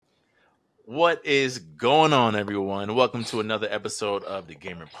What is going on, everyone? Welcome to another episode of the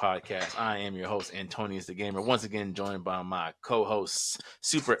Gamer Podcast. I am your host, Antonius the Gamer, once again joined by my co-hosts,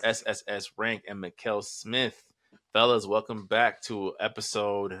 Super SSS Rank and Mikkel Smith. Fellas, welcome back to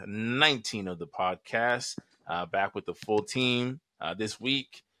episode 19 of the podcast. Back with the full team this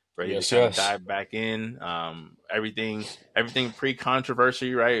week, ready to kind of dive back in. Everything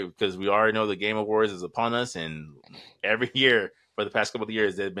pre-controversy, right? Because we already know the Game Awards is upon us, and every year for the past couple of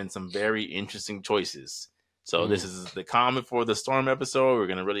years, there have been some very interesting choices. So this is the comment for the Storm episode. We're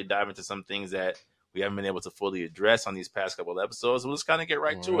going to really dive into some things that we haven't been able to fully address on these past couple of episodes. We'll just kind of get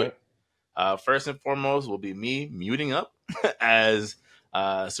right to it. First and foremost will be me muting up as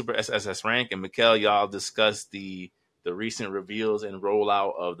Super SSS Rank and Mikkel. Y'all discuss the recent reveals and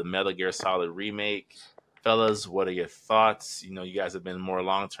rollout of the Metal Gear Solid remake. Fellas, what are your thoughts? You know, you guys have been more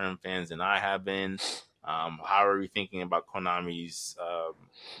long-term fans than I have been. How are we thinking about Konami's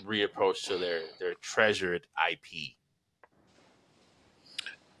reapproach to their treasured IP?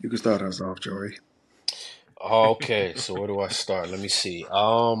 You can start us off, Joey. Okay, so where do I start? Let me see.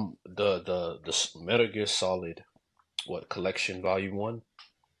 The Metal Gear Solid, collection volume 1?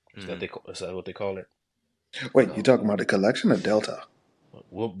 Is that what they call it? Wait, you talking about the collection or Delta?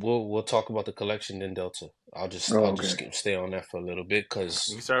 We'll talk about the collection then Delta. I'll just stay on that for a little bit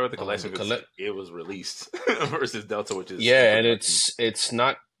because we started with the collection because it was released versus Delta, which is and it's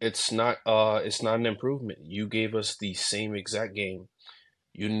not an improvement. You gave us the same exact game.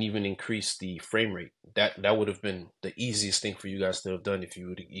 You didn't even increase the frame rate. That would have been the easiest thing for you guys to have done if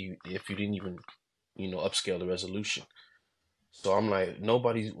you didn't even upscale the resolution. So I'm like,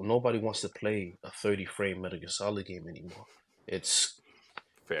 nobody wants to play a 30 frame Metal Gear Solid game anymore. It's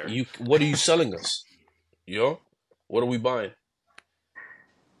fair. What are you selling us? What are we buying?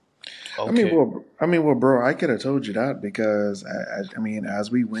 Okay. I mean, bro, I could have told you that because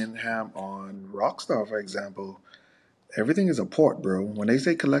as we went ham on Rockstar, for example, everything is a port, bro. When they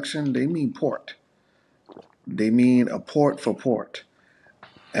say collection, they mean port. They mean a port for port,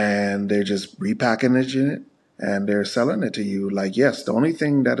 and they're just repackaging it and they're selling it to you. Like, yes, the only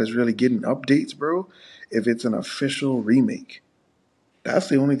thing that is really getting updates, bro, if it's an official remake. That's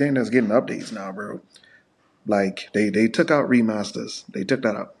the only thing that's getting updates now, bro. Like, they took out remasters. They took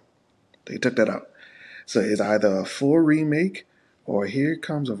that out. So it's either a full remake or here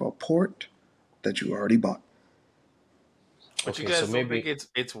comes of a port that you already bought. But you guys don't think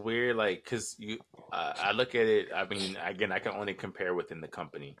it's weird, like, because I look at it. I mean, again, I can only compare within the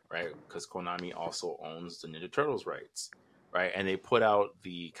company, right? Because Konami also owns the Ninja Turtles rights, right? And they put out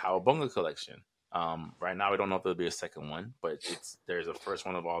the Cowabunga collection. Right now, we don't know if there'll be a second one, but there's a first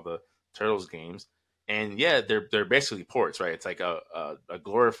one of all the Turtles games, and yeah, they're basically ports, right? It's like a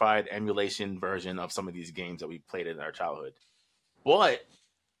glorified emulation version of some of these games that we played in our childhood, but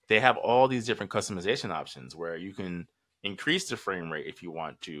they have all these different customization options where you can increase the frame rate if you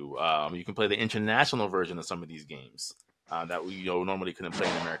want to. You can play the international version of some of these games that we normally couldn't play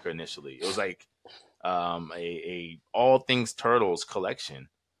in America initially. It was like a all things Turtles collection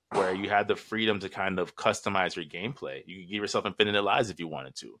where you had the freedom to kind of customize your gameplay. You could give yourself infinite lives if you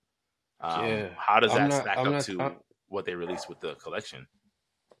wanted to. How does that stack up to what they released with the collection?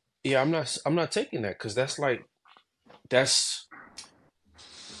 Yeah, I'm not taking that because that's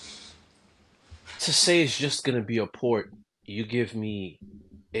to say it's just gonna be a port. It gives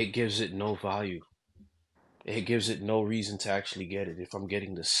it no value. It gives it no reason to actually get it if I'm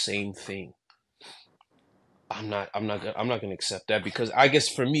getting the same thing. I'm not gonna accept that because I guess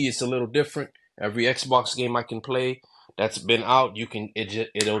for me it's a little different. Every Xbox game I can play that's been out,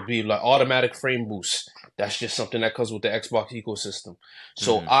 it'll be like automatic frame boost. That's just something that comes with the Xbox ecosystem.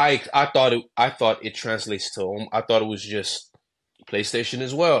 So I thought it translates to I thought it was just PlayStation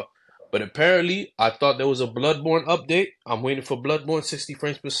as well. But apparently, I thought there was a Bloodborne update. I'm waiting for Bloodborne 60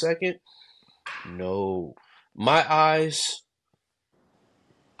 frames per second. No. My eyes,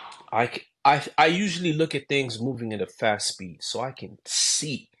 I usually look at things moving at a fast speed so I can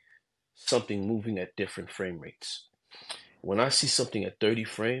see something moving at different frame rates. When I see something at 30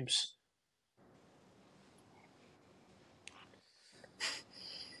 frames,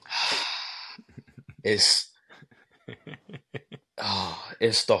 it's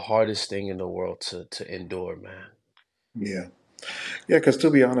the hardest thing in the world to endure, man. Yeah, because to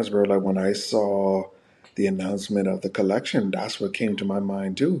be honest, bro, like when I saw the announcement of the collection, that's what came to my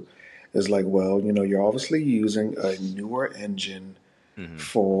mind too. It's like, well, you're obviously using a newer engine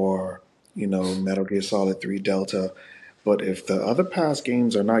for, Metal Gear Solid 3 Delta. But if the other past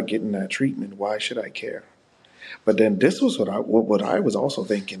games are not getting that treatment, why should I care? But then this was what I was also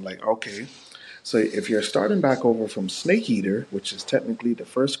thinking, like, okay, So if you're starting back over from Snake Eater, which is technically the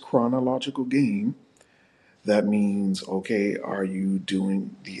first chronological game, that means, okay, are you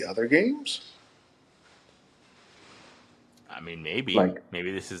doing the other games? I mean, maybe Like,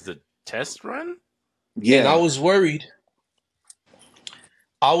 this is the test run. And I yeah. was worried.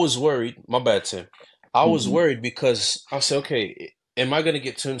 I was worried. My bad, Tim. I was Hmm. worried because I said, okay, am I gonna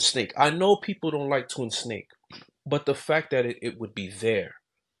get Twin Snake? I know people don't like Twin Snake, but the fact that it would be there.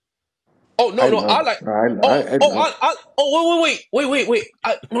 Oh no, I no, I love, like. I love. Oh, wait.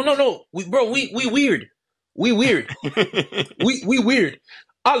 No. We weird. We weird. We weird.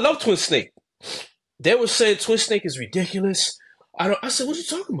 I love Twin Snake. They were saying Twin Snake is ridiculous. I said, what are you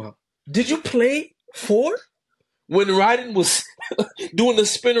talking about? Did you play 4 when Raiden was doing the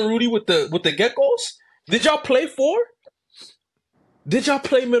spinner Rudy with the geckos? Did y'all play 4? Did y'all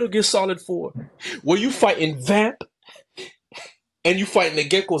play Metal Gear Solid 4? Were you fighting Vamp and you fighting the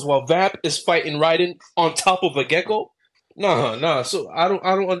geckos while Vamp is fighting Raiden on top of a gecko? Nah. So I don't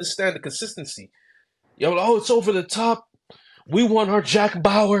understand the consistency. Yo, oh, it's over the top. We want our Jack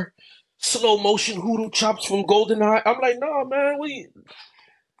Bauer slow motion hoodoo chops from GoldenEye. I'm like, nah, man.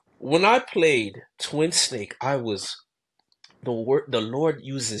 When I played Twin Snake, I was the Lord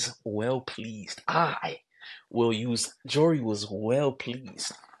uses well pleased. I will use Jory was well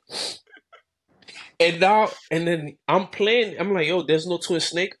pleased. And then I'm playing. I'm like, yo, there's no Twin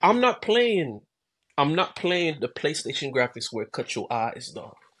Snake. I'm not playing. I'm not playing the PlayStation graphics where it cut your eyes,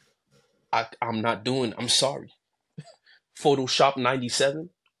 though. I'm not doing. I'm sorry. Photoshop 97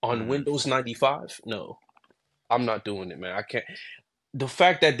 on Mm. Windows 95. No, I'm not doing it, man. I can't. The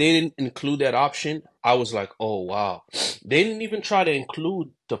fact that they didn't include that option, I was like, oh wow. They didn't even try to include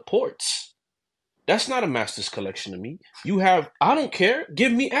the ports. That's not a master's collection to me. You have, I don't care.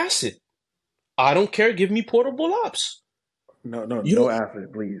 Give me acid. I don't care. Give me portable ops. No, no, You no don't.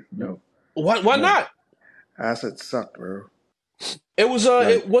 acid, please. No, Why no. not? Acid sucked, bro. It was Like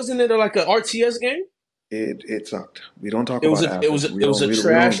it wasn't it like a RTS game? it sucked. We don't talk It was about a it acid. was a, it was a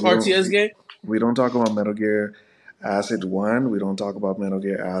trash RTS game. We don't talk about Metal Gear Acid One. We don't talk about Metal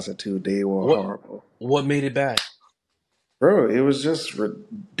Gear Acid Two. They were What horrible, what made it bad? bro. It was just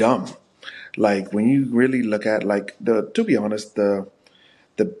dumb. Like when you really look at like the, to be honest, the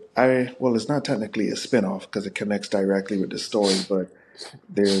I well, it's not technically a spin-off because it connects directly with the story, but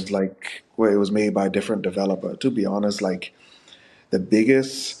there's like where it was made by a different developer. To be honest, like the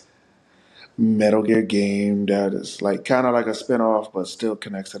biggest Metal Gear game that is like kind of like a spin-off but still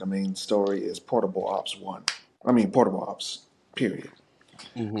connects to the main story is Portable Ops 1. I mean Portable Ops, period.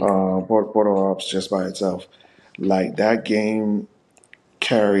 Hmm. Portable Ops just by itself. Like that game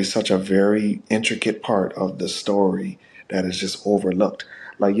carries such a very intricate part of the story that is just overlooked.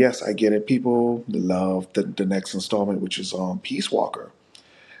 Like, yes, I get it. People love the next installment, which is Peace Walker,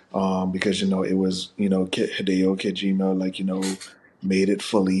 because it was Hideo Kojima made it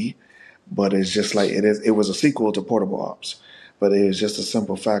fully, but it's just like it was a sequel to Portable Ops, but it is just a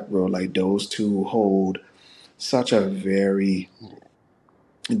simple fact, bro. Like those two hold such a very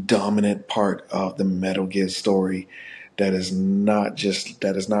dominant part of the Metal Gear story that is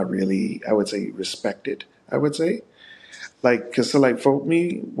not really, I would say, respected. I would say like because so like for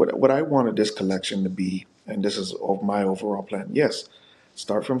me, what I wanted this collection to be, and this is of my overall plan. Yes,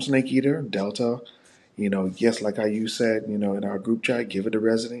 start from Snake Eater, Delta. Yes, like how you said, in our group chat, give it a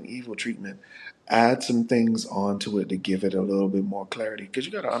Resident Evil treatment. Add some things onto it to give it a little bit more clarity. Because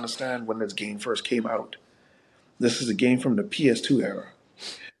you got to understand when this game first came out. This is a game from the PS2 era.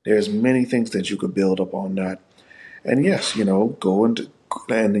 There's many things that you could build up on that. And yes, go and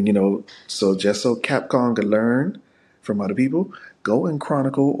so just so Capcom can learn from other people, go in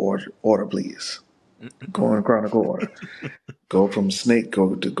chronicle order, please. Go in chronicle order. Go from Snake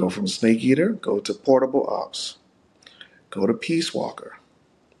Eater, go to Portable Ops, go to Peace Walker.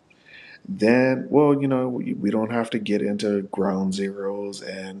 Then, well, we don't have to get into Ground Zeroes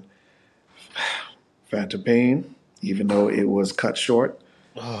and Phantom Pain, even though it was cut short.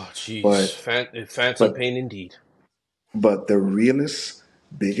 Oh, jeez. But Phantom but Pain indeed. but the realest,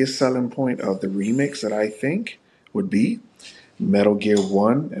 biggest selling point of the remix that I think would be Metal Gear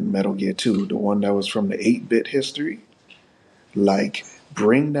 1 and Metal Gear 2, the one that was from the 8-bit history. Like,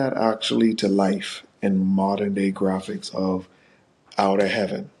 bring that actually to life in modern day graphics of Outer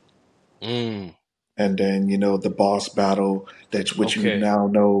Heaven. Mm, And then, the boss battle, that which you okay. now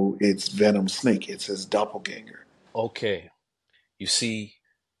know it's Venom Snake, it's his doppelganger. Okay. You see,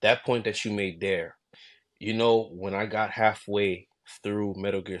 that point that you made there, when I got halfway through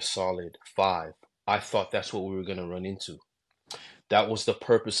Metal Gear Solid 5, I thought that's what we were gonna run into. That was the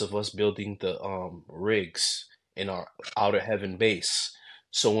purpose of us building the rigs in our Outer Heaven base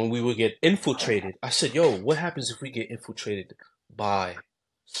So when we would get infiltrated, I said, "Yo, what happens if we get infiltrated by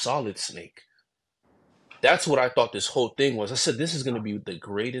Solid Snake?" That's what I thought this whole thing was. I said, "This is going to be the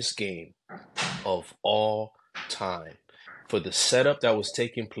greatest game of all time for the setup that was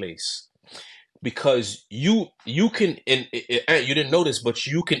taking place." Because you can and you didn't notice, but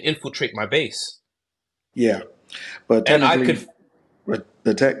you can infiltrate my base, Yeah, but and I technically, could.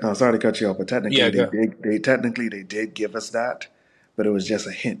 no, sorry to cut you off, but technically Yeah, they go. did. They did give us that, but it was just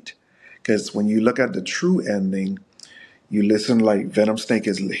a hint. Because when you look at the true ending, you listen like Venom Snake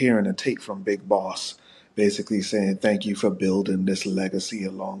is hearing a tape from Big Boss, basically saying thank you for building this legacy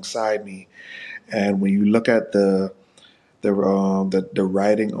alongside me. And when you look at the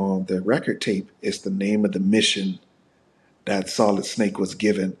writing on the record tape, it's the name of the mission that Solid Snake was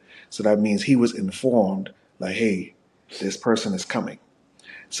given. So that means he was informed, like, hey, this person is coming.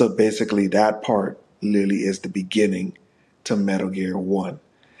 So basically, that part literally is the beginning to Metal Gear 1.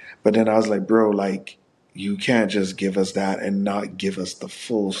 But then I was like, bro, like, you can't just give us that and not give us the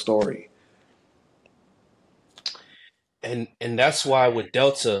full story. And that's why with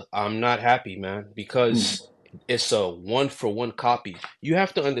Delta, I'm not happy, man, Mm. because it's a one for one copy. You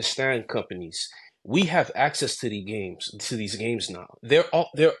have to understand, companies. We have access to these games now.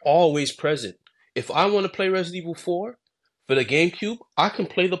 They're always present. If I want to play Resident Evil 4 for the GameCube, I can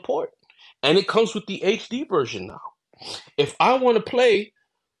play the port. And it comes with the HD version now. If I want to play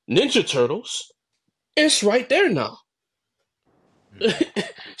Ninja Turtles, it's right there now.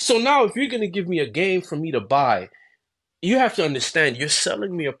 So now if you're gonna give me a game for me to buy, you have to understand you're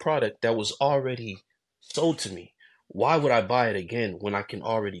selling me a product that was already sold to me. Why would I buy it again when I can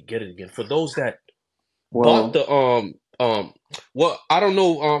already get it again? For those that bought Well, the well, I don't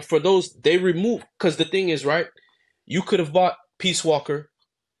know, for those they removed, because the thing is, right, you could have bought Peace Walker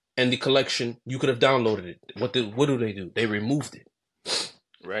and the collection, you could have downloaded it. What do they do? They removed it.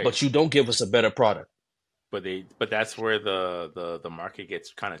 Right. But you don't give us a better product. But that's where the market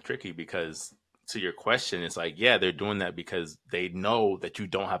gets kind of tricky, because to your question, it's like, yeah, they're doing that because they know that you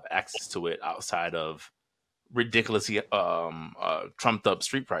don't have access to it outside of ridiculously trumped up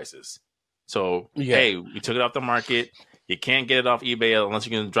street prices. So Yeah. hey, we took it off the market. You can't get it off eBay unless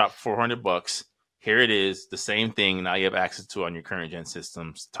you're gonna drop $400. Here it is, the same thing. Now you have access to it on your current gen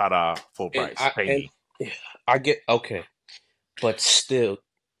systems. Ta-da! Full And price. Pay me. I get okay, but still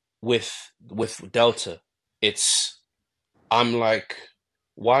with Delta, it's I'm like,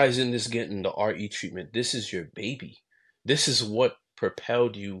 why isn't this getting the RE treatment? This is your baby. This is what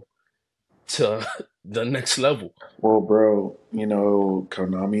propelled you to the next level. well, bro,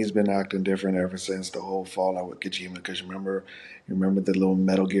 Konami's been acting different ever since the whole fallout with Kojima. Because you remember the little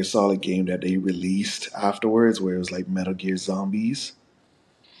Metal Gear Solid game that they released afterwards, where it was like Metal Gear Zombies,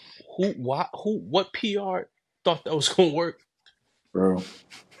 What PR thought that was gonna work? bro.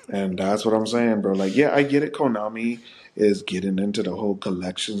 And that's what I'm saying, bro. Like, yeah, I get it. Konami is getting into the whole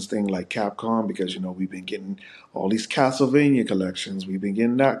collections thing like Capcom because, we've been getting all these Castlevania collections. We've been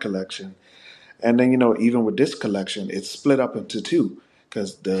getting that collection. And then, even with this collection, it's split up into two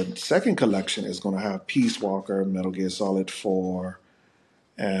because the second collection is going to have Peace Walker, Metal Gear Solid 4,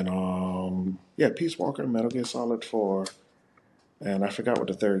 and, yeah, Peace Walker, Metal Gear Solid 4. And I forgot what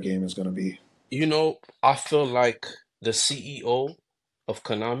the third game is going to be. I feel like the CEO of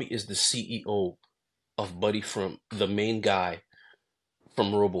Konami is the CEO of Buddy from the main guy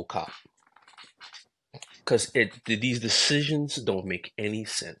from RoboCop. Because these decisions don't make any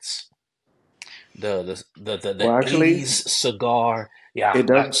sense. The Well, actually, 80s cigar, yeah, It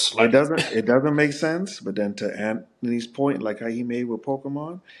does. that's It like doesn't. It doesn't make sense. But then to Anthony's point, like how he made with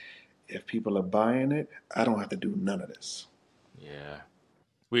Pokemon, if people are buying it, I don't have to do none of this. Yeah.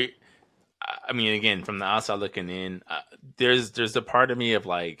 We I mean, again, from the outside looking in, there's the part of me of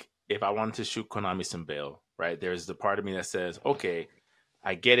like, if I wanted to shoot Konami some bail, right? There's the part of me that says, okay,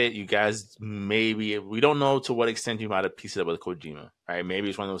 I get it. You guys, maybe we don't know to what extent you might have pieced it up with Kojima, right? Maybe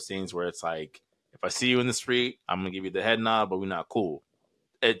it's one of those things where it's like, if I see you in the street, I'm gonna give you the head nod, but we're not cool.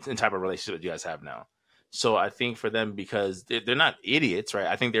 It's the type of relationship that you guys have now. So I think for them, because they're not idiots, right?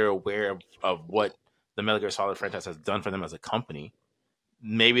 I think they're aware of what the Metal Gear Solid franchise has done for them as a company.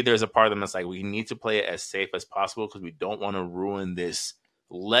 Maybe there's a part of them that's like, we need to play it as safe as possible because we don't want to ruin this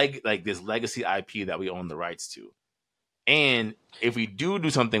this legacy IP that we own the rights to. And if we do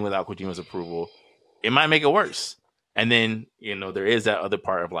something without Kojima's approval, it might make it worse. And then, there is that other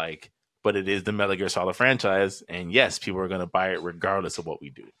part of like, but it is the Metal Gear Solid franchise, and yes, people are going to buy it regardless of what we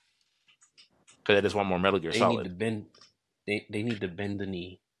do because they just want more Metal Gear they need Solid. to bend they need to bend the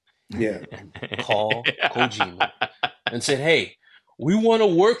knee Yeah. and call Kojima and say, hey, we want to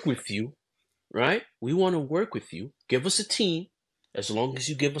work with you, right? We want to work with you. Give us a team. As long as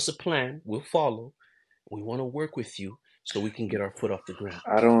you give us a plan, we'll follow. We want to work with you so we can get our foot off the ground.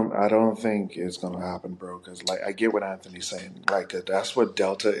 I don't think it's gonna happen, bro. Because like I get what Anthony's saying. Like that's what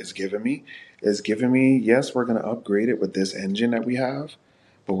Delta is giving me. Is giving me. Yes, we're gonna upgrade it with this engine that we have,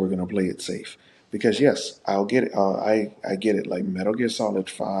 but we're gonna play it safe. Because yes, I'll get it. I get it. Like Metal Gear Solid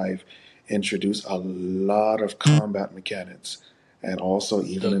 5 introduced a lot of combat mechanics, and also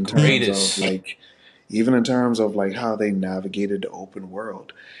The greatest. even in terms of like how they navigated the open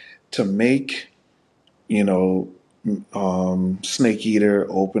world to make you know, Snake Eater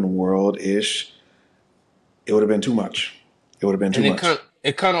open world ish, it would have been too much. It would have been too And much.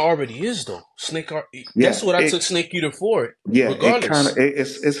 it kind of already is though. That's Yeah, what I took Snake Eater for. it kind of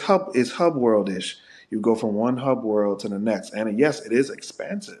Regardless, it's hub world ish. You go from one hub world to the next, and yes, it is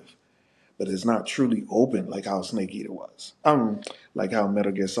expansive, but it's not truly open like how Snake Eater was. Like how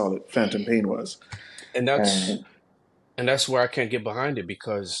Metal Gear Solid Phantom Pain was. and that's And and that's where I can't get behind it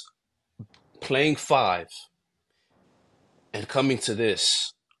because playing 5 and coming to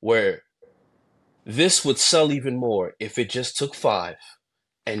this, where this would sell even more if it just took 5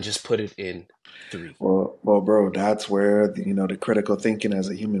 and just put it in 3. bro, that's where the critical thinking as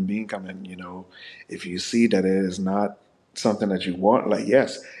a human being come in. If you see that it is not something that you want, like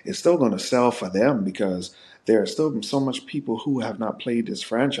yes, it's still going to sell for them because there are still so much people who have not played this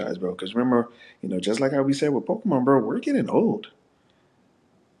franchise, bro. Because remember, just like how we said with Pokemon, bro, we're getting old.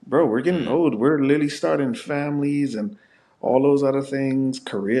 Bro, we're getting Mm. old. We're literally starting families and all those other things,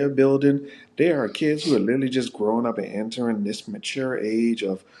 career building. There are kids who are literally just growing up and entering this mature age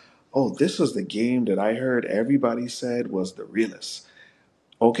of, oh, this was the game that I heard everybody said was the realest.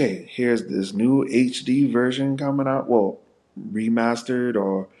 Okay, here's this new HD version coming out. Well, remastered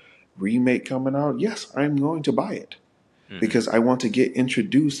or remake coming out. Yes, I'm going to buy it Hmm. because I want to get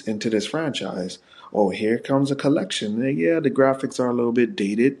introduced into this franchise. Oh, here comes a collection. Yeah, the graphics are a little bit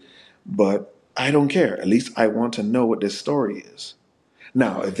dated, but I don't care. At least I want to know what this story is.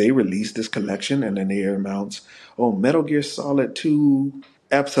 Now, if they release this collection and then they announce, oh, Metal Gear Solid 2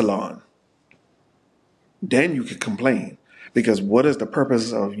 Epsilon, then you could complain. Because what is the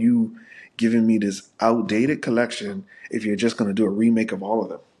purpose of you giving me this outdated collection if you're just going to do a remake of all of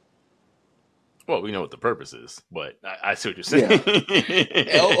them? Well, we know what the purpose is, but I see what you're Yeah. saying.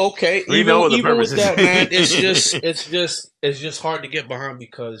 Oh, okay. We know what the Even purpose with that, man, is. it's just hard to get behind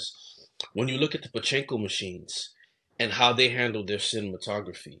because when you look at the Pachinko machines and how they handle their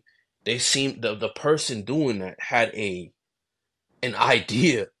cinematography, they seem the person doing that had an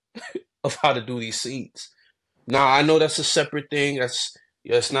idea of how to do these scenes. Now I know that's a separate thing.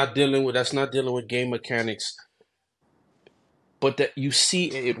 That's not dealing with game mechanics, but that you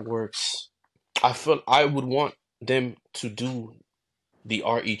see it works. I feel I would want them to do the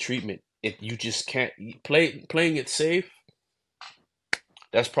RE treatment. If you just can't playing it safe,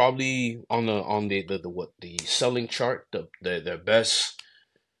 that's probably on the what the selling chart, the best,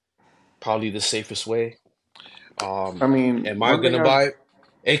 probably the safest way. I mean, Am I gonna buy it?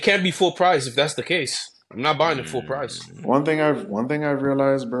 It can't be full price if that's the case. I'm not buying it full price. Mm. one thing I've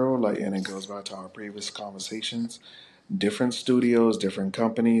realized, bro, like, and it goes back to our previous conversations. Different studios, different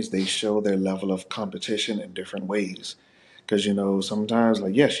companies, they show their level of competition in different ways. Because sometimes,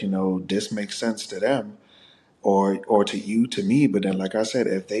 like, yes, this makes sense to them, or to you, to me. But then, like I said,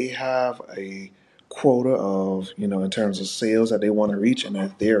 if they have a quota of in terms of sales that they want to reach, and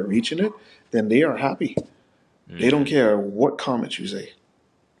if they're reaching it, then they are happy. They don't Mm. care what comments you say,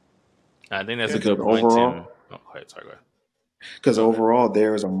 I think that's a because good point, Tim. overall, Oh, go ahead. Sorry, go ahead. because Go ahead. overall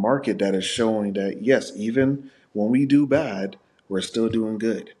there is a market that is showing that yes, even when we do bad, we're still doing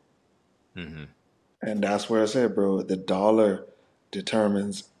good. Hmm. And that's where I said, bro, the dollar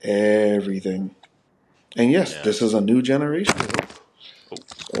determines everything. And yes, Yeah. this is a new generation. Oh,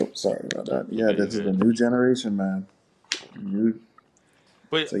 Oh, sorry about that. you Yeah, good? You this is a good? new generation, man. New.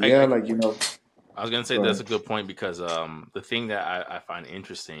 But So yeah, like I was gonna say go that's ahead. a good point because the thing that I find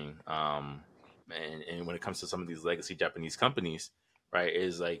interesting and when it comes to some of these legacy Japanese companies, right,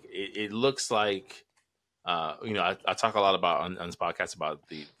 is like it looks like I talk a lot about on this podcast about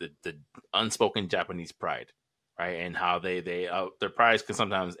the unspoken Japanese pride, right, and how they their pride can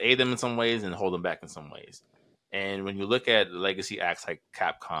sometimes aid them in some ways and hold them back in some ways. And when you look at legacy acts like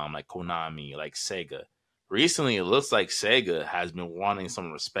Capcom, like Konami, like Sega, recently it looks like Sega has been wanting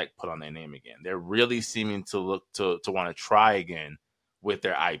some respect put on their name again. They're really seeming to look to want to try again with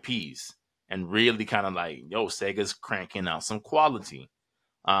their IPs and really kind of like, yo, Sega's cranking out some quality.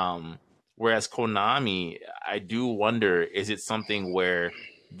 Um, Whereas Konami, I do wonder, is it something where,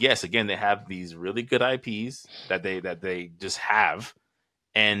 yes, again, they have these really good IPs that they just have,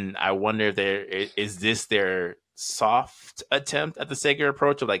 and I wonder if is this their soft attempt at the Sega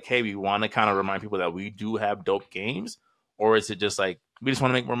approach of like, hey, we want to kind of remind people that we do have dope games, or is it just like we just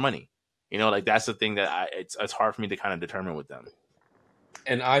want to make more money? You know, like that's the thing that it's hard for me to kind of determine with them.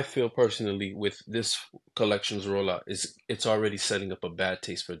 And I feel personally with this collections rollout it's already setting up a bad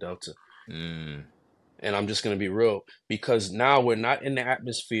taste for Delta. Mm. And I'm just gonna be real because now we're not in the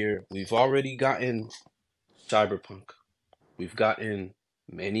atmosphere. We've already gotten Cyberpunk. We've gotten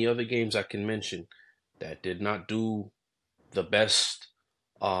many other games I can mention that did not do the best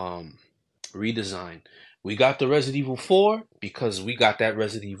redesign. We got the Resident Evil 4 because we got that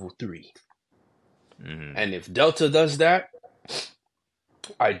Resident Evil 3. Mm-hmm. And if Delta does that,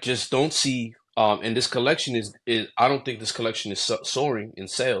 I just don't see and this collection is I don't think this collection is soaring in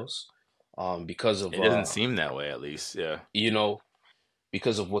sales because of It doesn't seem that way, at least. Yeah. you know,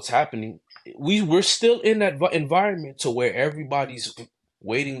 because of what's happening. We're still in that environment to where everybody's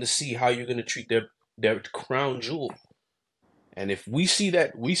waiting to see how you're going to treat their crown jewel. And if we see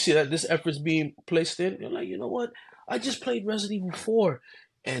that this effort's being placed in, you're like, you know what? I just played Resident Evil 4,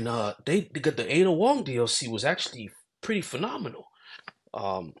 and they got the Ada Wong DLC was actually pretty phenomenal.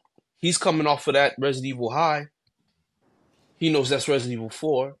 He's coming off of that Resident Evil high. He knows that's Resident Evil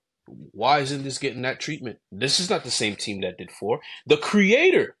 4. Why isn't this getting that treatment? This is not the same team that did 4. The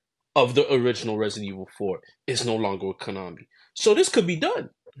creator of the original Resident Evil 4 is no longer with Konami. So this could be done.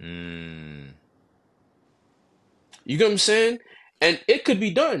 Mm. You get what I'm saying? And it could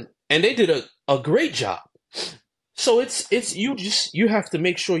be done. And they did a great job. So it's you have to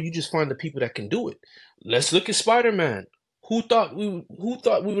make sure you just find the people that can do it. Let's look at Spider-Man. Who thought we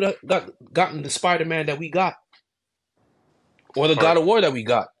would have gotten the Spider-Man that we got? Or the God of War that we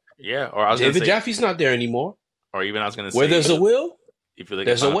got? Yeah, or I was David gonna say, Jaffe's not there anymore. or even I was going to say, Where there's a will, if you look at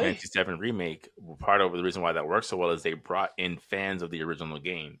there's a Final way. Fantasy VII Remake, part of the reason why that works so well is they brought in fans of the original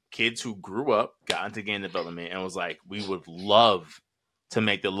game, kids who grew up, got into game development, and was like, we would love to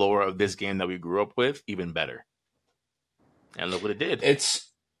make the lore of this game that we grew up with even better. And look what it did.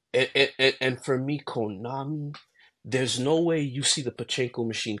 And for me, Konami, there's no way you see the Pachinko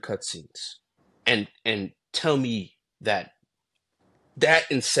machine cutscenes and tell me that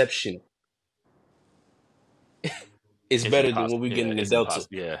Inception is It's better than impossible. what we're Yeah, getting in it's Delta.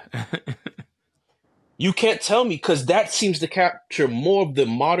 impossible. Yeah. You can't tell me because that seems to capture more of the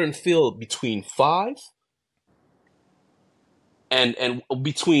modern feel between 5 and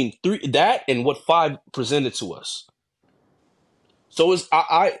between 3 that and what 5 presented to us. So it's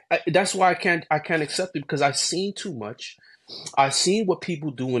I that's why I can't accept it because I've seen too much. I've seen what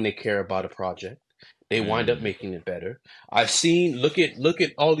people do when they care about a project. They wind up making it better. I've seen look at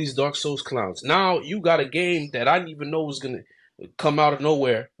all these Dark Souls clowns. Now you got a game that I didn't even know was gonna come out of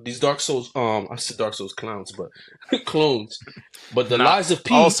nowhere. These Dark Souls I said Dark Souls clowns, but clones. But the Lies of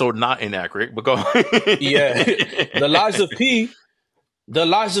P also not inaccurate, but go on. yeah. The Lies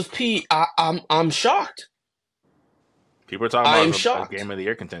of P, I'm shocked. People are talking I am about shocked. a Game of the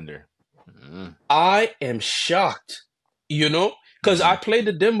Year contender. Mm. I am shocked. You know? Because I played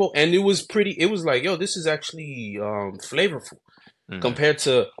the demo and it was like, yo, this is actually flavorful compared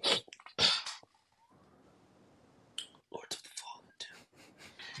to Lords of the Fallen 2.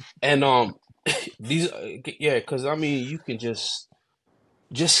 And these because I mean you can just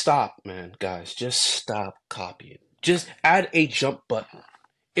stop, man, guys. Just stop copying. Just add a jump button.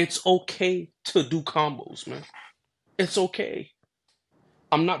 It's okay to do combos, man. It's okay.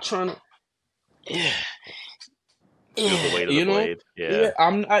 I'm not trying to Feel the weight of the blade. Yeah.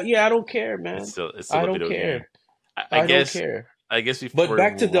 I don't care, man. It's still I a don't video care. game. I guess, don't care. I guess before But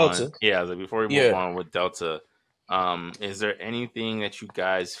back to Delta. Before we move on with Delta, is there anything that you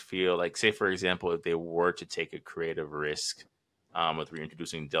guys feel like, say for example, if they were to take a creative risk with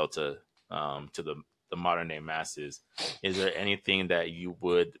reintroducing Delta to the modern day masses, is there anything that you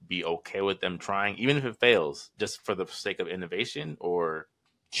would be okay with them trying, even if it fails, just for the sake of innovation, or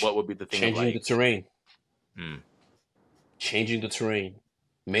what would be the thing? Changing the terrain. Changing the terrain,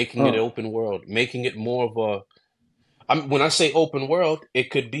 making it open world, making it more of a. When I say open world,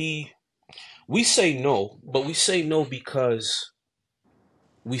 it could be. We say no, but we say no because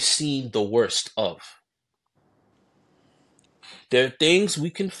we've seen the worst of. There are things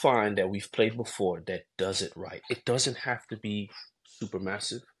we can find that we've played before that does it right. It doesn't have to be super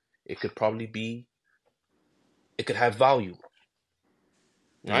massive. It could probably be. It could have value,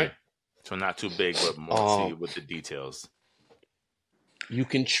 right? So not too big, but more with the details. You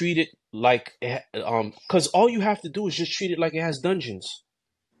can treat it like, because all you have to do is just treat it like it has dungeons.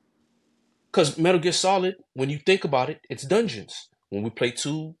 Because Metal Gear Solid, when you think about it, it's dungeons. When we play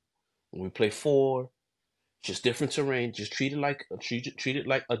 2, when we play 4, just different terrain. Just treat it like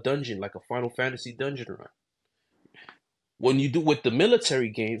a dungeon, like a Final Fantasy dungeon run. When you do with the military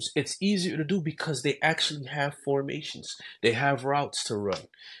games, it's easier to do because they actually have formations. They have routes to run.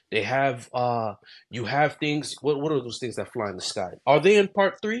 They have you have things. What are those things that fly in the sky? Are they in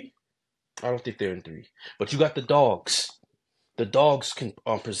part three? I don't think they're in three. But you got the dogs. The dogs can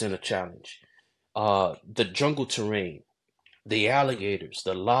present a challenge. The jungle terrain, the alligators,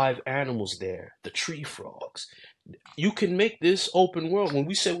 the live animals there, the tree frogs. You can make this open world. When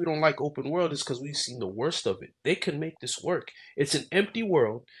we say we don't like open world, it's because we've seen the worst of it. They can make this work. It's an empty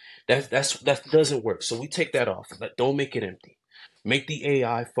world. That doesn't work. So we take that off. Don't make it empty. Make the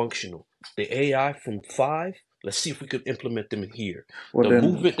AI functional. The AI from 5. Let's see if we could implement them in here. Well The then,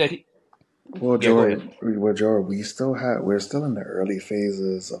 movement that he. well Yeah, go ahead. Joy, we're still in the early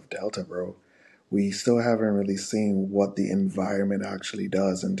phases of Delta, bro. We still haven't really seen what the environment actually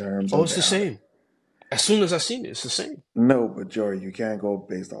does in terms Oh, of it's the the same. As soon as I seen it, it's the same. No, but Jory, you can't go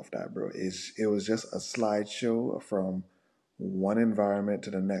based off that, bro. It was just a slideshow from one environment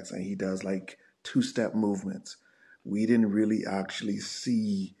to the next, and he does like two-step movements. We didn't really actually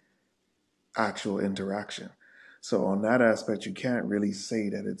see actual interaction. So on that aspect, you can't really say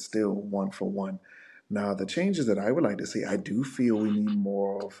that it's still one for one. Now, the changes that I would like to see, I do feel we need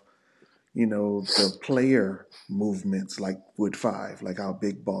more of, the player movements like Wood 5, like how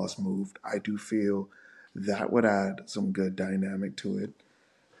Big Boss moved. I do feel that would add some good dynamic to it.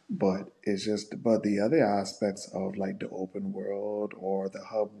 But the other aspects of like the open world or the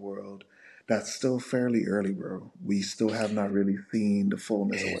hub world, that's still fairly early, bro. We still have not really seen the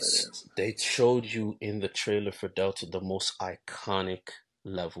fullness of what it It's is. they showed you in the trailer for Delta the most iconic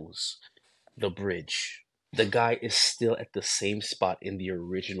levels. The bridge. The guy is still at the same spot in the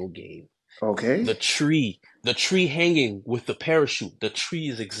original game. Okay, The tree hanging with the parachute. The tree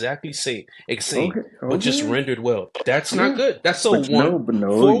is exactly same, okay, but just okay, rendered well. That's not yeah. good. That's a But no, one but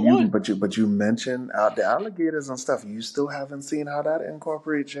no, for one. you mentioned the alligators and stuff. You still haven't seen how that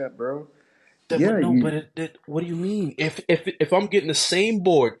incorporates yet, bro. But Yeah, no, you what do you mean? If I'm getting the same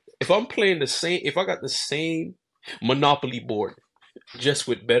board, if I'm playing the same, if I got the same Monopoly board, just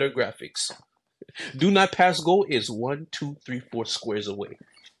with better graphics, do not pass go is 1, 2, 3, 4 squares away.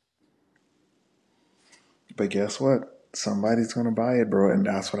 But guess what? Somebody's gonna buy it, bro, and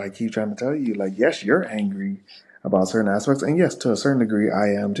that's what I keep trying to tell you. Like, yes, you're angry about certain aspects, and yes, to a certain degree, I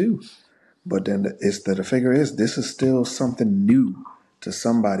am too. But then the figure is this is still something new to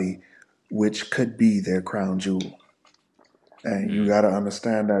somebody, which could be their crown jewel, and you Mm. got to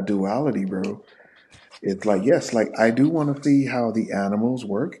understand that duality, bro. It's like yes, like I do want to see how the animals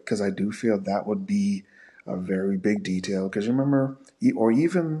work because I do feel that would be a very big detail. Because you remember, or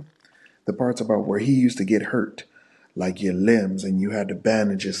even the parts about where he used to get hurt, like your limbs, and you had to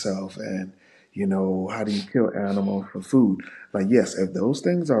bandage yourself, and how do you kill animals for food? Like, yes, if those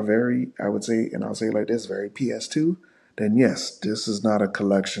things are very, I would say, and I'll say it like this, very PS2, then yes, this is not a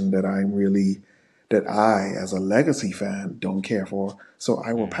collection that I, as a legacy fan, don't care for, so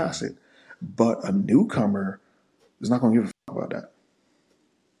I will pass Hmm. it. But a newcomer is not going to give a fuck about that.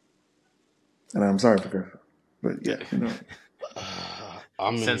 And I'm sorry for this. But yeah,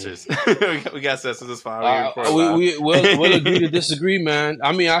 I mean, Censors. We got censors. It's fine. We record we live. we we'll agree to disagree, man.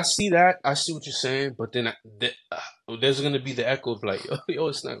 I mean, I see that. I see what you're saying, but then there's gonna be the echo of like, yo,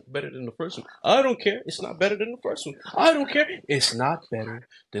 it's not better than the first one. I don't care. It's not better than the first one. I don't care. It's not better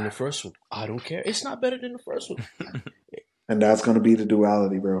than the first one. I don't care. It's not better than the first one. and that's going to be the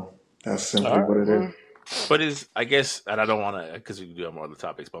duality, bro. That's simply All what right, it is. man. But is I guess, and I don't want to because we do have more other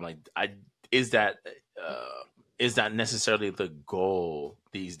topics. But I'm like, is that uh, is that necessarily the goal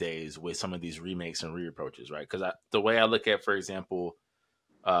these days with some of these remakes and reapproaches, right? Because the way I look at, for example,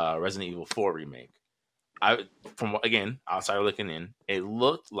 Resident Evil 4 remake, I from again outside looking in, it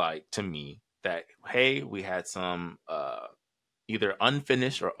looked like to me that hey, we had some either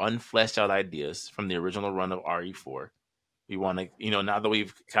unfinished or unfleshed out ideas from the original run of RE4. We want to, now that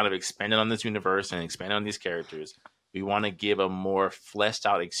we've kind of expanded on this universe and expanded on these characters, we want to give a more fleshed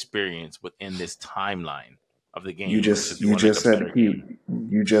out experience within this timeline of the You game just versus we you want to make a just said the better key. game.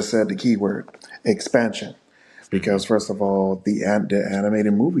 You just said the key word expansion. Hmm. Because first of all, the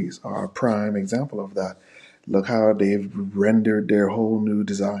animated movies are a prime example of that. Look how they've rendered their whole new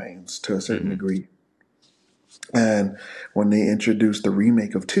designs to a certain Hmm. degree. And when they introduced the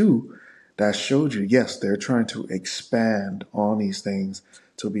remake of two, that showed you, yes, they're trying to expand on these things.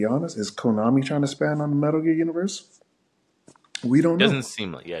 To be honest, is Konami trying to expand on the Metal Gear universe? We don't Doesn't know.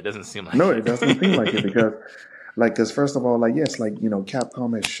 seem like, yeah, it doesn't seem No, like it doesn't seem like it it. because first of all, like yes, like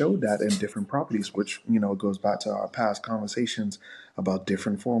Capcom has showed that in different properties, which goes back to our past conversations about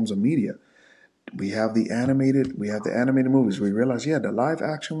different forms of media. We have the animated movies. We realize, yeah, the live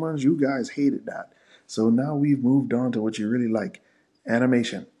action ones, you guys hated that. So now we've moved on to what you really like,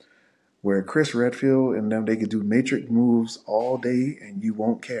 animation, where Chris Redfield and them they could do matrix moves all day and you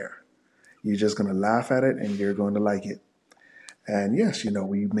won't care. You're just gonna laugh at it and you're going to like it. And yes,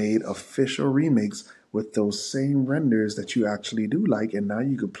 we made official remakes with those same renders that you actually do like, and now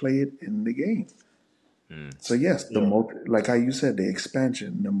you could play it in the game. Mm. So yes, Yeah. like how you said, the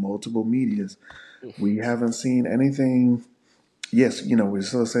expansion, the multiple medias. We haven't seen anything. Yes, we're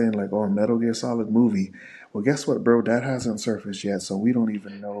still saying like, oh, Metal Gear Solid movie. Well, guess what, bro? That hasn't surfaced yet, so we don't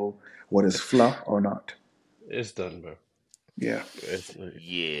even know what is fluff or not. It's done, bro. Yeah, It's,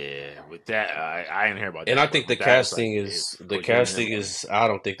 Yeah, with that, I didn't hear about and that, I but think the with that, it's like casting is it's the what you're hearing. casting is. I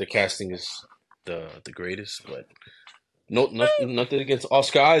don't think the casting is the greatest, but nothing against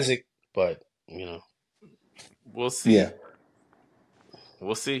Oscar Isaac, but We'll see. yeah.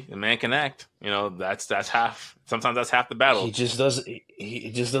 We'll see. The man can act. That's half. Sometimes that's half the battle. he just doesn't.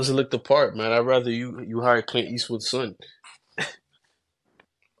 He just doesn't look the part, man. I'd rather you hire Clint Eastwood's son.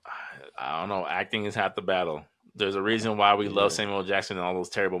 I don't know. Acting is half the battle. There's a reason why we love Yeah. Samuel Jackson and all those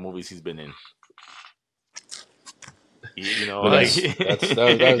terrible movies he's been in. But Like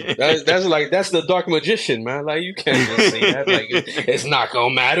that's the Dark Magician, man. Like you can't just say that. Like it's not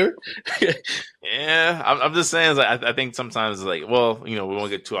gonna matter. yeah, I'm just saying. Like, I think sometimes, like, well, we won't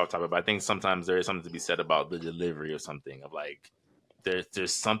get too off topic, but I think sometimes there is something to be said about the delivery of something. Of like,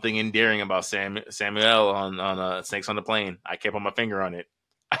 there's something endearing about Samuel on Snakes on the Plane. I can't put my finger on it.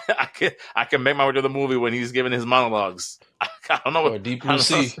 I can make my way to the movie when he's giving his monologues. I don't know. Or Deep Blue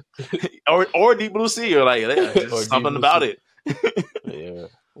Sea. or Deep Blue Sea, or like there's Or something Deep Blue about Sea. it. Yeah.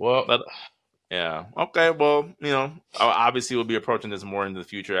 Well, But yeah, okay. Well, obviously we'll be approaching this more in the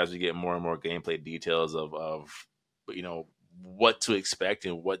future as we get more and more gameplay details of what to expect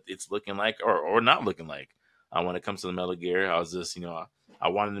and what it's looking like or not looking like. When it comes to the Metal Gear, I was just I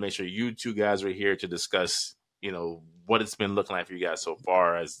wanted to make sure you two guys were here to discuss what it's been looking like for you guys so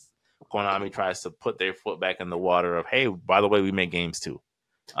far as Konami tries to put their foot back in the water of, hey, by the way, we make games too.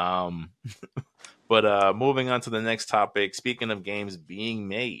 But moving on to the next topic, speaking of games being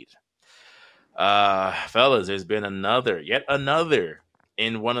made, fellas, there's been yet another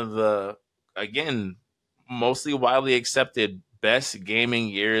in one of the, again, mostly widely accepted best gaming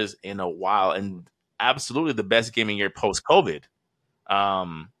years in a while, and absolutely the best gaming year post COVID.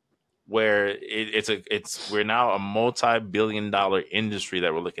 Where we're now a multi-billion-dollar industry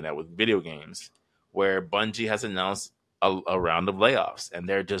that we're looking at with video games, where Bungie has announced a round of layoffs, and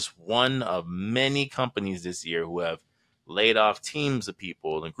they're just one of many companies this year who have laid off teams of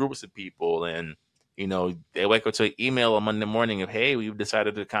people and groups of people, and they wake up to an email on Monday morning of, hey, we've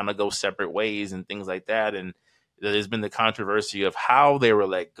decided to kind of go separate ways and things like that, and there's been the controversy of how they were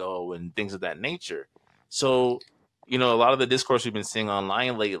let go and things of that nature. So a lot of the discourse we've been seeing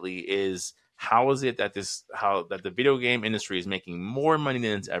online lately is how is it that the video game industry is making more money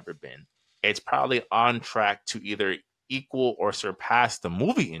than it's ever been. It's probably on track to either equal or surpass the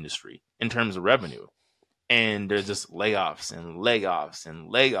movie industry in terms of revenue. And there's just layoffs and layoffs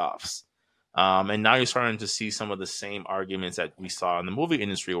and layoffs. And now you're starting to see some of the same arguments that we saw in the movie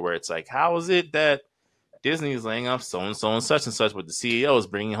industry, where it's like, how is it that Disney is laying off so and so and such, but the CEO is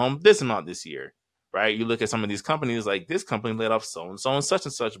bringing home this amount this year? Right? You look at some of these companies, like this company laid off so and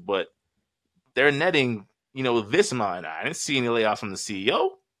such, but they're netting, this amount. I didn't see any layoffs from the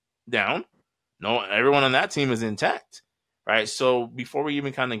CEO down. No, everyone on that team is intact. Right? So before we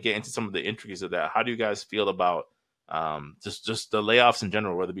even kind of get into some of the intricacies of that, how do you guys feel about just the layoffs in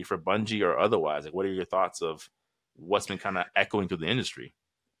general, whether it be for Bungie or otherwise? Like, what are your thoughts of what's been kind of echoing through the industry?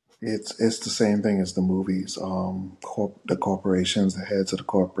 It's the same thing as the movies. The corporations, the heads of the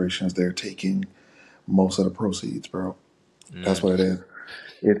corporations, they're taking most of the proceeds, bro. That's what it is.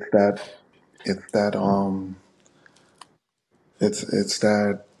 It's that. It's that. It's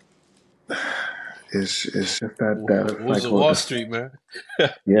that. It's just that Wolves of cycle. Wall Street, man. Yeah,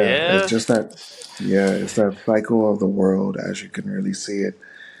 it's Yeah. just that. Yeah, it's that cycle of the world as you can really see it.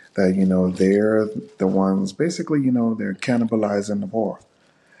 That they're the ones basically. They're cannibalizing the poor.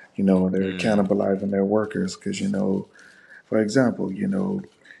 They're cannibalizing their workers because for example, you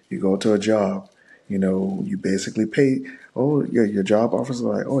go to a job, you basically pay. Oh, yeah, your job offers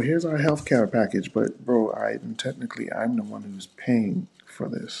like, oh, here's our health care package, but bro, I'm the one who's paying for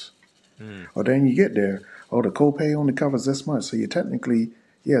this. Mm. Or then you get there, oh, the copay only covers this much, so you technically,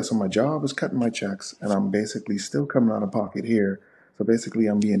 yeah, so my job is cutting my checks, and I'm basically still coming out of pocket here. So basically,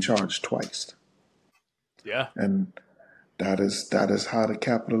 I'm being charged twice, Yeah. and that is how the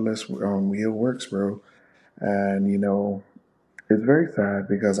capitalist wheel works, bro. And It's very sad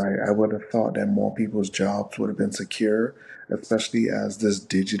because I would have thought that more people's jobs would have been secure, especially as this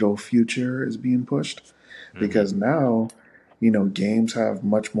digital future is being pushed. Hmm. Because now, you know, games have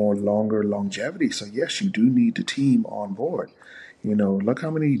much more longer longevity. So yes, you do need the team on board. You know, look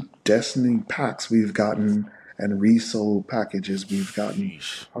how many Destiny packs we've gotten and resold packages we've gotten.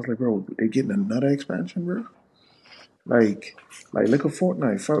 Sheesh. I was like, bro, they getting another expansion, bro. Like, like look at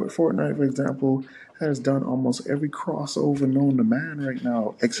Fortnite. Fortnite, for example, has done almost every crossover known to man right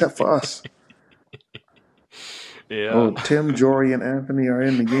now, except for us. Yeah. Oh, Tim, Jory, and Anthony are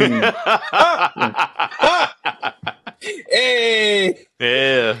in the game. Ah! Like, Ah! Hey,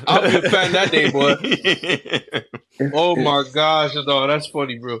 Yeah. I'll be a fan that day, boy. Oh it, my gosh, no, that's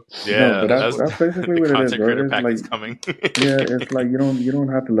funny, bro. no, Yeah, but That's that's funny. that's basically the what it is, content creator bro. It's pack like, is coming. yeah, it's like you don't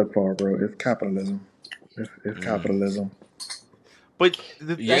have to look far, bro. It's capitalism. It's Mm. capitalism. But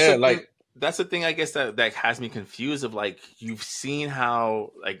that's the Yeah, thing. like That's the thing. I guess that has me confused. Of like, you've seen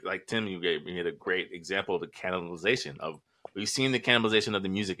how like Tim, you made a great example of the cannibalization of. We've seen the cannibalization of the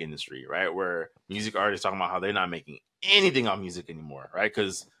music industry, right? Where music artists talking about how they're not making anything on music anymore, right?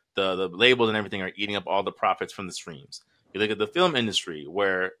 Because the labels and everything are eating up all the profits from the streams. You look at the film industry,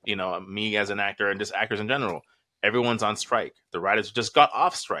 where me as an actor and just actors in general, everyone's on strike. The writers just got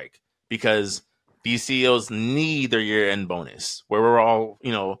off strike because these CEOs need their year end bonus, where we're all,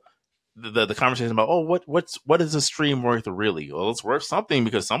 the conversation about, oh, what is a stream worth really? Well, it's worth something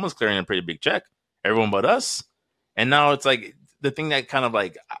because someone's clearing a pretty big check, everyone but us. And now it's like the thing that kind of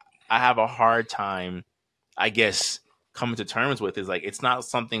like I have a hard time, I guess, coming to terms with is like it's not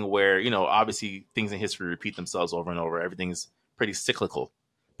something where, obviously things in history repeat themselves over and over. Everything's pretty cyclical,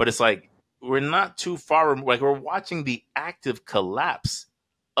 but it's like we're not too far. Like we're watching the active collapse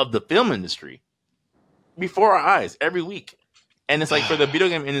of the film industry before our eyes every week. And it's like for the video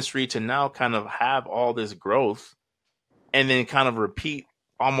game industry to now kind of have all this growth and then kind of repeat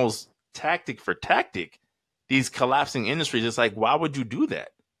almost tactic for tactic these collapsing industries. It's like, why would you do that?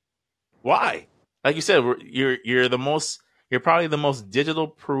 Why? Like you said, you're probably the most digital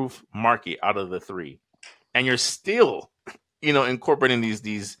proof market out of the three, and you're still, incorporating these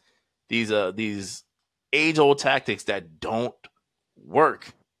age old tactics that don't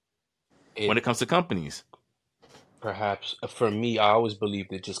work when it it comes to companies. perhaps for me, I always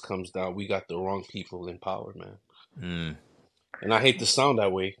believed it just comes down we got the wrong people in power, man. Mm. And I hate to sound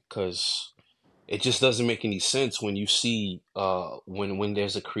that way because it just doesn't make any sense when you see when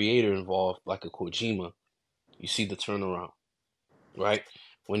there's a creator involved like a Kojima, you see the turnaround, right?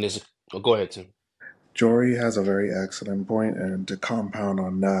 When there's a oh, go ahead, Tim. Jory has a very excellent point, and to compound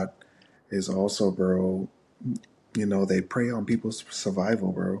on that is also, bro. You know, they prey on people's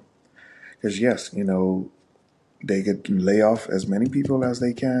survival, bro. Because yes, you know, they could lay off as many people as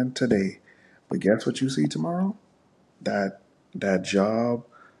they can today, but guess what you see tomorrow? That that job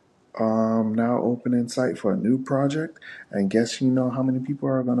now open in sight for a new project, and guess you know how many people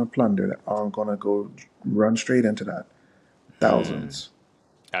are gonna plunder that are gonna go run straight into that? Mm. Thousands,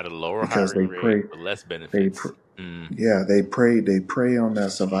 At a lower because hiring they rate prey with less they benefits. Mm. yeah they prey on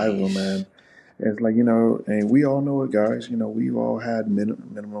that survival, Sheesh. man. It's like, you know, and we all know it, guys. You know, we've all had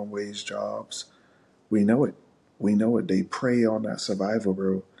minimum wage jobs. We know it. We know it. They prey on that survival,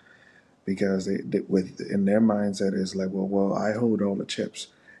 bro, because they with in their mindset is like, well, I hold all the chips.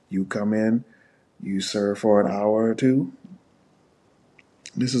 You come in, you serve for an hour or two.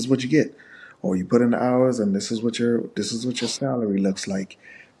 This is what you get, or you put in the hours, and this is what your salary looks like.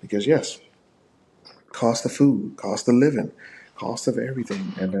 Because yes, cost of food, cost of living, cost of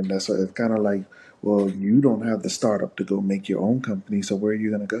everything, and then that's what it's kind of like. Well, you don't have the startup to go make your own company, so where are you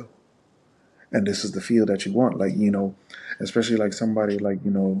gonna go? And this is the field that you want, like, you know, especially like somebody like,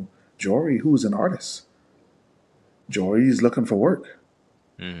 you know, Jory, who's an artist. Jory's looking for work.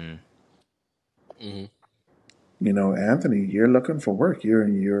 Mm. Hmm. You know, Anthony, you're looking for work. You're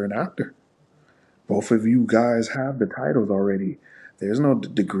an actor. Both of you guys have the titles already. There's no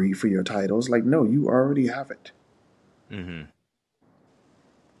degree for your titles. Like, no, you already have it. Mm.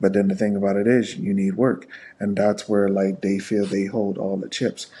 But then the thing about it is, you need work, and that's where like they feel they hold all the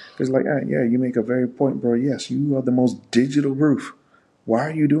chips. Because like, yeah, you make a very point, bro. Yes, you are the most digital roof. Why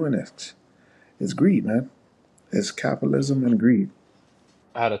are you doing this? It's greed, man. It's capitalism and greed.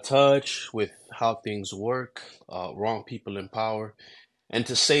 Out of touch with how things work, wrong people in power. And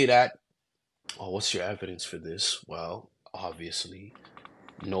to say that, oh, what's your evidence for this? Well, obviously,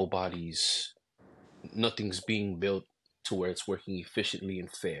 nobody's, nothing's being built to where it's working efficiently and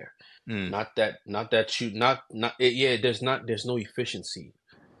fair. Mm. Yeah, there's no efficiency,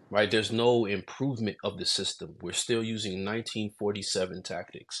 right? There's no improvement of the system. We're still using 1947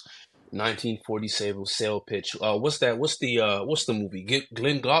 tactics. 1940 sale pitch. What's that? What's the movie?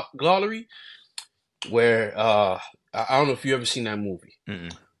 Glenn Glowry, where I don't know if you ever seen that movie,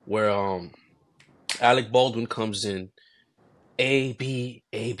 Mm-mm. where Alec Baldwin comes in, A B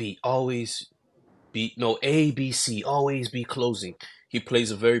always be no ABC always be closing. He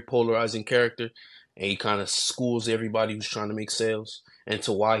plays a very polarizing character, and he kind of schools everybody who's trying to make sales and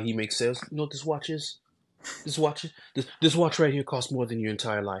to why he makes sales. You know what this watch is? This watch right here costs more than your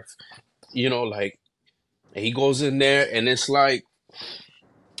entire life. You know, like, and he goes in there, and it's like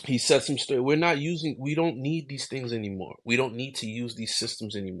he sets them straight. We don't need these things anymore. We don't need to use these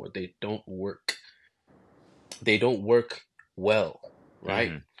systems anymore. They don't work. They don't work well,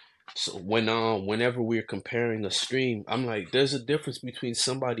 right? Mm-hmm. So whenever we're comparing a stream, I'm like, there's a difference between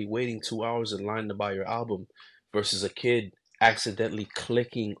somebody waiting 2 hours in line to buy your album versus a kid accidentally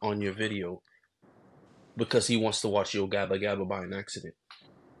clicking on your video because he wants to watch Yo Gabba Gabba by an accident.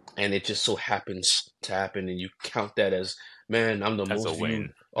 And it just so happens to happen, and you count that as, man, I'm the That's most a win.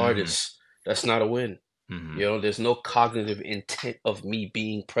 viewed artist. That's not a win. Mm-hmm. You know, there's no cognitive intent of me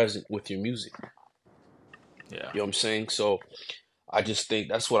being present with your music. Yeah. You know what I'm saying? So I just think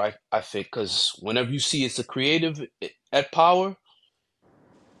that's what I think, because whenever you see it's a creative at Power,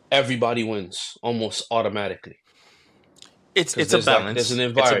 everybody wins almost automatically. It's a 'Cause there's balance. like there's an It's a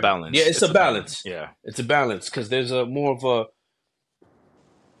environment. balance. Yeah, it's a balance. Yeah. It's a balance because there's a more of a,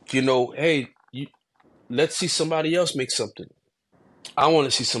 you know, hey, let's see somebody else make something. I want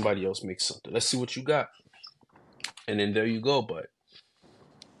to see somebody else make something. Let's see what you got, and then there you go. But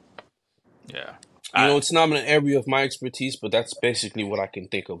Yeah. you know, it's not an area of my expertise, but that's basically what I can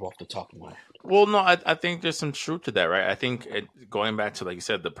think of off the top of my head. Well, no, I think there's some truth to that, right? I think going back to, like you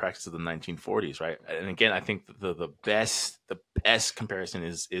said, the practice of the 1940s, right? And again, I think the best comparison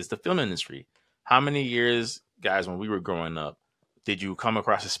is the film industry. How many years, guys, when we were growing up, did you come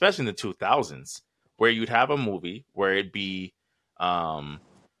across, especially in the 2000s, where you'd have a movie where it'd be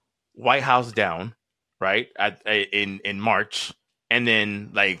White House Down, right, in March, and then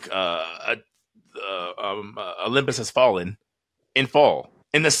like Olympus Has Fallen in fall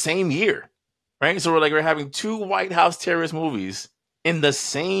in the same year. Right, so we're having two White House terrorist movies in the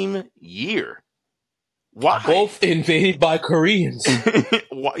same year. Why? Both invaded by Koreans.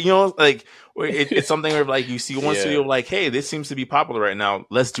 You know, like it's something where like you see one studio like, hey, this seems to be popular right now.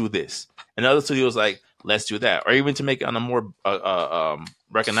 Let's do this. And other studios like, let's do that. Or even to make it on a more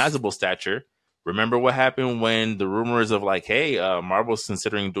recognizable stature. Remember what happened when the rumors of like, hey, Marvel's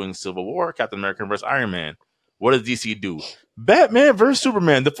considering doing Civil War, Captain America versus Iron Man. What does DC do? Batman versus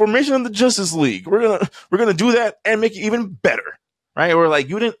Superman, the formation of the Justice League. We're gonna do that and make it even better, right? Or like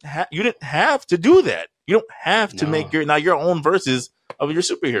you didn't have to do that. You don't have to make your own verses of your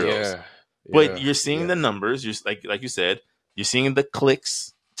superheroes. Yeah. But you're seeing the numbers. You're like you said, you're seeing the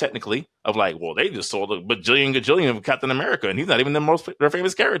clicks technically of like, well, they just sold a gajillion of Captain America, and he's not even their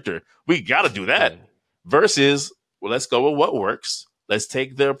famous character. We got to do that. Versus, well, let's go with what works. Let's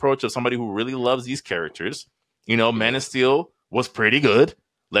take the approach of somebody who really loves these characters. You know, Man of Steel was pretty good.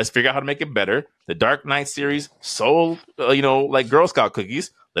 Let's figure out how to make it better. The Dark Knight series sold, like Girl Scout cookies.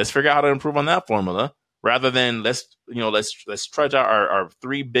 Let's figure out how to improve on that formula, rather than let's trudge out our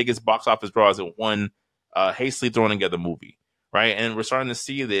three biggest box office draws in one hastily thrown together movie, right? And we're starting to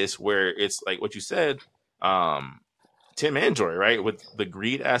see this where it's like what you said, Tim and Joy, right? With the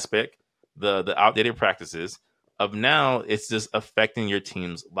greed aspect, the outdated practices of now, it's just affecting your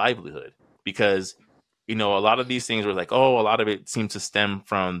team's livelihood because. You know, a lot of these things were like, oh, a lot of it seems to stem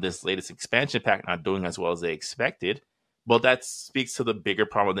from this latest expansion pack not doing as well as they expected. Well, that speaks to the bigger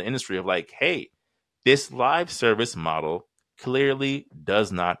problem of the industry of like, hey, this live service model clearly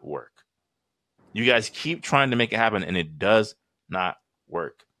does not work. You guys keep trying to make it happen, and it does not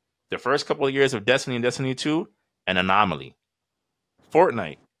work. The first couple of years of Destiny and Destiny 2, an anomaly.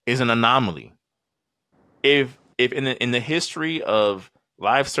 Fortnite is an anomaly. If in the history of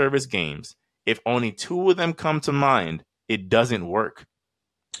live service games, if only two of them come to mind, it doesn't work.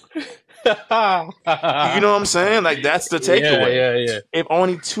 You know what I'm saying? Like, that's the takeaway. Yeah. If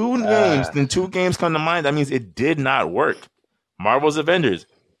only two games come to mind, that means it did not work. Marvel's Avengers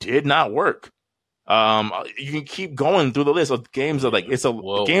did not work. You can keep going through the list of games of like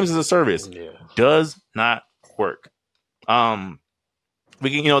games as a service does not work.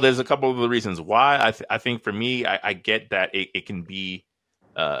 We can, there's a couple of the reasons why. I think for me, I get that it can be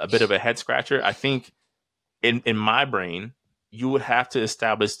a bit of a head scratcher. I think in my brain, you would have to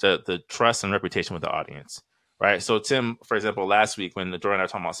establish the trust and reputation with the audience, right? So Tim, for example, last week when Jordan and I were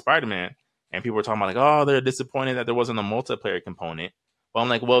talking about Spider-Man, and people were talking about like, oh, they're disappointed that there wasn't a multiplayer component. Well, I'm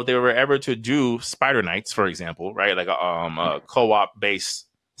like, well, if they were ever to do Spider Nights, for example, right, like a co-op based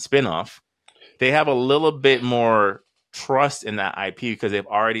spinoff, they have a little bit more trust in that IP because they've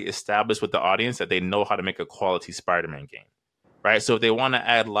already established with the audience that they know how to make a quality Spider-Man game, right? So if they want to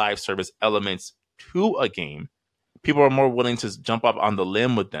add live service elements to a game, people are more willing to jump up on the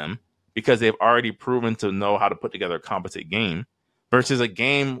limb with them because they've already proven to know how to put together a competent game versus a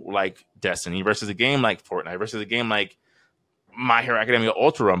game like Destiny, versus a game like Fortnite, versus a game like My Hero Academia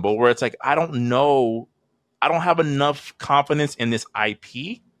Ultra Rumble, where it's like, I don't know, I don't have enough confidence in this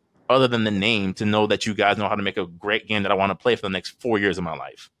IP other than the name to know that you guys know how to make a great game that I want to play for the next 4 years of my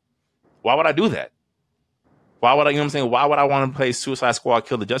life. Why would I do that? Why would I, you know what I'm saying? Why would I want to play Suicide Squad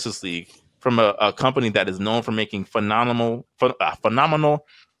Kill the Justice League from a company that is known for making phenomenal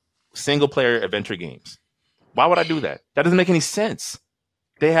single player adventure games? Why would I do that? That doesn't make any sense.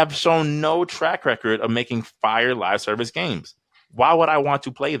 They have shown no track record of making fire live service games. Why would I want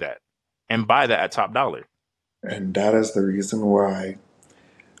to play that and buy that at top dollar? And that is the reason why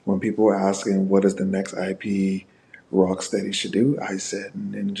when people were asking what is the next IP Rocksteady should do, I said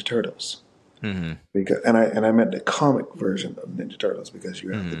Ninja Turtles. Mm-hmm. Because I meant the comic version of Ninja Turtles because you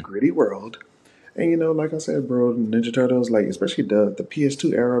have the gritty world. And like I said, bro, Ninja Turtles, like especially the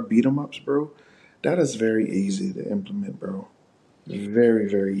PS2 era beat 'em ups, bro, that is very easy to implement, bro. Very,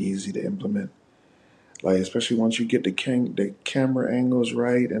 very easy to implement. Like especially once you get the camera angles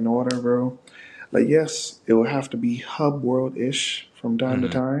right in order, bro. Like yes, it will have to be hub world ish from time to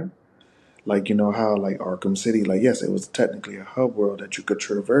time. Like how like Arkham City, like yes, it was technically a hub world that you could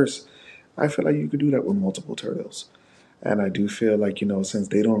traverse. I feel like you could do that with multiple turtles. And I do feel like, since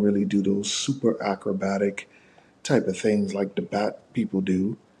they don't really do those super acrobatic type of things like the Bat people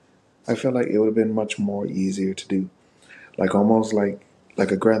do, I feel like it would have been much more easier to do. Like almost like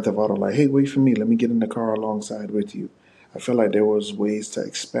a Grand Theft Auto, like, hey, wait for me, let me get in the car alongside with you. I feel like there was ways to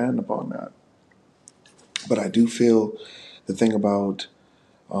expand upon that. But I do feel the thing about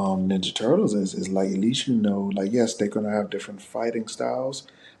Ninja Turtles is like at least like yes, they're gonna have different fighting styles,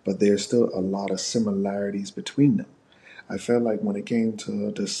 but there's still a lot of similarities between them. I felt like when it came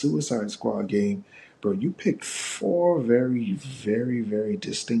to the Suicide Squad game, bro, you picked four very, very, very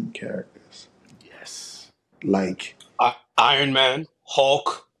distinct characters. Yes. Like Iron Man,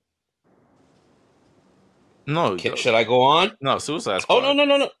 Hulk. No. Should I go on? No, Suicide Squad. Oh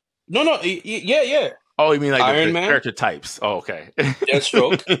no. Yeah. Oh, you mean like Iron the Man? character types? Oh, okay.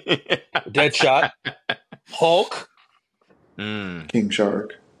 Deathstroke, Deadshot, Hulk, King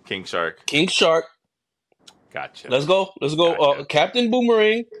Shark. King Shark. King Shark. Gotcha. Let's go. Gotcha. Captain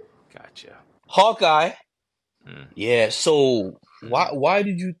Boomerang. Gotcha. Hawkeye. Yeah. So why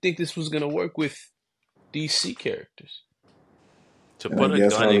did you think this was gonna work with DC characters? To put a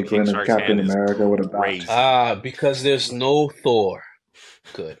gun in King Shark's Captain hand America with a bat. Because there's no Thor.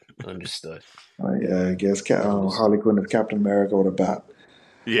 Good. Understood. Yeah, I guess Harley Quinn is Captain America with a bat.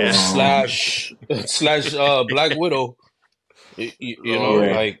 Yeah. Slash Black Widow.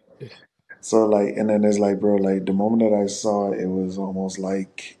 Like. So like, and then it's like, bro, like the moment that I saw it, it was almost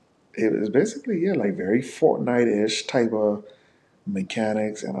like it was basically like very Fortnite-ish type of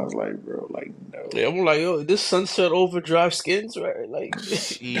mechanics, and I was like, bro, like no. Yeah, I'm like, yo, this Sunset Overdrive skins, right? Like,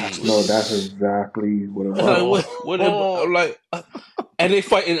 no, that's exactly what it was. Like, and they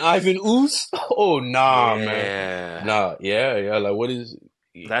fighting Ivan Ooze? Oh nah, man. Nah, yeah. Like, what is?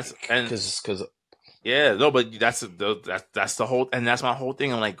 That's because. Yeah, no, but that's the whole, and that's my whole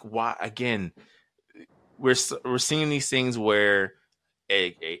thing. I'm like, why? Again, we're seeing these things where,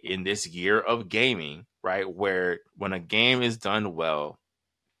 in this year of gaming, right, where when a game is done well,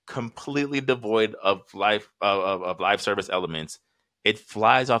 completely devoid of live service elements, it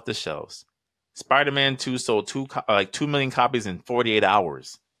flies off the shelves. Spider-Man 2 sold 2 million copies in 48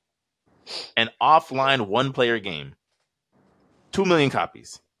 hours. An offline one-player game, 2 million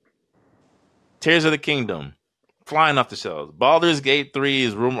copies. Tears of the Kingdom, flying off the shelves. Baldur's Gate 3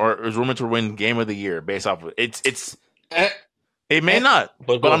 is rumored to win Game of the Year based off of it. It may not,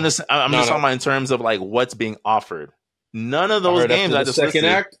 but I'm just talking about in terms of like what's being offered. None of those games I just listed.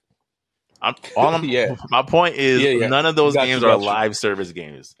 Act? My point is none of those games are live service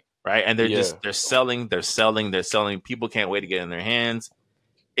games, right? And they're selling. People can't wait to get in their hands.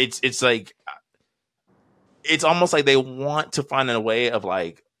 It's like it's almost like they want to find a way of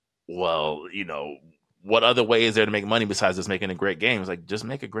like, well, what other way is there to make money besides just making a great game? It's like, just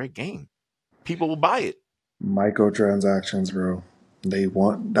make a great game. People will buy it. Microtransactions, bro.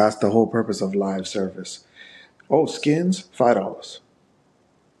 That's the whole purpose of live service. Oh, skins, $5.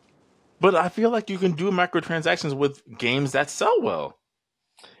 But I feel like you can do microtransactions with games that sell well.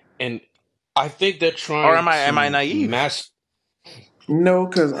 And I think they're trying. Or am I naive? No,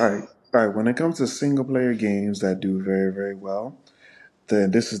 because all right. When it comes to single player games that do very, very well, then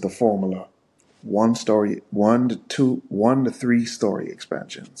this is the formula: one story, one to three story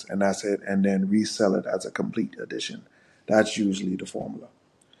expansions, and that's it. And then resell it as a complete edition. That's usually the formula.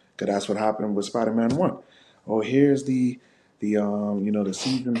 Because that's what happened with Spider-Man One. Oh, here's the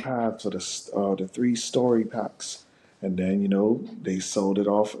season pass for the three story packs, and then they sold it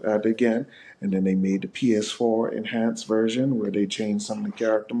off at again, and then they made the PS4 enhanced version where they changed some of the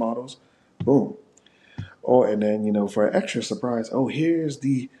character models. Boom. Oh, and then for an extra surprise, oh, here's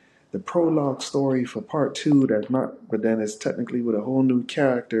the prologue story for part two. That's not, but then it's technically with a whole new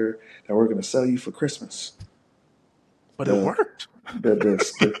character that we're gonna sell you for Christmas. But it worked. The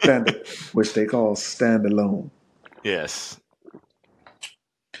standard, which they call standalone. Yes.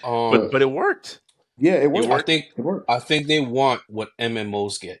 But it worked. Yeah, it worked. It worked. I think they want what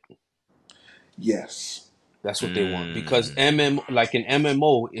MMOs get. Yes. That's what they want. Because an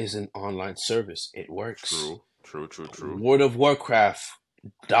MMO is an online service. It works. True. World of Warcraft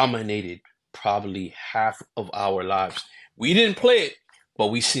dominated probably half of our lives. We didn't play it, but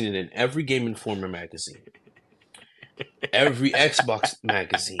we've seen it in every Game Informer magazine, every Xbox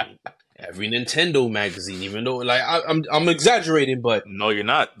magazine, every Nintendo magazine. Even though, I'm exaggerating, but no, you're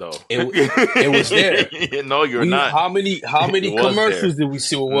not though. It was there. No, you're not. How many commercials did we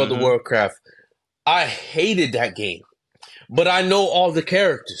see with World of Warcraft? I hated that game, but I know all the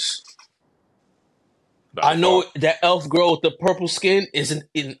characters. I know that elf girl with the purple skin is an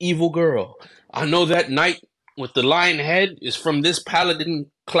evil girl. I know that knight with the lion head is from this paladin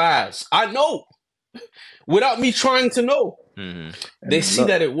class. I know, without me trying to know. Mm-hmm. They see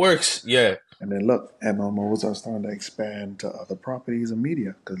that it works. Yeah. And then look, MMOs are starting to expand to other properties of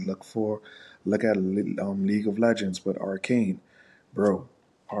media. Because look at League of Legends with Arcane. Bro,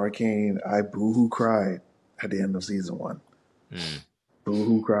 Arcane, I boo-hoo cried at the end of season 1.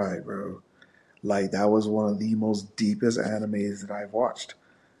 Boo-hoo cried, bro. Like, that was one of the most deepest animes that I've watched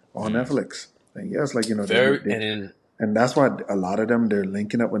on Netflix. And yes, and that's why a lot of them, they're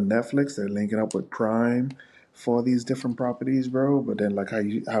linking up with Netflix. They're linking up with Prime for these different properties, bro. But then, like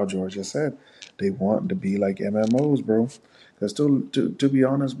how George just said, they want to be like MMOs, bro. Because to be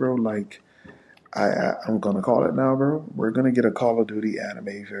honest, bro, like, I'm going to call it now, bro. We're going to get a Call of Duty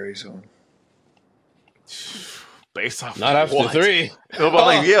anime very soon. Based off not after what? 3. No,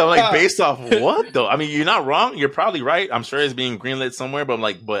 but based off what though? I mean, you're not wrong. You're probably right. I'm sure it's being greenlit somewhere, but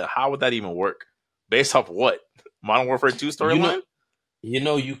but how would that even work? Based off what? Modern Warfare 2 storyline?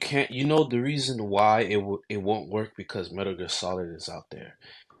 You can't. The reason why it won't work because Metal Gear Solid is out there,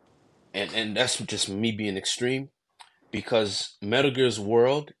 and that's just me being extreme. Because Metal Gear's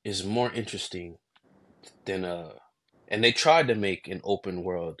world is more interesting than and they tried to make an open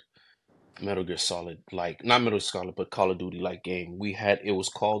world Metal Gear Solid, like not Metal Gear Solid, but Call of Duty like game. It was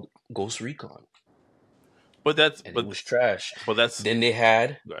called Ghost Recon, it was trash. But then they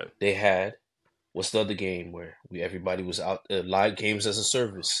had what's the other game where everybody was out live games as a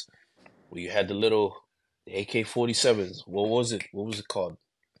service, where you had the little AK-47s. What was it called?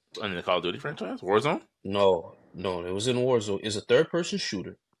 In the Call of Duty franchise, Warzone? No, it was in Warzone. It's a third-person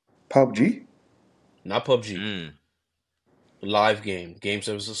shooter. PUBG? Not PUBG. Live game, games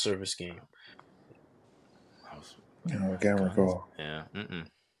as a service game. I can't recall. Yeah.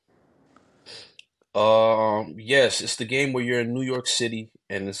 Yes, it's the game where you're in New York City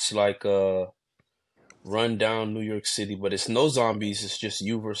and it's like run down New York City, but it's no zombies. It's just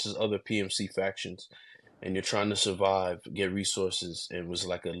you versus other PMC factions, and you're trying to survive, get resources. And it was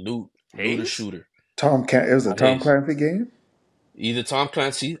like a looter shooter. It was a Tom Clancy game. Either Tom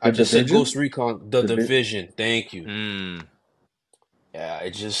Clancy. I just said Ghost Recon. The Division. Thank you. Yeah,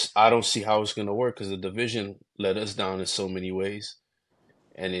 I don't see how it's gonna work because the Division let us down in so many ways,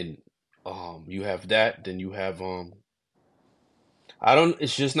 and then you have that. Then you have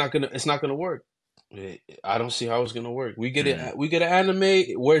It's not gonna work. I don't see how it's gonna work. We get it. We get an anime.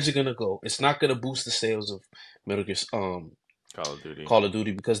 Where's it gonna go? It's not gonna boost the sales of Metal Gear Call of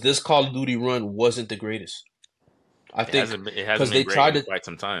Duty because this Call of Duty run wasn't the greatest. I think it hasn't been great in quite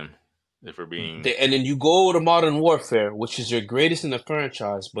some time. If we're being and then you go to Modern Warfare, which is your greatest in the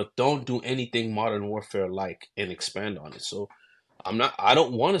franchise, but don't do anything Modern Warfare like and expand on it. So I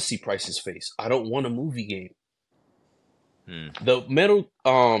don't want to see Price's face. I don't want a movie game. The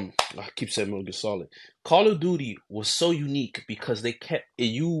I keep saying Metal Gear Solid. Call of Duty was so unique because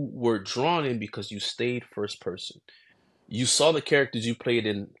you were drawn in because you stayed first person. You saw the characters you played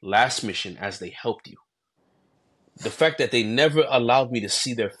in last mission as they helped you. The fact that they never allowed me to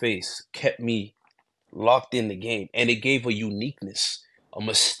see their face kept me locked in the game, and it gave a uniqueness, a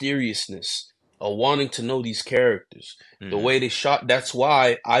mysteriousness, a wanting to know these characters. The way they shot, that's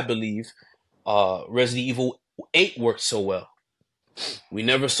why I believe Resident Evil 8 worked so well. We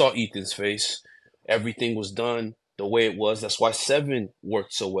never saw Ethan's face. Everything was done the way it was. That's why 7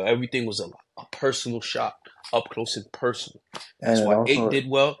 worked so well. Everything was a personal shot, up close and personal. and That's it why 8 also did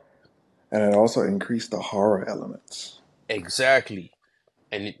well. and it also increased the horror elements. Exactly.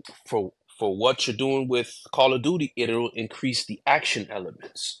 And for what you're doing with Call of Duty, it'll increase the action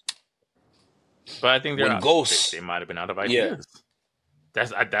elements. But I think When they Ghosts, might have been out of yeah, ideas.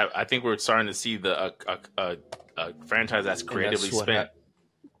 I think we're starting to see a franchise that's and creatively that's what spent. happened.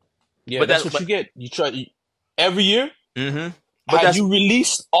 Yeah, But that's that what but you get. Every year. mm-hmm. But Had that's you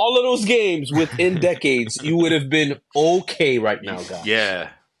released all of those games within decades, you would have been okay right now, guys. yeah,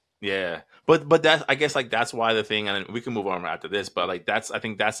 yeah. But that's I guess like that's why the thing, and we can move on after this. But like I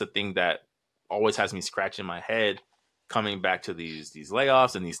think that's the thing that always has me scratching my head, coming back to these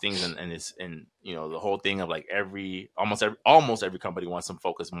layoffs and these things, and it's and you know the whole thing of like almost every company wants to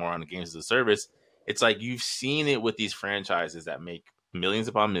focus more on the games as a service. It's like you've seen it with these franchises that make millions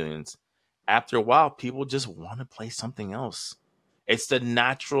upon millions. After a while, people just want to play something else. It's the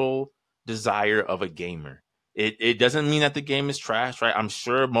natural desire of a gamer. It doesn't mean that the game is trash, right? I'm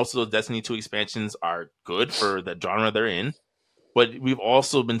sure most of those Destiny 2 expansions are good for the genre they're in, but we've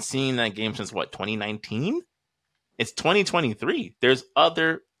also been seeing that game since what, 2019? It's 2023. There's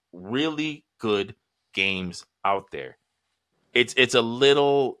other really good games out there. It's a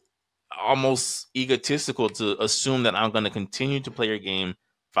little almost egotistical to assume that I'm going to continue to play your game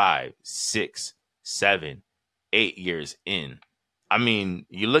 5, 6, 7, 8 years in. I mean,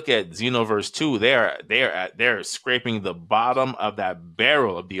 you look at Xenoverse 2, they're scraping the bottom of that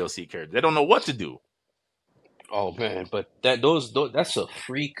barrel of DLC characters. They don't know what to do. Oh man, but that's a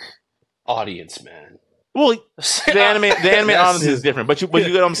freak audience, man. Well, the anime That's audience is just different, but you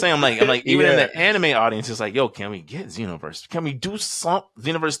get what I'm saying. I'm like even in yeah. the anime audience, it's like, yo, can we get Xenoverse? Can we do some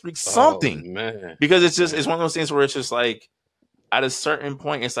Xenoverse 3 Oh something? man, Because it's man. one of those things where it's just like at a certain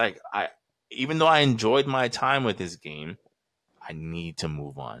point, it's like even though I enjoyed my time with this game, I need to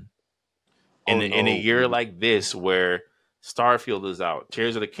move on. Oh In a no, year like this, where Starfield is out,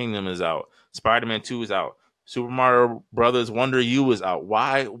 Tears of the Kingdom is out, Spider-Man 2 is out, Super Mario Brothers Wonder U is out.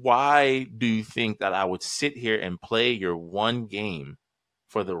 Why do you think that I would sit here and play your one game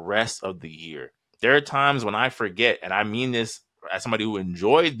for the rest of the year? There are times when I forget, and I mean this as somebody who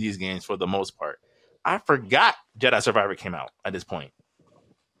enjoyed these games for the most part. I forgot Jedi Survivor came out at this point.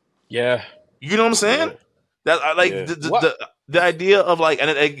 yeah, You know what I'm saying? yeah, That I like yeah. What? the idea of like, and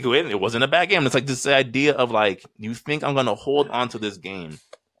it wasn't a bad game. It's like this idea of like, you think I'm gonna hold on to this game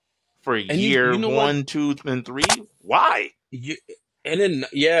for And year you know what? 1, 2, and 3? Why? You, and then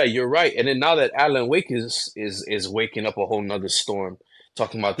yeah, you're right. And then now that Alan Wake is waking up a whole nother storm,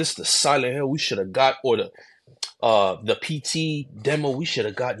 talking about this is the Silent Hill we should have got, or the PT demo we should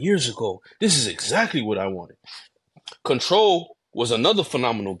have got years ago. This is exactly what I wanted. Control was another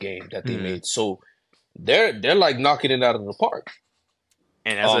phenomenal game that they Mhm. made. So they're like knocking it out of the park.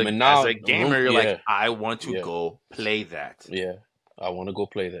 And And now as a gamer, you're like, yeah, I want to yeah, go play that. yeah. I want to go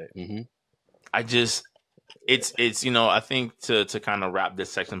play that. I just it's I think to kind of wrap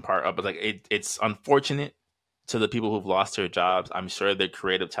this section part up, but like it's unfortunate to the people who've lost their jobs. I'm sure they're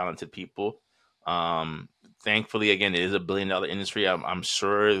creative, talented people. Thankfully, again, it is $1 billion industry. I'm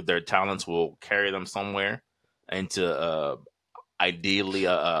sure their talents will carry them somewhere into ideally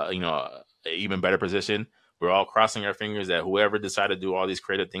a even better position. We're all crossing our fingers that whoever decided to do all these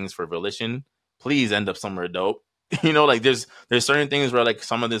creative things for Volition, please end up somewhere dope. Like there's certain things where like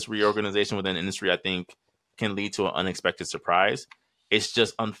some of this reorganization within the industry, I think, can lead to an unexpected surprise. It's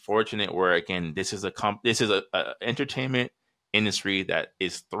just unfortunate where again, this is a entertainment industry that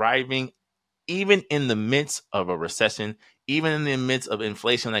is thriving even in the midst of a recession, even in the midst of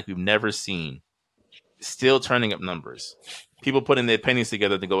inflation like we've never seen, still turning up numbers. People putting their pennies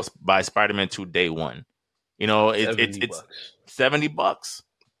together to go buy Spider-Man 2 day one. $70. It's $70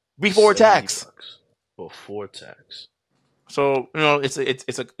 before tax. $70 before tax. So it's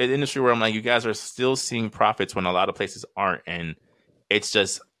an industry where I'm like, you guys are still seeing profits when a lot of places aren't, and it's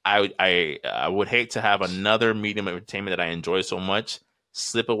just I would hate to have another medium of entertainment that I enjoy so much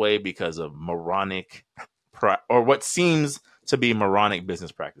slip away because of moronic or what seems to be moronic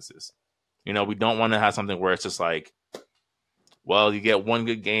business practices. We don't want to have something where it's just like, well, you get one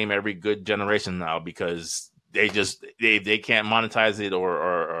good game every good generation now because they can't monetize it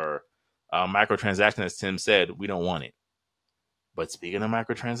or microtransaction, as Tim said. We don't want it. But speaking of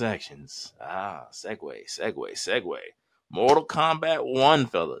microtransactions, segue. Mortal Kombat 1,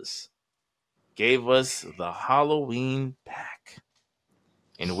 fellas, gave us the Halloween pack,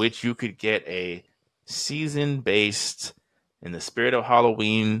 in which you could get a season-based, in the spirit of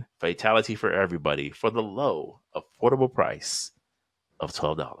Halloween, fatality for everybody for the low, affordable price of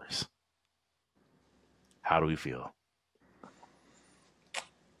 $12. How do we feel?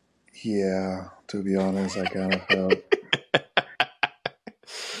 Yeah, to be honest, I kind of felt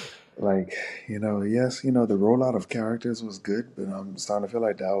like, yes, the rollout of characters was good, but I'm starting to feel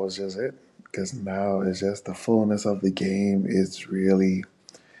like that was just it. Because now it's just the fullness of the game. It's really,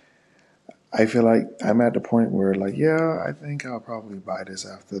 I feel like I'm at the point where, like, yeah, I think I'll probably buy this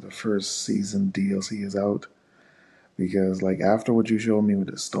after the first season DLC is out. Because, like, after what you showed me with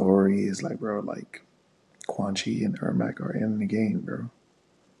the story, it's like, bro, like, Quan Chi and Ermac are in the game, bro.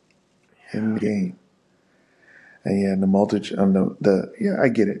 In the game. And yeah, the multi, yeah, I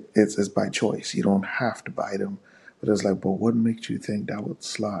get it. It's by choice. You don't have to buy them, but it's like, but what makes you think that would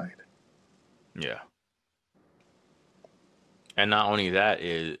slide? Yeah. And not only that,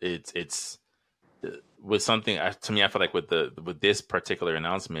 it's with something to me. I feel like with this particular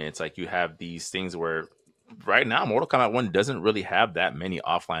announcement, it's like you have these things where right now Mortal Kombat 1 doesn't really have that many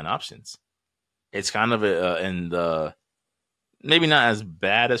offline options. It's kind of in the maybe not as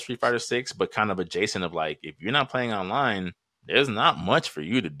bad as Street Fighter 6, but kind of adjacent of like if you're not playing online, there's not much for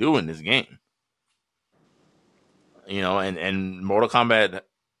you to do in this game. And Mortal Kombat,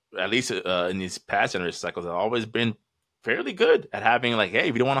 at least in these past generation cycles, have always been fairly good at having like, hey,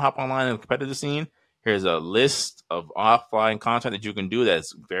 if you don't want to hop online in the competitive scene, here's a list of offline content that you can do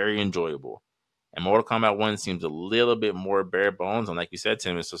that's very enjoyable. And Mortal Kombat 1 seems a little bit more bare bones. And like you said,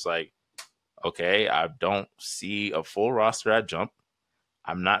 Tim, it's just like, okay, I don't see a full roster at Jump.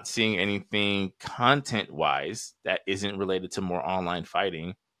 I'm not seeing anything content-wise that isn't related to more online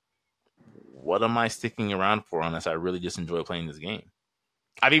fighting. What am I sticking around for unless I really just enjoy playing this game?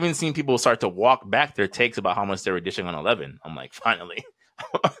 I've even seen people start to walk back their takes about how much they were dishing on 11. I'm like, finally,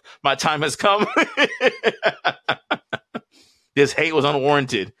 my time has come. This hate was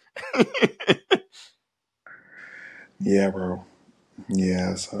unwarranted. Yeah, bro.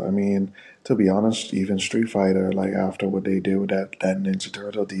 Yeah, so I mean, to be honest, even Street Fighter, like after what they did with that Ninja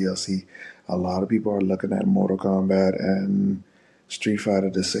Turtle DLC, a lot of people are looking at Mortal Kombat and Street Fighter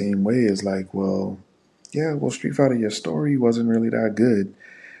the same way. It's like, well, yeah, well, Street Fighter, your story wasn't really that good,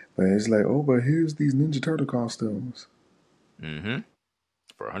 but it's like, oh, but here's these Ninja Turtle costumes. Mm-hmm.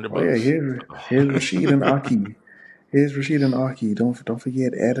 For $100. Oh yeah, here's Rashid and Aki. Here's Rashid and Aki. Don't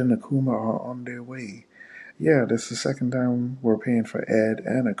forget Ed and Akuma are on their way. Yeah, this is the second time we're paying for Ed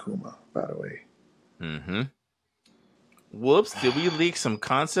and Akuma, by the way. Mm-hmm. Whoops, did we leak some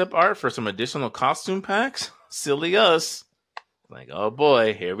concept art for some additional costume packs? Silly us. Like, oh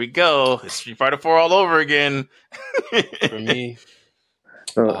boy, here we go. It's Street Fighter 4 all over again. For me,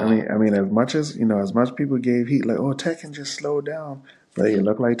 So I mean, as much people gave heat, like, oh, Tekken just slowed down, but it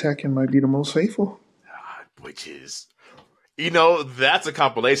looked like Tekken might be the most faithful. Which is, that's a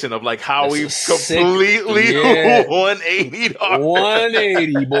compilation of like how that's a we've sick, completely yeah, 180'd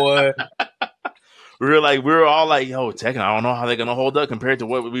 180, boy. we were all like, yo, Tekken, I don't know how they're gonna hold up compared to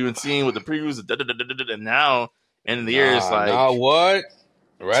what we've been seeing with the previews, and now end of the year it's like, Nah, what?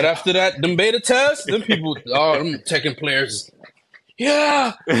 Right after that, them beta tests, them people, them Tekken players,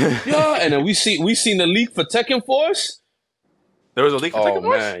 yeah, and then we seen the leak for Tekken Force. there was a leak for Tekken Oh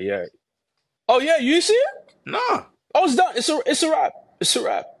Force? man, yeah. Oh yeah, you see it? Nah. Oh, it's done. It's a wrap. It's a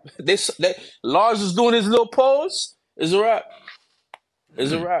wrap. Lars is doing his little pose. It's a wrap.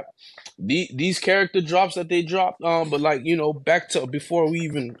 It's a wrap. These character drops that they dropped, but like back to before we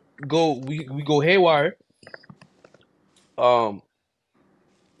even go, we go haywire. The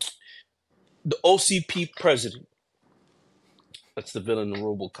OCP president, that's the villain in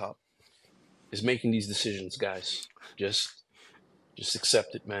RoboCop, is making these decisions, guys. Just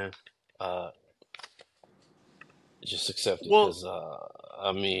accept it, man. Just accept it, because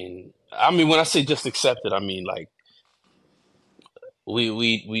I mean, when I say just accept it, I mean like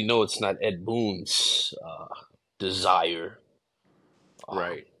we know it's not Ed Boon's desire.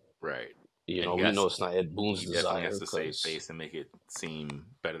 Right. We know it's not Ed Boon's He definitely desire. has to save face and make it seem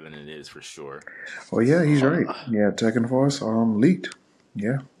better than it is for sure. Oh yeah, he's right. Yeah, Tekken Force leaked.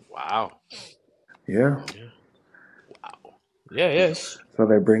 Yeah. Wow. Yeah. Wow. Yeah, yes. So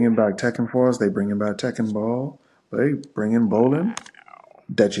they bringing back Tekken Force. They bringing back Tekken Ball. They bringing bowling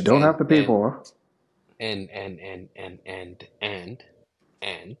that you don't have to pay for. And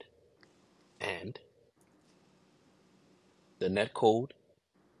the net code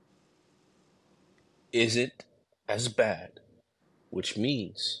isn't as bad, which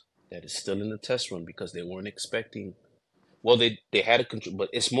means that it's still in the test run because they weren't expecting. Well, they had a control, but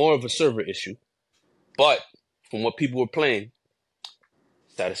it's more of a server issue. But from what people were playing,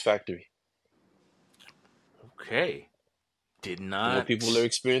 satisfactory. Okay. Did not. From what people are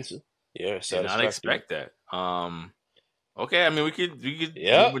experiencing, yeah, did not expect that. Okay, I mean we could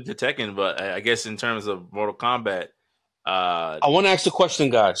Yeah. move into Tekken, but I guess in terms of Mortal Kombat, I want to ask the question,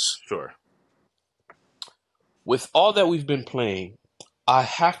 guys. sure. With all that we've been playing, I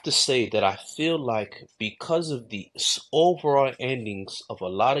have to say that I feel like because of the overall endings of a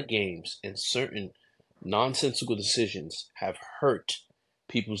lot of games and certain nonsensical decisions have hurt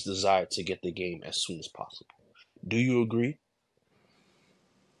people's desire to get the game as soon as possible. Do you agree?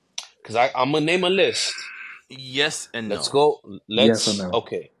 Because I'm gonna name a list. Yes and Let's no. go. Yes or Let's no?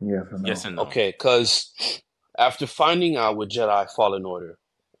 okay. Yes or no? Yes and no. Okay, because after finding out with Jedi Fallen Order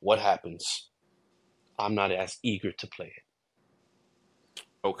what happens, I'm not as eager to play it.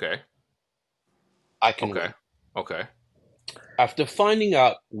 Okay. I can Okay. wait. Okay. After finding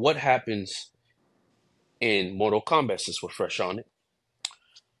out what happens in Mortal Kombat, since we're fresh on it,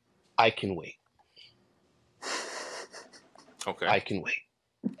 I can wait. Okay. I can wait.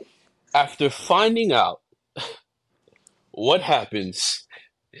 After finding out what happens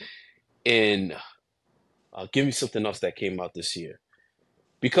in, give me something else that came out this year.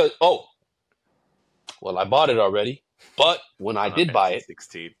 Because, well, I bought it already. But when I did buy it,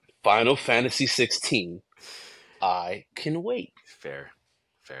 16. Final Fantasy 16, I can wait. Fair.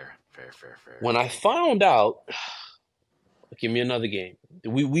 When I found out, give me another game.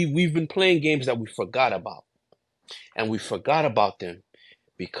 We've been playing games that we forgot about. And we forgot about them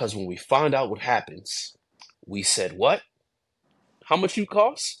because when we found out what happens, we said, what? How much you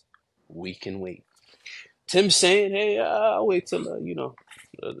cost? We can wait. Tim's saying, hey, I'll wait till, the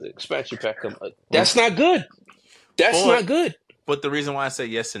expansion pack comes. That's not good. That's not good. But the reason why I say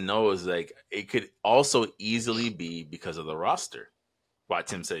yes and no is like it could also easily be because of the roster. Why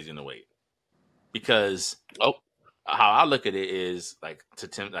Tim says he's gonna wait. Because how I look at it is like to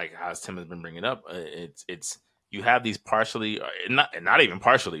Tim, like how Tim has been bringing up. It's you have these partially, not even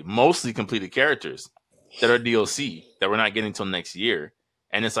partially, mostly completed characters that are DLC that we're not getting till next year,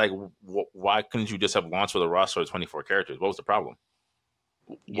 and it's like, why couldn't you just have launched with a roster of 24 characters? What was the problem?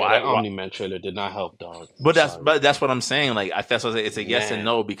 Yeah, that Omni-Man trailer did not help, dog. But that's what I'm saying. Like that's what it's a yes and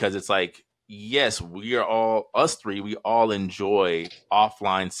no, because it's like, yes, we are all us three. We all enjoy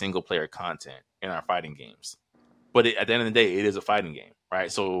offline single player content in our fighting games, but at the end of the day, it is a fighting game,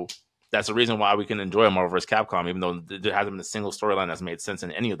 right? So that's the reason why we can enjoy Marvel vs. Capcom, even though there hasn't been a single storyline that's made sense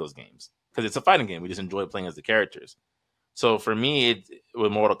in any of those games, because it's a fighting game. We just enjoy playing as the characters. So for me,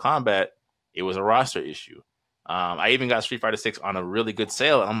 with Mortal Kombat, it was a roster issue. I even got Street Fighter 6 on a really good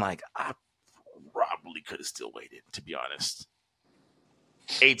sale, and I'm like, I probably could have still waited, to be honest.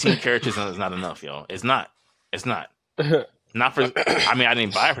 18 characters is not enough, yo. It's not. Not for. I mean, I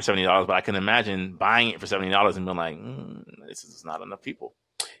didn't buy it for $70, but I can imagine buying it for $70 and being like, this is not enough people.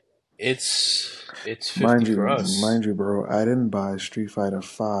 It's 50 for us. Mind you, bro. I didn't buy Street Fighter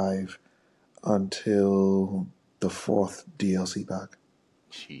 5 until the 4th DLC pack.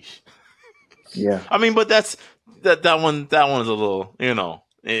 Sheesh. Yeah. I mean, but that one is a little,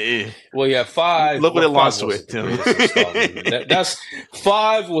 well, yeah, 5. Look what it launched with. That's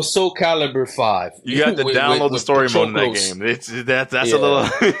 5 was Soul Calibur 5. You have to download the story mode in that game. That's a little.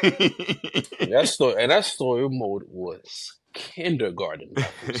 that story mode was kindergarten.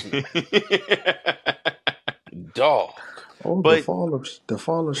 Dog. Oh, the fall of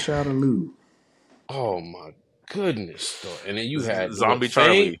Shadaloo. Oh my goodness, though. And then you had Zombie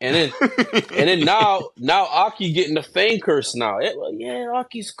Charlie, and then now Aki getting the Fang curse now.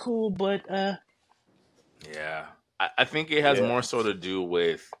 Aki's cool, but yeah, I think it has more so to do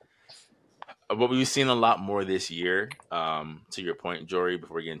with what we've seen a lot more this year. To your point, Jory,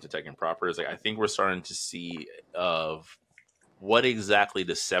 before we get into Tekken proper, is like I think we're starting to see of what exactly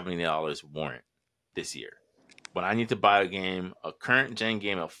does $70 warrant this year. When I need to buy a current gen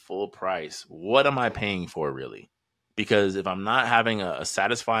game at full price, what am I paying for really? Because if I'm not having a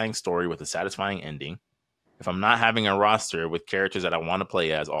satisfying story with a satisfying ending, if I'm not having a roster with characters that I want to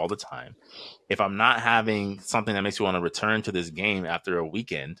play as all the time, if I'm not having something that makes me want to return to this game after a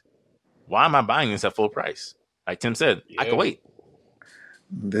weekend, why am I buying this at full price? Like Tim said, I could wait.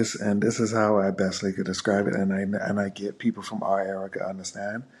 This is how I best could describe it, and I get people from our era to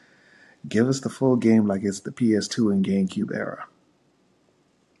understand. Give us the full game like it's the PS2 and GameCube era.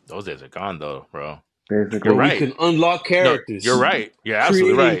 Those days are gone, though, bro. Basically, you're right. We can unlock characters. No, you're right. You're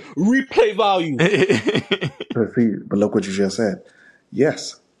absolutely right. Replay value. But look what you just said.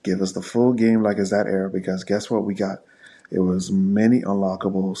 Yes, give us the full game like it's that era, because guess what we got? It was many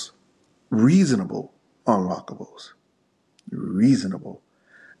unlockables, reasonable unlockables,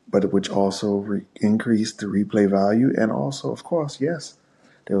 but which also increased the replay value, and also, of course, yes,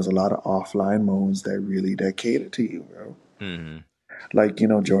 there was a lot of offline modes that catered to you, bro. Mm-hmm. Like,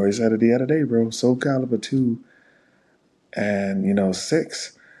 Jory said it the other day, bro. Soul Calibur 2, And you know,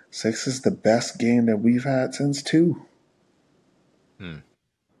 six is the best game that we've had since two.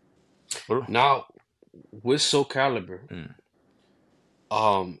 Now, with Soul Calibur,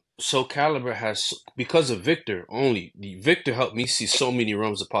 Soul Calibur has, because of Victor only, Victor helped me see so many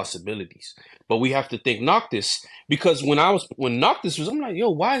realms of possibilities. But we have to think Noctis, because when Noctis was, I'm like,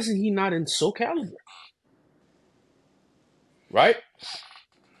 yo, why isn't he not in Soul Calibur? Right?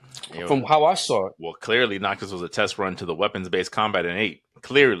 From how I saw it. Well, clearly Noctis was a test run to the weapons-based combat in 8.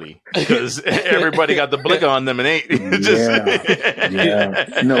 Clearly, because everybody got the blick on them in 8.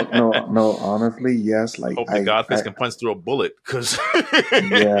 Yeah. No. Honestly, yes. Like Hope the Godfist can punch through a bullet, because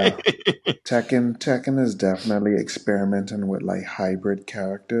yeah, Tekken is definitely experimenting with like hybrid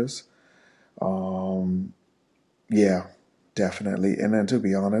characters. Yeah, definitely. And then to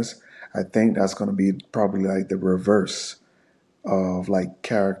be honest, I think that's going to be probably like the reverse of like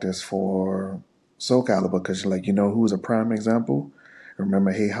characters for Soul Calibur, because like you know who's a prime example?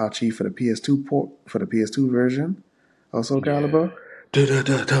 Remember Heihachi for the PS2 version of Soul Calibur? Da da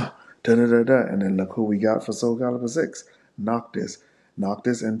da da da da da da. And then look who we got for Soul Calibur 6. Noctis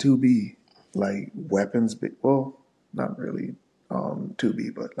and 2B, like weapons. Well, not really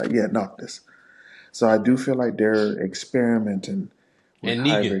 2B, but like yeah, Noctis. So I do feel like they're experimenting with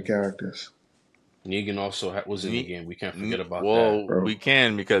hybrid characters. Negan also was in the game. We can't forget about that. Well, we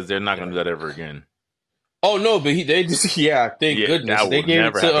can, because they're not going to do that ever again. Oh no, but they just thank goodness they gave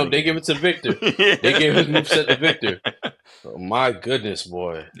it to Victor. They gave his moveset to Victor. Oh, my goodness,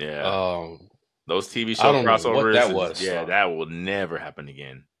 boy. Yeah. Those TV show crossovers. What that was. Yeah, that will never happen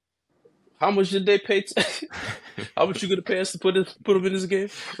again. How much did they pay? How much you gonna pay us to put him in this game?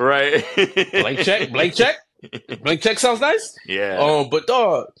 Right. Blank check. Blank check sounds nice. Yeah. But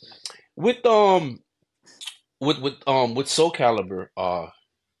dog, with Soul Calibur, I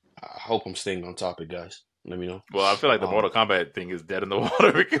hope I'm staying on topic, guys. Let me know. Well, I feel like the Mortal Kombat thing is dead in the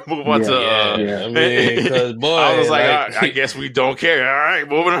water. We can move on to. I mean, because boy, I was like, I guess we don't care. All right,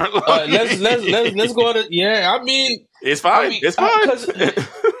 moving on. Let's go to. Yeah, I mean, it's fine. It's fine.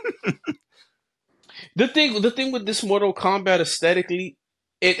 The thing with this Mortal Kombat aesthetically,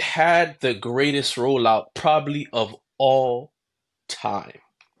 it had the greatest rollout probably of all time.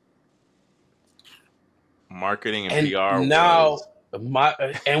 Marketing and PR. Now.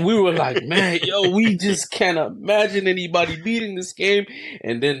 And we were like, man, yo, we just can't imagine anybody beating this game.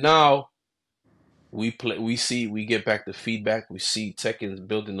 And then now we get back the feedback. We see Tekken's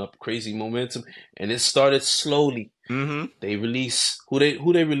building up crazy momentum, and it started slowly. Mm-hmm. They release who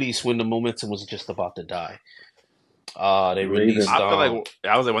they released when the momentum was just about to die. They released. I feel like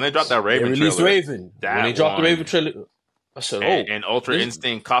I was like, when they dropped that Raven. They released trailer, Raven. When they dropped the Raven trailer, I said, and Ultra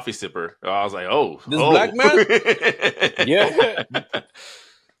Instinct Coffee Sipper. I was like, this black man? Yeah.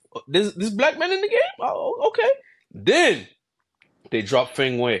 This black man in the game? Oh, okay. Then they dropped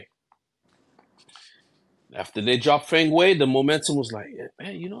Feng Wei. After they dropped Feng Wei, the momentum was like,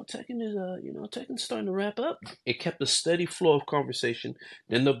 man, Tekken's starting to wrap up. It kept a steady flow of conversation.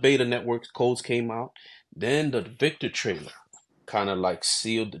 Then the beta network codes came out. Then the Victor trailer kind of like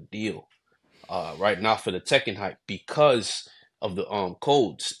sealed the deal. Right now for the Tekken hype, because of the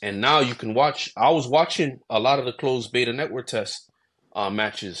codes. And now you can watch. I was watching a lot of the closed beta network test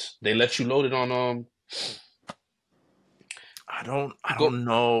matches. They let you load it on I don't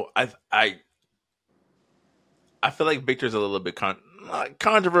know. I feel like Victor's a little bit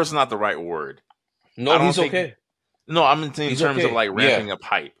controversial, not the right word. No, he's okay. No, I'm in terms of like ramping up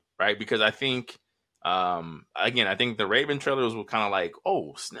hype, right? Because I think again, I think the Raven trailer was kind of like,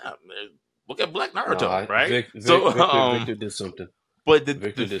 oh snap, look at Black Naruto, right? Victor did something. But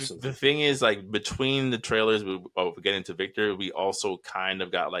the thing is, like, between the trailers, we get into Victor, we also kind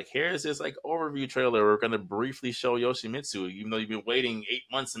of got like, here's this like overview trailer. We're going to briefly show Yoshimitsu, even though you've been waiting 8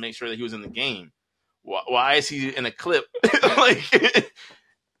 months to make sure that he was in the game. Why is he in a clip? Here's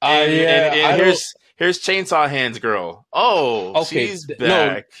Chainsaw Hands girl. Oh, okay. She's back.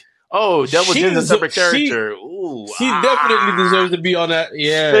 No. Oh, Devil Jin's a separate character. She definitely deserves to be on that.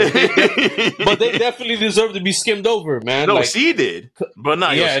 Yeah. But they definitely deserve to be skimmed over, man. No, she did. But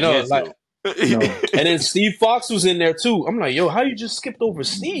not no. And then Steve Fox was in there too. I'm like, yo, how you just skipped over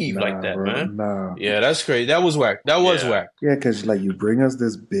Steve like that, man? Nah. Yeah, that's crazy. That was whack. Whack. Yeah, because like you bring us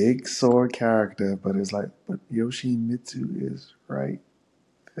this big sword character, but it's like, but Yoshimitsu is right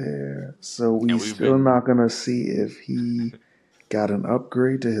there. So we still not gonna see if he got an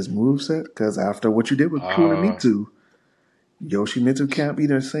upgrade to his moveset, because after what you did with Kunimitsu, Yoshimitsu can't be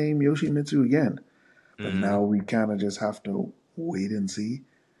the same Yoshimitsu again. But now we kind of just have to wait and see.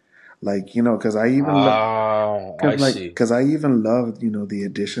 Like, because I even loved, the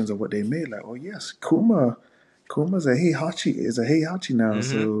additions of what they made. Like, oh yes, Kuma Kuma's a Heihachi now,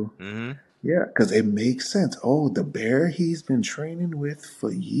 so yeah, because it makes sense. Oh, the bear he's been training with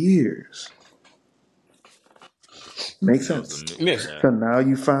for years. Makes sense. Yes. So now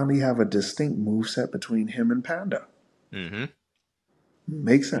you finally have a distinct moveset between him and Panda. Mm-hmm.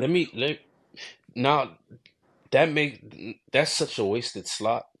 Makes sense. Now that's such a wasted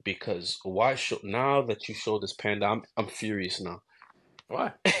slot because why show now that you showed this Panda, I'm furious now.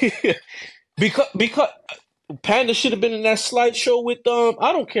 Why? Because Panda should have been in that slideshow with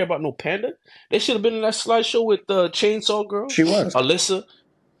I don't care about no Panda. They should have been in that slideshow with Chainsaw Girl. She was. Alyssa.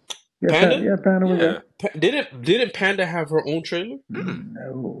 Yeah, Panda? Panda was there. Didn't Panda have her own trailer?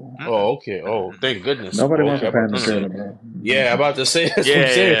 No. Oh, okay. Oh, thank goodness. Nobody wants Okay, a Panda trailer, bro. yeah, about to say that's what I'm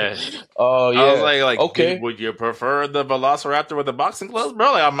saying. Oh, yeah. I was like, okay. would you prefer the Velociraptor with the boxing gloves,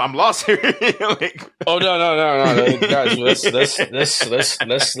 bro? Like, I'm lost here. Like... Oh no, guys,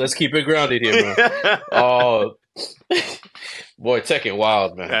 let's keep it grounded here, man. Boy, Tekken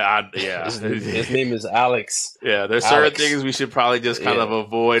wild, man. His name is Alex. Yeah, there's certain things we should probably just kind of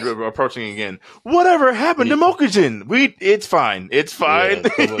avoid approaching again. Whatever happened to Mokujin? It's fine. It's fine.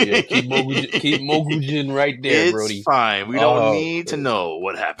 Yeah, keep Mokujin right there, Brody. It's fine. We don't need to know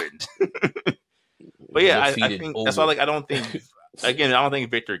what happened. But yeah, I think that's why. Like, I don't think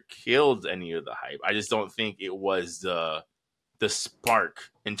Victor killed any of the hype. I just don't think it was the spark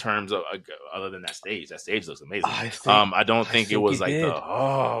in terms of other than that stage. That stage looks amazing. I don't think it was like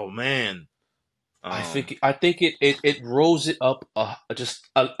oh man. I think it rose it up just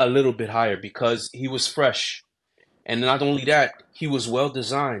a little bit higher because he was fresh, and not only that, he was well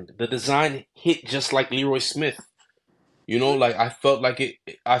designed. The design hit just like Leroy Smith. You know, like I felt like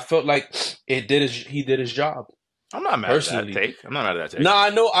he did his job. I'm not mad at that take. I'm not mad at that take. No,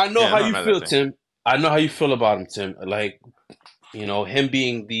 I know how you feel, Tim. I know how you feel about him, Tim. Like, you know, him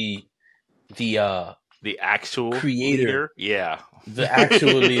being the actual creator. Yeah. The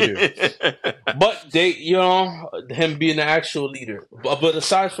actual leader. But him being the actual leader. But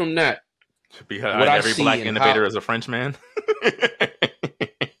aside from that, behind every black innovator is a French man.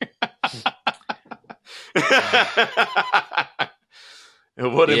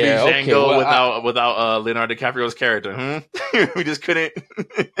 It wouldn't be Django without Leonardo DiCaprio's character. We just couldn't.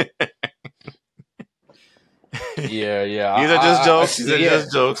 Yeah. These are just jokes. These are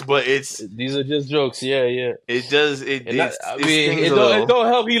just jokes, but these are just jokes. Yeah. It does. It don't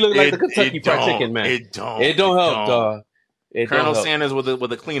help. He look like the Kentucky Fried Chicken man. It don't help, dog. Colonel Sanders with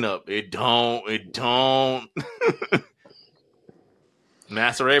a cleanup. It don't.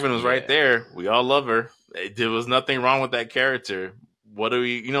 Master Raven was right there. We all love her. There was nothing wrong with that character. What do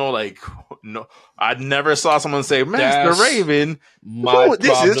we, no, I never saw someone say, Master Raven,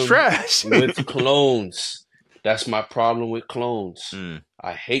 this is trash. With clones. That's my problem with clones.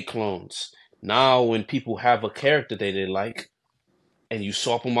 I hate clones. Now, when people have a character that they like, and you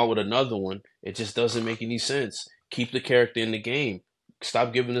swap them out with another one, it just doesn't make any sense. Keep the character in the game.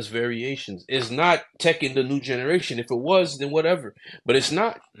 Stop giving us variations. It's not Tekken the new generation. If it was, then whatever. But it's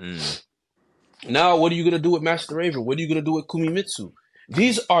not. Now, what are you going to do with Master Raven? What are you going to do with Kumimitsu?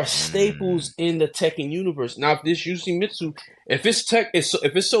 These are staples in the Tekken universe. Now, if this Yoshimitsu, if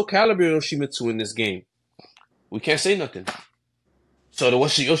it's Soul Calibur Yoshimitsu in this game, we can't say nothing. So,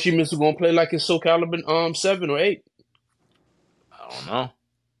 what's Yoshimitsu going to play like in Soul Calibur 7 or 8? I don't know.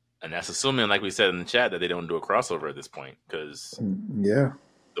 And that's assuming, like we said in the chat, that they don't do a crossover at this point. Because the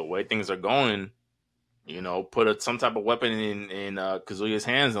way things are going, put some type of weapon in Kazuya's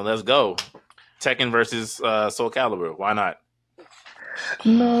hands and let's go. Tekken versus Soul Calibur. Why not?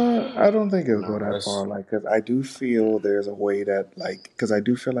 No, I don't think it'll go that far. Like, because I do feel there's a way that, because I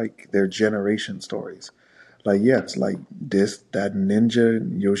do feel like they're generation stories. Like, yes, like that ninja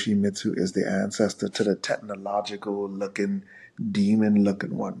Yoshimitsu is the ancestor to the technological looking, demon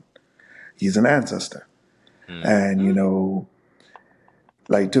looking one. He's an ancestor. And,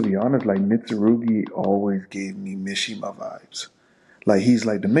 like, to be honest, like, Mitsurugi always gave me Mishima vibes. Like, he's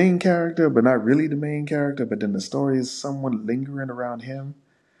like the main character, but not really the main character. But then the story is someone lingering around him.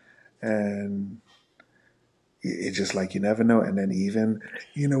 And it's just like, you never know. And then even,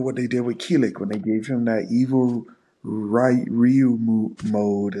 what they did with Kilik when they gave him that evil Ryu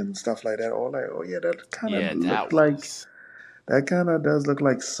mode and stuff like that. All like, oh, yeah, that kind of looked like... That kind of does look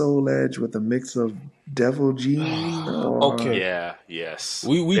like Soul Edge with a mix of Devil Gene. Okay. Yeah. Yes.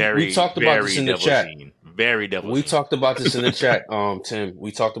 We talked about this in the chat. Very Devil Gene. We talked about this in the chat, Tim.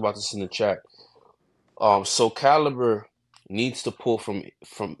 We talked about this in the chat. Soul Calibur needs to pull from,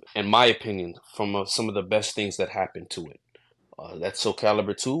 in my opinion, from some of the best things that happened to it. That's Soul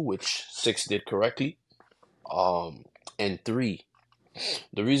Calibur 2, which 6 did correctly, and 3.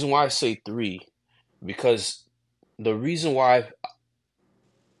 The reason why I say 3, because the reason why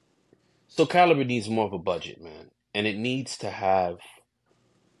Soul Calibur needs more of a budget, man, and it needs to have.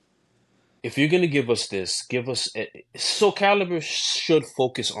 If you're gonna give us this, give us Soul Calibur should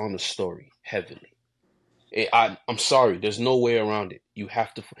focus on the story heavily. I'm sorry, there's no way around it. You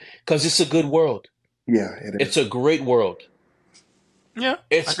have to, because it's a good world. Yeah, it It's is. a great world. Yeah,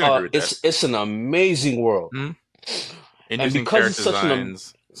 I can agree with that. It's an amazing world, Interesting because it's character such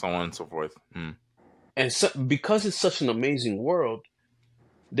designs, so on and so forth. because it's such an amazing world,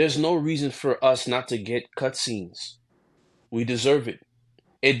 there's no reason for us not to get cutscenes. We deserve it.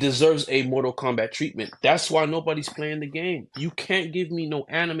 It deserves a Mortal Kombat treatment. That's why nobody's playing the game. You can't give me no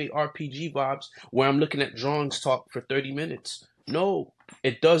anime RPG vibes where I'm looking at drawings talk for 30 minutes. No,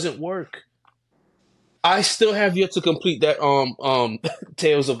 it doesn't work. I still have yet to complete that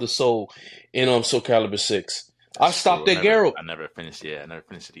Tales of the Soul in Soul Calibur 6. I stopped at Geralt. I never finished. Yeah, I never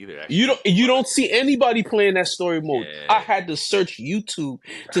finished it either. Actually, You don't see anybody playing that story mode. Yeah. I had to search YouTube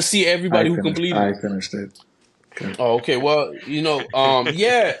to see everybody who completed I it. finished it. Okay. Oh, okay. Well,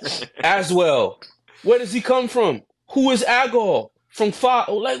 yeah, as well. Where does he come from? Who is Agor from Five?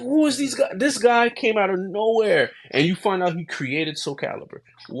 Like, who is these guys? This guy came out of nowhere, and you find out he created Soul Calibur.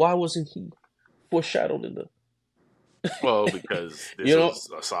 Why wasn't he foreshadowed in the? Well, because this was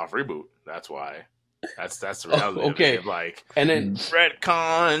a soft reboot. That's why. That's the reality. Okay. Of it. Like, And then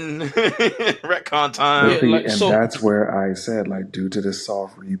retcon, retcon time. Yeah, like, and so- that's where I said, like, due to this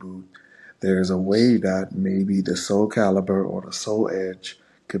soft reboot, there's a way that maybe the Soul Calibur or the Soul Edge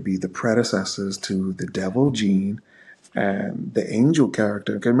could be the predecessors to the Devil Gene and the Angel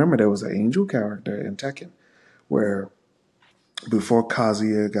character. Because remember, there was an Angel character in Tekken where before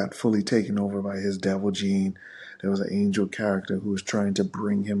Kazuya got fully taken over by his Devil Gene, there was an Angel character who was trying to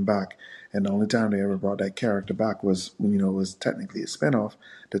bring him back. And the only time they ever brought that character back was when, it was technically a spinoff,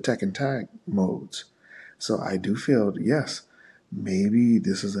 the Tekken Tag modes. So I do feel, yes, maybe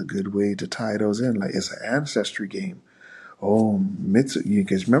this is a good way to tie those in. Like, it's an ancestry game. Oh,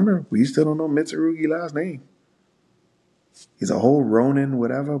 because remember, we still don't know Mitsurugi's last name. He's a whole Ronin,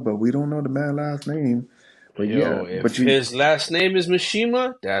 whatever, but we don't know the man's last name. But if his last name is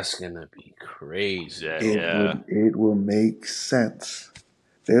Mishima, that's gonna be crazy. It will make sense.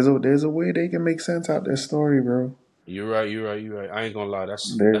 There's a way they can make sense out this story, bro. You're right. I ain't gonna lie.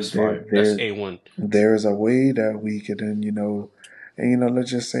 That's fire. There's That's A1. There's a way that we could then, and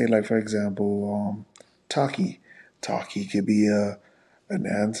let's just say, like, for example, Taki. Taki could be an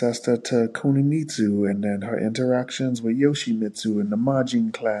ancestor to Kunimitsu, and then her interactions with Yoshimitsu and the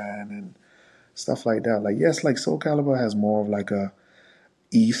Majin clan and stuff like that. Like, yes, like Soul Calibur has more of like a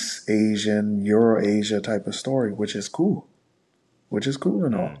East Asian, Euro-Asia type of story, which is cool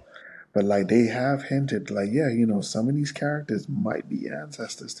and all. But like, they have hinted, like, yeah, some of these characters might be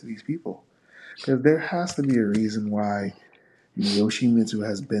ancestors to these people. Because there has to be a reason why Yoshimitsu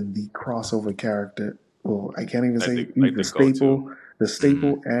has been the crossover character. Well, I can't even say the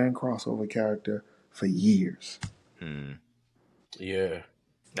staple and crossover character for years. Yeah.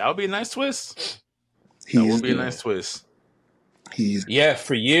 That would be a nice twist. He's a nice twist.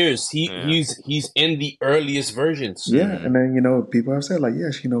 For years. He's in the earliest versions. Yeah, and then people have said, like,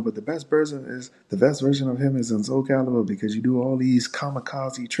 yes, but the best version of him is in Soul Calibur because you do all these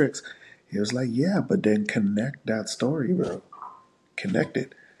kamikaze tricks. He was like, yeah, but then connect that story, bro. Connect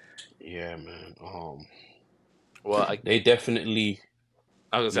it. Yeah, man. Well, they definitely.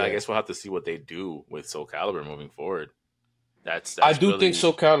 I was gonna say, I guess we'll have to see what they do with Soul Calibur moving forward. I do think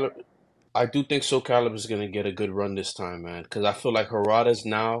Soul Calibur is gonna get a good run this time, man. Because I feel like Harada's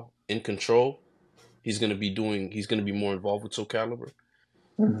now in control. He's gonna be more involved with Soul Calibur.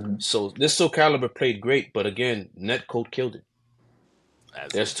 Mm-hmm. So this Soul Calibur played great, but again, Netcode killed it.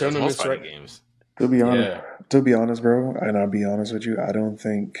 There's tournaments, right? Games. To be honest, bro, and I'll be honest with you, I don't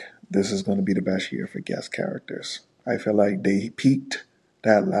think this is going to be the best year for guest characters. I feel like they peaked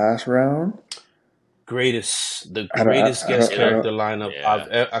that last round. The greatest guest character lineup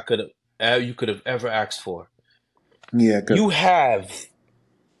you could have ever asked for. Yeah, you have,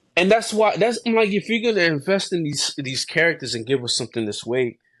 and that's why. I'm like, if you're gonna invest in these characters and give us something this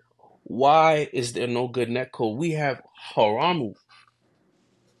way, why is there no good netcode? We have Hamaru.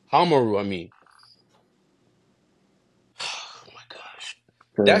 I mean, oh my gosh,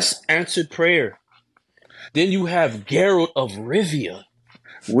 that's answered prayer. Then you have Geralt of Rivia,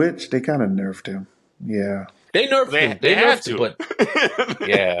 which they kind of nerfed him. Yeah. They nerfed him. They had nerfed to. him, but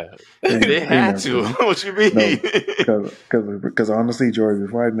yeah. They had to. What you mean? Because honestly, Jory,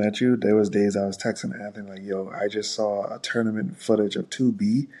 before I met you, there was days I was texting Anthony like, yo, I just saw a tournament footage of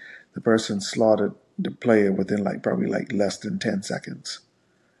 2B. The person slaughtered the player within probably less than 10 seconds.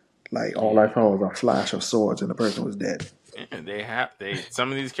 Like all I Yeah. saw was a flash of swords and the person was dead.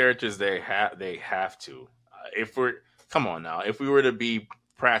 Some of these characters they have to. If we're come on now, if we were to be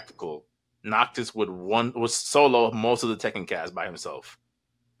practical, Noctis would solo most of the Tekken cast by himself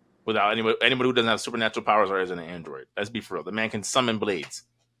without anybody who doesn't have supernatural powers or is an android. Let's be for real. The man can summon blades.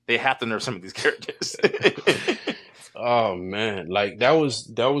 They have to nerf some of these characters. Oh man, like that was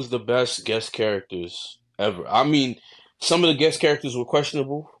the best guest characters ever. I mean, some of the guest characters were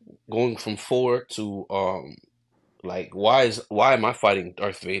questionable, going from 4 to like why am I fighting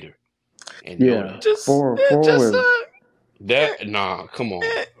Darth Vader and Yeah, Yoda? just, four just was That nah, come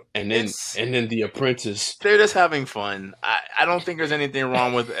on. eh, And then it's and then the Apprentice. they're just having fun. I don't think there's anything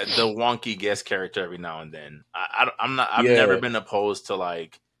wrong with the wonky guest character every now and then. I'm not. I've never Yeah, been opposed to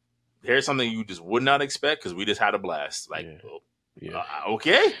like. Here's something you just would not expect because we just had a blast. Like, yeah, yeah.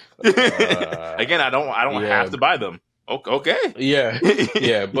 okay. Uh, Again, I don't yeah, have to buy them. Okay. yeah,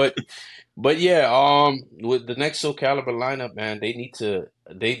 yeah. But yeah, with the next Soul Calibur lineup, man, they need to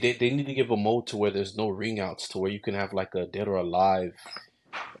give a mode to where there's no ring outs, to where you can have like a dead or alive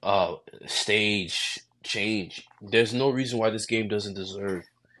uh stage change. There's no reason why this game doesn't deserve.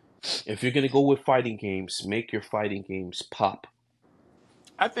 If you're gonna go with fighting games, make your fighting games pop.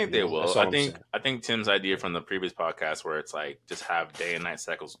 I think You they know, will. that's I all I'm think saying. I think Tim's idea from the previous podcast where it's like just have day and night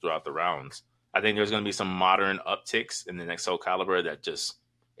cycles throughout the rounds. I think there's going to be some modern upticks in the next Soul Calibur that just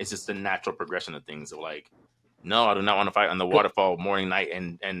it's just the natural progression of things. Of like, no, I do not want to fight on the waterfall morning, night,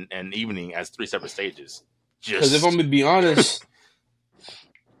 and evening as 3 separate stages. Because if I'm Just gonna be honest,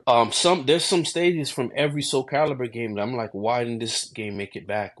 there's some stages from every Soul Calibur game that I'm like, why didn't this game make it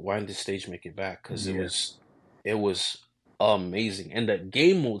back? Why didn't this stage make it back? Because yeah. it was amazing, and that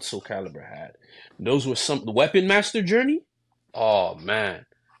game mode Soul Calibur had, those were some the Weapon Master Journey. Oh man,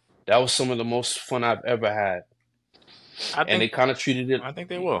 that was some of the most fun I've ever had, I and they think kind of treated it. I think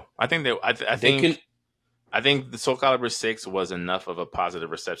they will. I think they. I They can, think I think the Soul Calibur 6 was enough of a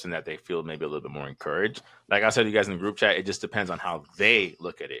positive reception that they feel maybe a little bit more encouraged. Like I said to you guys in the group chat, it just depends on how they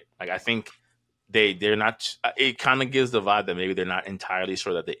look at it. Like I think they're not it kind of gives the vibe that maybe they're not entirely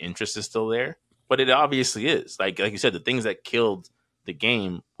sure that the interest is still there. But it obviously is. Like you said, the things that killed the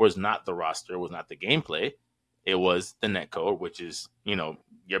game was not the roster, was not the gameplay. It was the netcode, which is,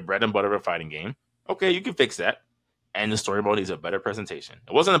 your bread and butter of a fighting game. Okay, you can fix that. And the story mode is a better presentation.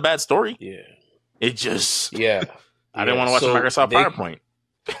 It wasn't a bad story. yeah, It just yeah, I didn't yeah. want to watch a So Microsoft they PowerPoint.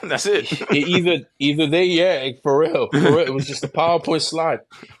 That's it. either they, yeah, for real, it was just a PowerPoint slide.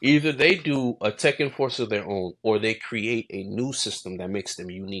 Either they do a Tekken Force of their own, or they create a new system that makes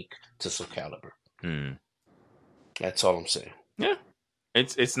them unique to Soul Calibur. That's all I'm saying. Yeah.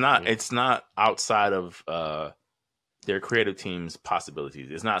 It's Yeah, not outside of their creative team's possibilities.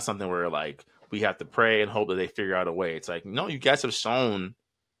 It's not something where like we have to pray and hope that they figure out a way. It's like, no, you guys have shown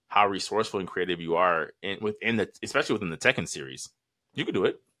how resourceful and creative you are especially within the Tekken series. You could do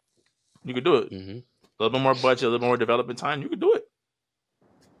it. You could do it. hmm A little bit more budget, a little more development time. You could do it.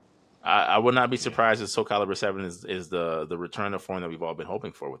 I would not be yeah, surprised if Soul Calibur 7 is the return of form that we've all been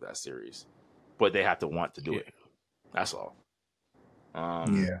hoping for with that series. But they have to want to do yeah, it. That's all.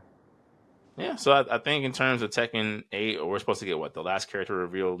 Yeah. Yeah, so I think in terms of Tekken 8, we're supposed to get the last character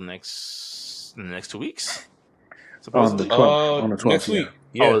revealed in the next 2 weeks, On the supposedly. 12th. On the Next 12th, yeah. week.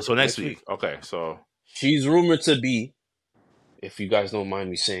 Oh, Yeah, so next next week. week. Okay, so She's rumored to be, if you guys don't mind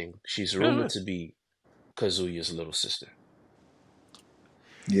me saying, she's yeah, rumored to be Kazuya's little sister.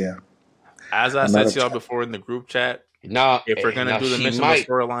 Yeah. as I said Another to y'all before in the group chat, Now, if we're gonna now do the she Mishima might,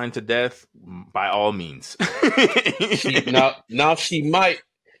 storyline to death, by all means. she now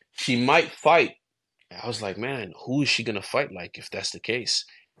she might fight. I was like, man, who is she gonna fight like if that's the case?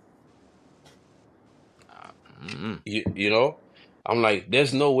 Mm-mm. You know, I'm like,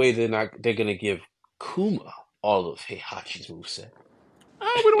 there's no way they're gonna give Kuma all of Heihachi's moveset.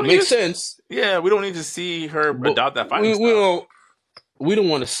 We It don't need makes to. sense, Yeah, we don't need to see her but adopt that fighting we style. don't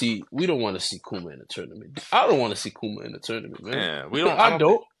want to see Kuma in the tournament. I don't want to see Kuma in the tournament, man. Yeah, we don't. I I don't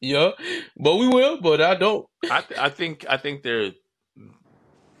think. don't. Yeah, but we will. But I don't. I think they're.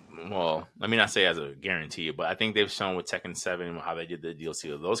 Well, let me not say as a guarantee, but I think they've shown with Tekken 7 how they did the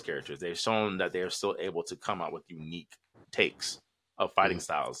DLC of those characters. They've shown that they are still able to come out with unique takes of fighting Mhm.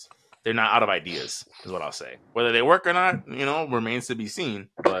 styles. They're not out of ideas, is what I'll say. Whether they work or not, remains to be seen.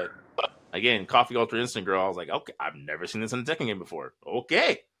 But again, Coffee Ultra Instant Girl, I was like, okay, I've never seen this in a Tekken game before.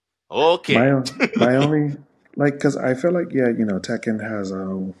 Okay. My only, like, because I feel like, yeah, Tekken has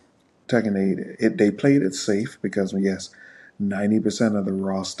Tekken 8, they played it safe because, yes, 90% of the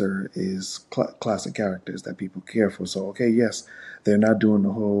roster is classic characters that people care for. So, okay, yes, they're not doing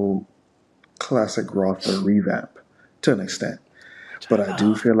the whole classic roster revamp to an extent. But I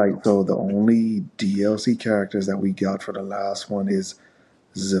do feel like so the only DLC characters that we got for the last one is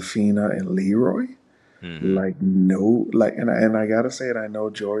Zafina and Leroy. Mm-hmm. Like no, like and I gotta say it. I know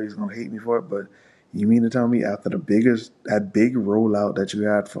Jory's gonna hate me for it, but you mean to tell me after that big rollout that you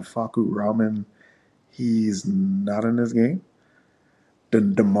had for Faku Ramen, he's not in this game?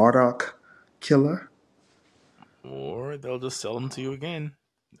 The Marduk killer, Or they'll just sell them to you again.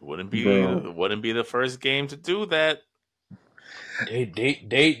 Wouldn't bro. be the first game to do that.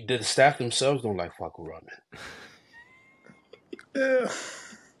 The staff themselves don't like Faku Ramen. Eh.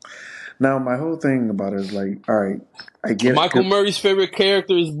 Now my whole thing about it is like, all right, I get Michael it Murray's favorite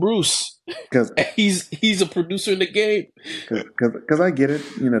character is Bruce. because He's a producer in the game. because I get it.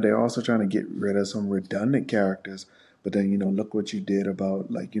 You know, they're also trying to get rid of some redundant characters. But then, look what you did about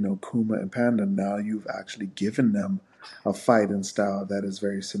like, Kuma and Panda. Now you've actually given them a fighting style that is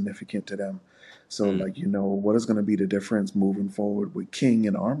very significant to them. So like, what is going to be the difference moving forward with King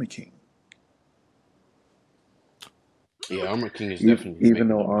and Armor King? Yeah, Armor King is definitely Even making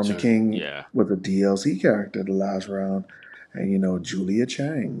though a Armor return. King was a DLC character the last round, and Julia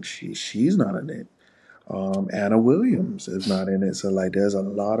Chang, she's not in it. Anna Williams is not in it. So like, there's a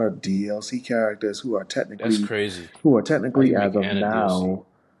lot of DLC characters who are That's technically crazy. How you make Anna DLC?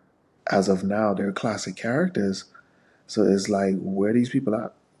 as of now, they're classic characters. So it's like, where are these people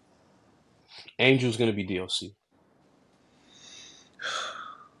at? Angel's gonna be DLC.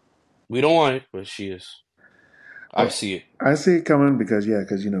 We don't want it, but she is. I Well, see it. I see it coming because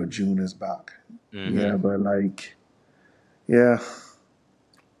June is back. Mm-hmm. Yeah, but like, yeah,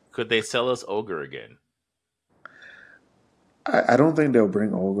 Could they sell us Ogre again? I don't think they'll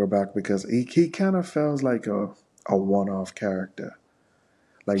bring Olga back because he kind of feels like a one-off character.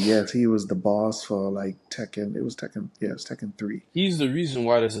 Like, yes, he was the boss for like Tekken. It was Tekken. Yeah, it's Tekken 3. He's the reason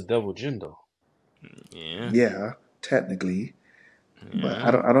why there's a Devil Jin though. Yeah. Yeah, technically, but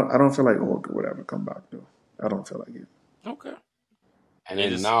Yeah. I don't feel like Olga would ever come back though. I don't feel like it. Okay. And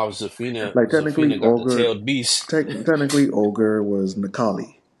then now Zafina Like technically, got the Ogre. tailed beast. Technically, Ogre was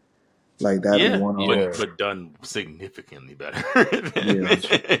Nikali. Like that Yeah, one-off. but done significantly better Yeah. in No,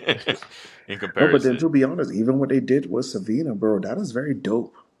 but then comparison. to be honest, even what they did with Savina, bro, that is very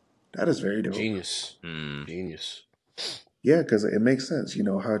dope. That is very dope. Genius. Mm. Genius. Yeah, because it makes sense.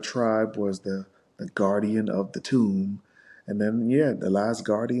 Her tribe was the guardian of the tomb, and then the last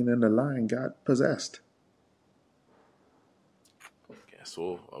guardian in the line got possessed. Guess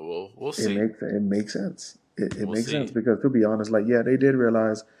we'll see. It makes sense. It We'll makes see. sense because to be honest, like they did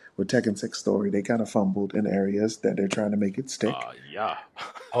realize with Tekken 6 story, they kind of fumbled in areas that they're trying to make it stick. Yeah.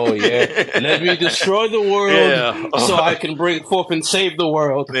 Oh yeah. Let me destroy the world so I can bring forth and save the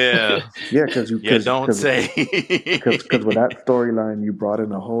world. Yeah. Yeah, because don't say. Because with that storyline, you brought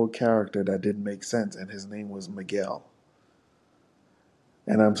in a whole character that didn't make sense, and his name was Miguel.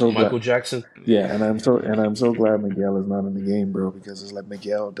 And I'm so Michael glad. Jackson. Yeah, and I'm so glad Miguel is not in the game, bro, because it's like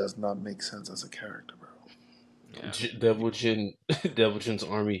Miguel does not make sense as a character, bro. Yeah. Devil Jin's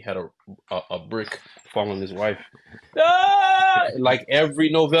army had a brick following his wife. Ah! Like every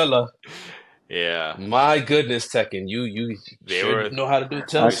novella. Yeah. My goodness, Tekken, you know how to do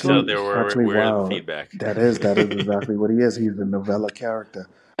it. Actually, we're feedback. That is exactly what he is. He's the novella character.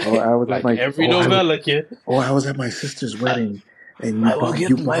 Oh, I was like at my every novella, kid. I was at my sister's wedding, and I will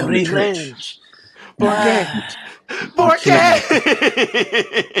get my revenge.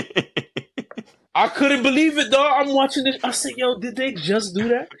 I couldn't believe it, dog. I'm watching this. I said, yo, did they just do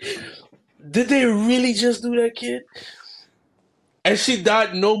that? Did they really just do that, kid? And she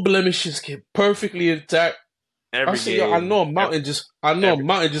died, no blemishes, kid, perfectly intact. I said, yo, I know a mountain just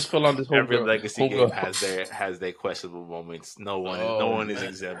fell on this whole Every girl. legacy game has their questionable moments. No one is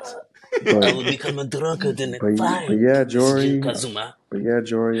exempt. I will become a drunkard in but yeah, Jory. But yeah,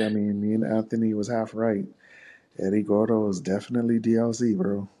 Jory. I mean, me and Anthony was half right. Eddie Gordo is definitely DLC,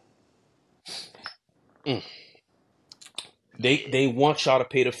 bro. They want y'all to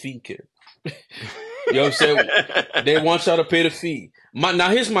pay the fee, kid. You know what I'm saying? They want y'all to pay the fee. Now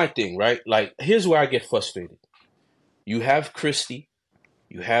here's my thing, right? Like, here's where I get frustrated. You have Christy,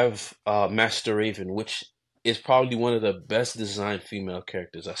 you have Master Raven, which is probably one of the best designed female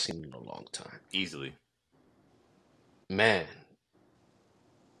characters I've seen in a long time. Easily. Man.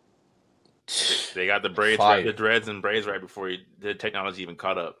 They got the braids, the dreads and braids right before the technology even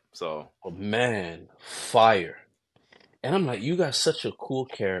caught up. So, man, fire. And I'm like, you got such a cool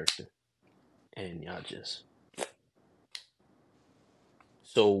character, and y'all just.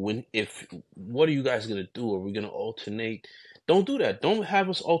 So what are you guys gonna do? Are we gonna alternate? Don't do that. Don't have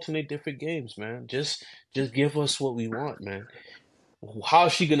us alternate different games, man. Just give us what we want, man.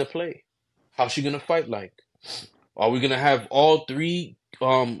 How's she gonna play? How's she gonna fight like? Are we gonna have all three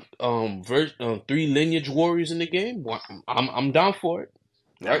three lineage warriors in the game? Well, I'm down for it,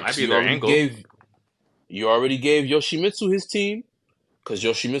 That right? might Because be their angle. you already gave Yoshimitsu his team. Because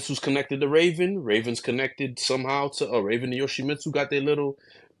Yoshimitsu's connected to Raven. Raven's connected somehow to Raven and Yoshimitsu got their little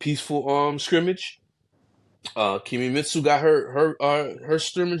peaceful scrimmage. Kimimitsu got her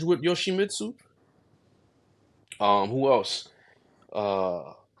scrimmage with Yoshimitsu. Who else?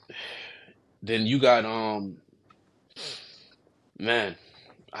 Uh, then you got man,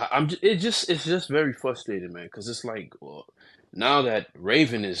 it's just very frustrating, man. Because it's like, well, now that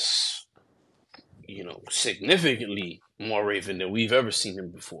Raven is, significantly more Raven than we've ever seen him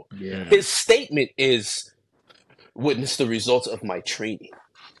before. Yeah, His statement is, "Witness the results of my training."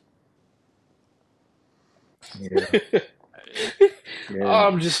 yeah, yeah,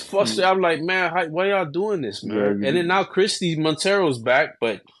 I'm just frustrated. I'm like, man, why y'all doing this, yeah. man? And then now Christy Montero's back,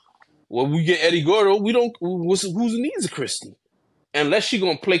 but when we get Eddie Gordo, we don't. Who's the needs of Christy? Unless she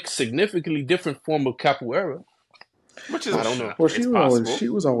gonna play significantly different form of capoeira. Which is, I don't know. Well, it's possible. she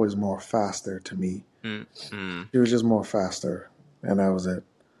was always more faster to me. Mm-hmm. She was just more faster, and that was it.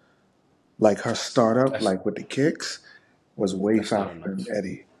 Like her startup, That's like with the kicks, was way that's not faster than enough.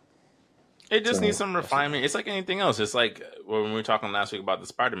 Eddie. It just needs So some refinement. It's like anything else. It's like when we were talking last week about the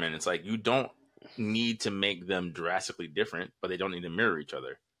Spider-Man. It's like you don't need to make them drastically different, but they don't need to mirror each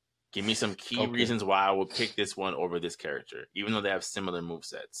other. Give me some key Okay. reasons why I would pick this one over this character, even though they have similar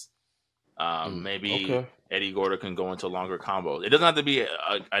movesets. Maybe Okay. Eddie Gordo can go into longer combos. It doesn't have to be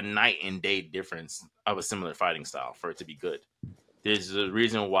a night and day difference of a similar fighting style for it to be good. There's a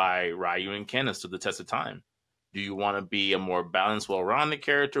reason why Ryu and Ken has stood the test of time. Do you want to be a more balanced, well-rounded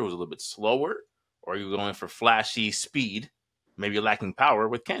character who's a little bit slower, or are you going for flashy speed, maybe lacking power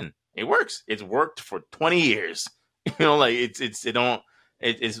with Ken? It works. It's worked for 20 years. It's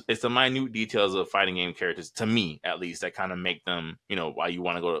the minute details of fighting game characters, to me at least, that kind of make them, why you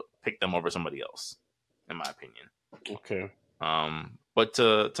want to go pick them over somebody else, in my opinion. Okay. But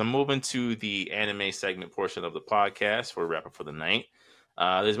to move into the anime segment portion of the podcast, we're wrapping for the night.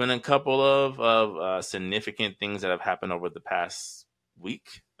 There's been a couple of significant things that have happened over the past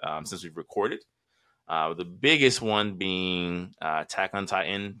week since we've recorded. The biggest one being Attack on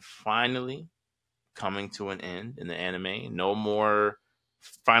Titan finally coming to an end in the anime. No more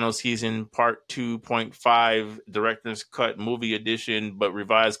final season part 2.5 director's cut movie edition, but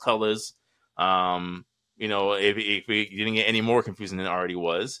revised colors. If we didn't get any more confusing than it already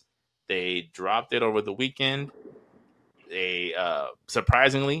was, they dropped it over the weekend. They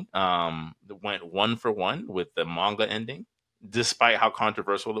surprisingly went 1-for-1 with the manga ending, despite how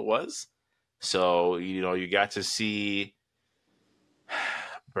controversial it was. So you got to see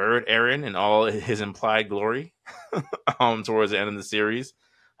Bird Eren in all his implied glory towards the end of the series.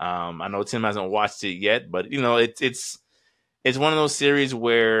 I know Tim hasn't watched it yet, but it's one of those series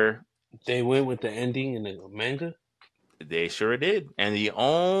where They went with the ending in the manga. they sure did. And the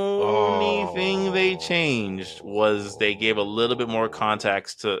only thing they changed was they gave a little bit more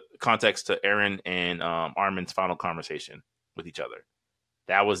context to Eren and Armin's final conversation with each other.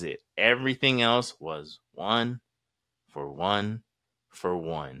 That was it. Everything else was 1-for-1.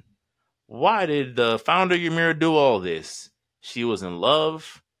 Why did the founder Ymir do all this? She was in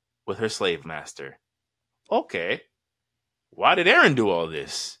love with her slave master. Okay. Why did Eren do all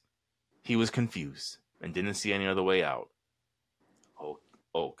this? He was confused and didn't see any other way out.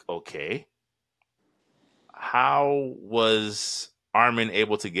 Okay. How was Armin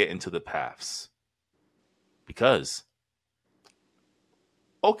able to get into the paths? Because.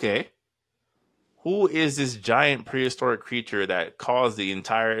 Okay. Who is this giant prehistoric creature that caused the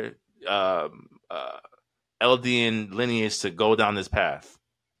entire Eldian lineage to go down this path?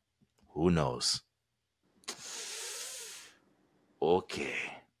 Who knows? Okay.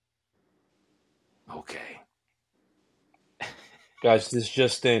 Guys, this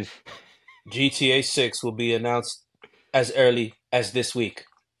just in. GTA 6 will be announced as early as this week.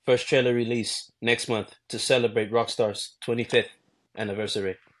 First trailer release next month to celebrate Rockstar's 25th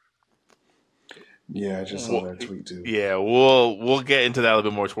anniversary. yeah, I just saw that tweet too. Yeah, we'll get into that a little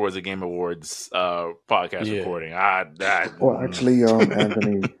bit more towards the Game Awards podcast recording. Well, actually,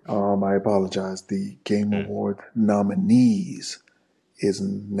 Anthony, I apologize. The Game Award nominees is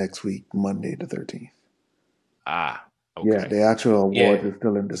next week, Monday the 13th. Okay. Yeah, the actual award is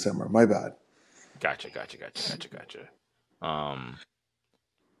still in December. My bad. Gotcha.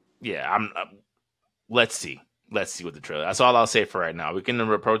 Yeah, let's see what the trailer. That's all I'll say for right now. We can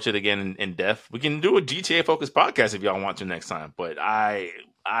approach it again in depth. We can do a GTA focused podcast if y'all want to next time. But I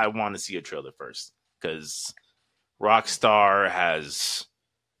want to see a trailer first because Rockstar has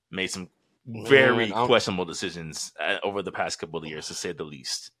made some Man, very questionable decisions over the past couple of years, to say the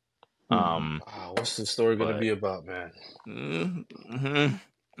least. what's the story gonna But be about, man? mhm.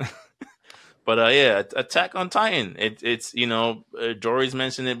 But yeah, Attack on Titan. It's Jory's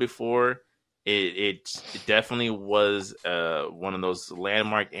mentioned it before. It definitely was one of those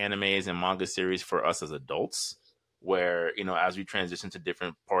landmark animes and manga series for us as adults, where as we transition to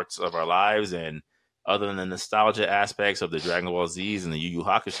different parts of our lives, and other than the nostalgia aspects of the Dragon Ball Z's and the Yu Yu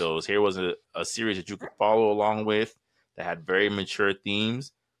Hakusho's, here was a series that you could follow along with, that had very mature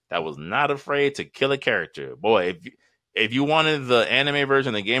themes, that was not afraid to kill a character. Boy, if you wanted the anime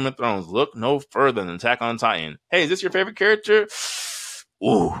version of Game of Thrones, look no further than Attack on Titan. Hey, is this your favorite character?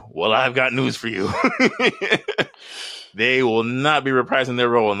 Ooh, well, I've got news for you. They will not be reprising their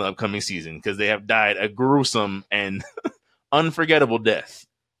role in the upcoming season, because they have died a gruesome and unforgettable death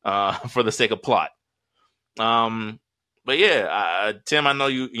for the sake of plot. But yeah, Tim, I know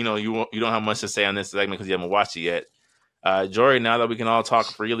you don't have much to say on this segment because you haven't watched it yet. Jory, now that we can all talk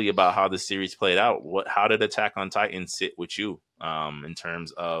freely about how the series played out, how did Attack on Titan sit with you in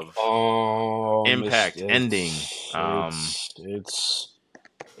terms of impact, ending?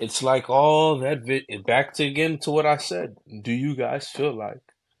 It's like all that back to again to what I said. Do you guys feel like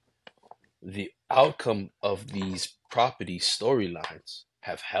the outcome of these property storylines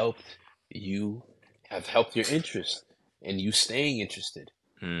have helped your interest and you staying interested?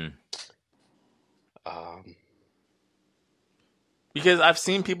 Because I've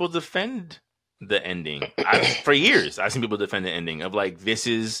seen people defend the ending. For years, I've seen people defend the ending of like, this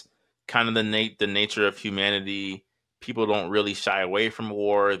is kind of the nature of humanity. People don't really shy away from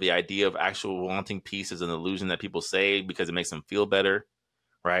war. The idea of actual wanting peace is an illusion that people say because it makes them feel better,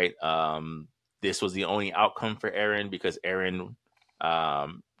 right? This was the only outcome for Eren because Eren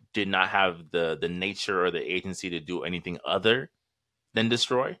did not have the nature or the agency to do anything other than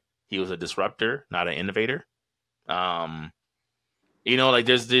destroy. He was a disruptor, not an innovator. Like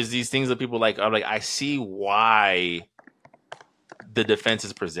there's these things that people like. I'm like, I see why the defense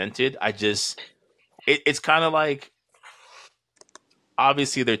is presented. It's kind of like,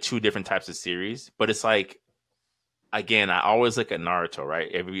 obviously they're two different types of series, but it's like, again, I always look at Naruto, right?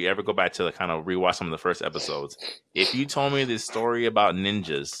 If you ever go back to kind of rewatch some of the first episodes, if you told me this story about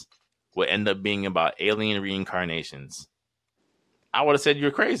ninjas would end up being about alien reincarnations, I would have said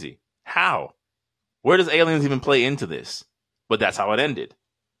you're crazy. How? Where does aliens even play into this? But that's how it ended.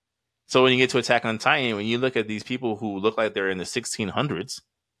 So when you get to Attack on Titan, when you look at these people who look like they're in the 1600s,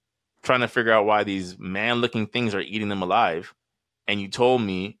 trying to figure out why these man-looking things are eating them alive, and you told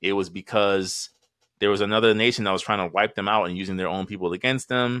me it was because there was another nation that was trying to wipe them out and using their own people against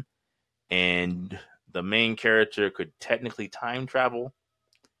them, and the main character could technically time travel,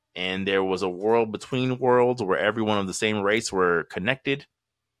 and there was a world between worlds where everyone of the same race were connected,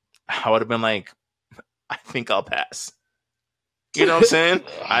 I would have been like, I think I'll pass. You know what I'm saying?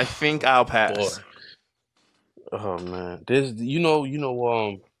 I think I'll pass. Boy. Oh man,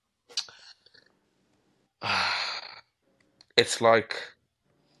 it's like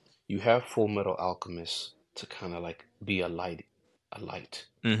you have Full Metal Alchemist to kind of like be a light,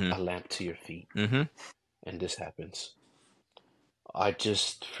 Mm-hmm. a lamp to your feet, Mm-hmm. and this happens. I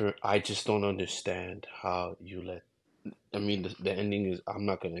just don't understand how you let. I mean, the ending is. I'm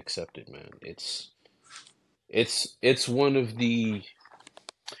not gonna accept it, man. It's one of the.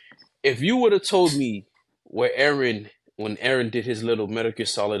 If you would have told me when Eren did his little Metal Gear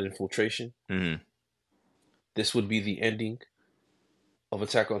Solid infiltration, Mm-hmm. this would be the ending of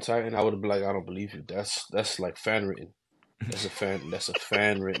Attack on Titan, I would have been like, I don't believe you. That's like fan written. That's a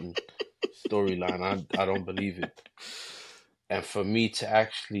fan written storyline. I don't believe it. And for me to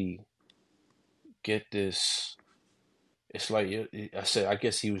actually get this, it's like I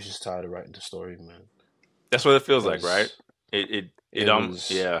guess he was just tired of writing the story, man. That's what it feels like, right?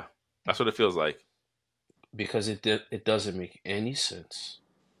 Yeah. That's what it feels like. Because it doesn't make any sense.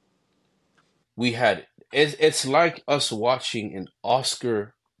 It's like us watching an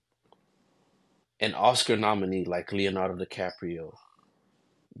Oscar nominee like Leonardo DiCaprio,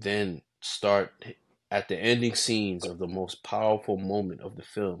 then start at the ending scenes of the most powerful moment of the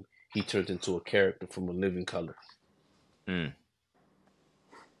film, he turns into a character from A Living Color.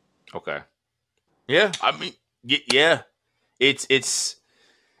 Okay. Yeah, I mean, yeah, it's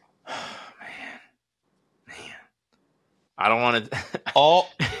man. I don't want to. All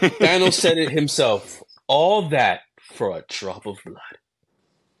Thanos said it himself. All that for a drop of blood.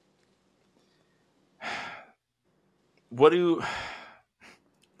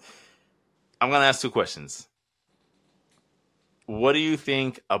 I'm gonna ask two questions. What do you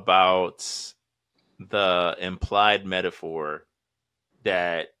think about the implied metaphor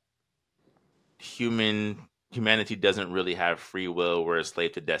that humanity doesn't really have free will. We're a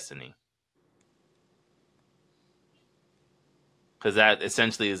slave to destiny. Because that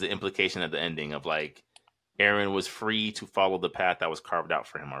essentially is the implication of the ending of like Eren was free to follow the path that was carved out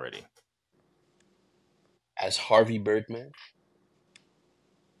for him already. As Harvey Birdman,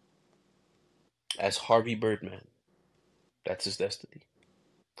 that's his destiny.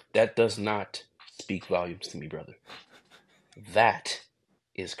 That does not speak volumes to me, brother. That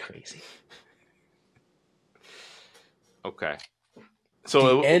is crazy. Okay.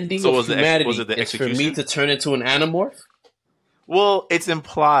 The ending of humanity was it the is for execution? me to turn into an animorph? Well, it's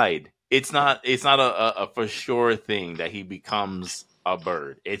implied. It's not a for sure thing that he becomes a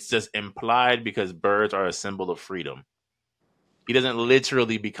bird. It's just implied because birds are a symbol of freedom. He doesn't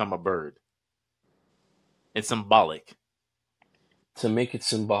literally become a bird. It's symbolic. To make it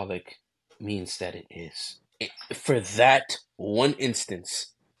symbolic means that it is. For that one instance,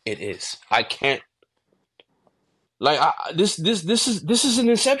 it is. I can't. Like this is an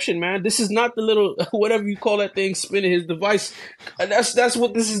inception, man. This is not the little whatever you call that thing spinning his device. That's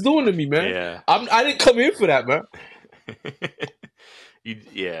what this is doing to me, man. Yeah. I didn't come here for that, man.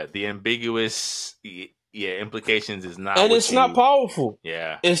 The ambiguous implications is not, and it's not powerful.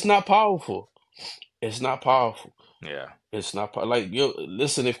 Yeah, it's not powerful. It's not powerful. Yeah, it's not like yo.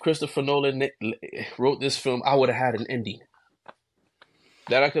 Listen, if Christopher Nolan wrote this film, I would have had an ending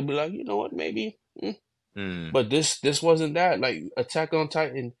that I could be like, you know what, maybe. But this wasn't that. Like Attack on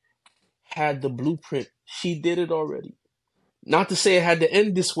Titan had the blueprint. She did it already. Not to say it had to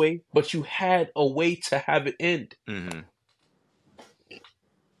end this way, but you had a way to have it end.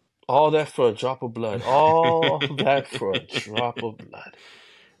 All that for a drop of blood. All that for a drop of blood.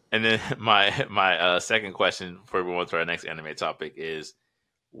 And then my second question before we move on to our next anime topic is,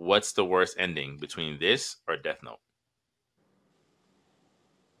 what's the worst ending between this or Death Note?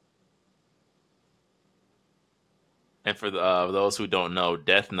 And for those who don't know,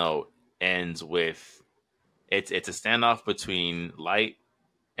 Death Note ends with it's a standoff between Light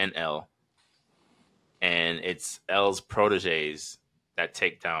and L, and it's L's proteges that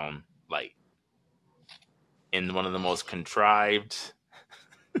take down Light in one of the most contrived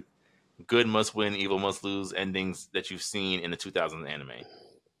good must win, evil must lose endings that you've seen in the 2000s anime.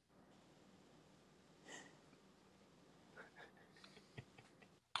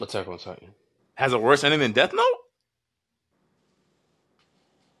 Attack on Titan has a worse ending than Death Note?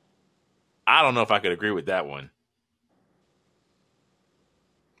 I don't know if I could agree with that one.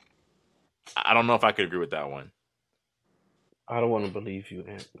 I don't know if I could agree with that one. I don't want to believe you,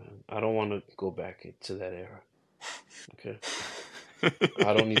 Ant-Man. I don't want to go back into that era. Okay?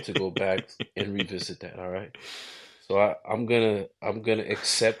 I don't need to go back and revisit that, all right? So I'm gonna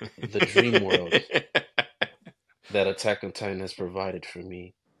accept the dream world that Attack on Titan has provided for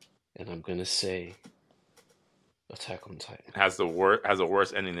me, and I'm gonna say Attack on Titan has a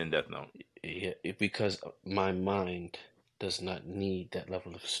worse ending than Death Note. Yeah, because my mind does not need that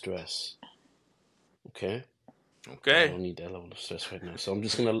level of stress. Okay. I don't need that level of stress right now. So I'm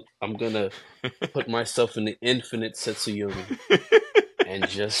gonna put myself in the infinite Setsuyumi and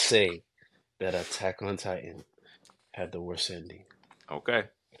just say that Attack on Titan had the worst ending. Okay.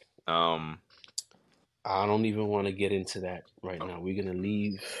 I don't even want to get into that right now. We're gonna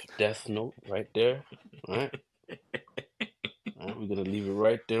leave Death Note right there. All right. We're gonna leave it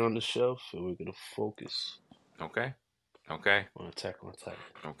right there on the shelf, and we're gonna focus. Okay. On Attack on Titan.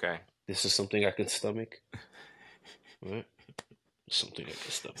 Okay. This is something I can stomach. Right? Something I can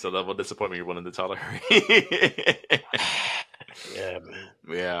stomach. So level of disappointment you're willing to tolerate. Yeah, man.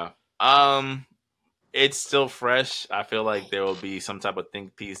 Yeah. It's still fresh. I feel like there will be some type of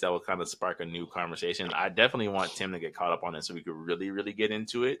think piece that will kind of spark a new conversation. I definitely want Tim to get caught up on it so we could really, really get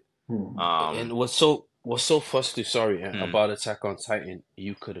into it. And what's so frustrating about Attack on Titan,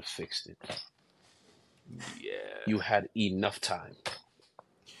 you could have fixed it. Yeah. You had enough time.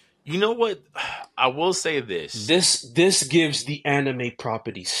 You know what? I will say this. This gives the anime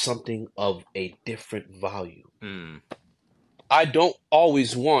property something of a different value. I don't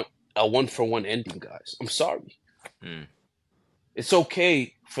always want a one-for-one ending, guys. I'm sorry. It's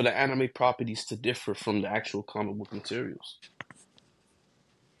okay for the anime properties to differ from the actual comic book materials.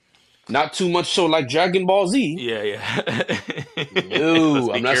 Not too much so like Dragon Ball Z. Yeah.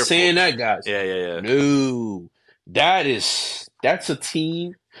 No, I'm not saying that, guys. Yeah. No. That's a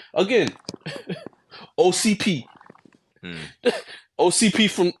team. Again, OCP. OCP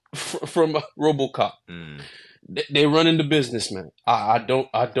from RoboCop. They running the business, man. I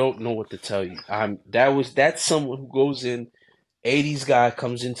don't know what to tell you. That's someone who goes in, 80s guy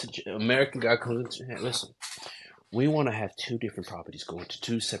comes into American guy comes into listen. We want to have two different properties go into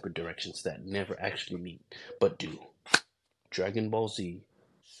two separate directions that never actually meet, but do. Dragon Ball Z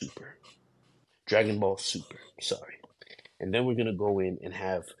Super. Dragon Ball Super, sorry. And then we're going to go in and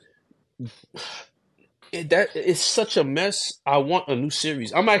have... that is such a mess. I want a new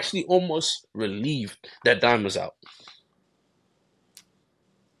series. I'm actually almost relieved that Diamond's out.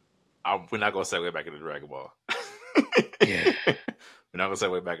 We're not going to segue back into Dragon Ball. Yeah. We're not going to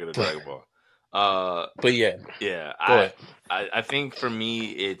segue back into Dragon Ball. But yeah. Yeah. Go ahead. I think for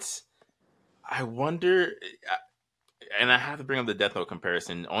me, it's... I wonder... And I have to bring up the Death Note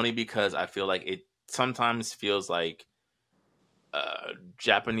comparison only because I feel like it sometimes feels like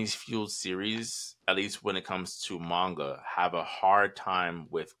Japanese fueled series, at least when it comes to manga, have a hard time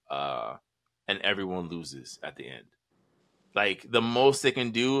with and everyone loses at the end. Like the most they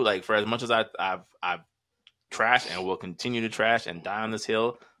can do, like for as much as I've trashed and will continue to trash and die on this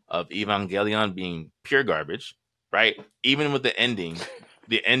hill of Evangelion being pure garbage, right? Even with the ending.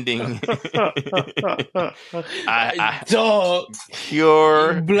 Dog,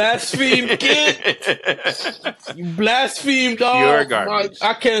 pure you blaspheme, kid. You blaspheme, dog. Pure garbage.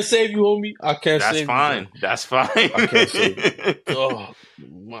 I can't save you, homie. I can't save you. That's fine. I can't save you. Oh,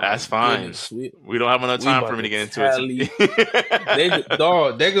 that's fine. We don't have enough time for me to get into it.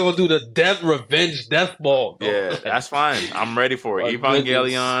 They're gonna do the revenge death ball. Dog. Yeah, that's fine. I'm ready for it.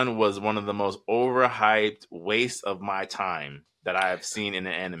 Evangelion was one of the most overhyped waste of my time that I have seen in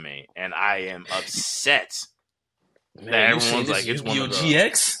an anime, and I am upset that everyone's like, it's one of the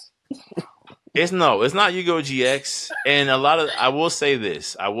GX. It's not Yu-Gi-Oh! GX, and I will say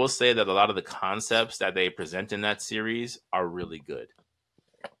that a lot of the concepts that they present in that series are really good.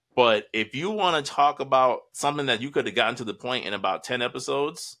 But if you want to talk about something that you could have gotten to the point in about 10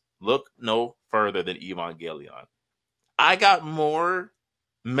 episodes, look no further than Evangelion. I got more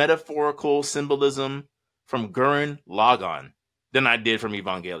metaphorical symbolism from Gurren Lagann than I did from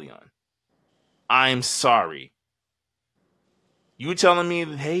Evangelion. I'm sorry. You telling me,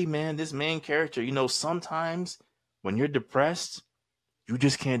 hey man, this main character, sometimes when you're depressed, you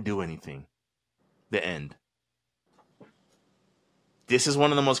just can't do anything. The end. This is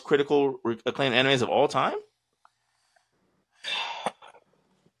one of the most critical acclaimed animes of all time?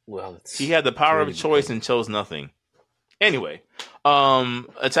 Well, he had the power of choice and chose nothing. Anyway,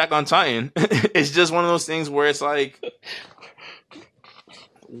 Attack on Titan is just one of those things where it's like,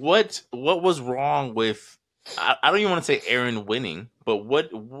 what was wrong with? I don't even want to say Eren winning, but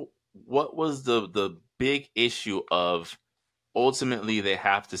what was the big issue of ultimately they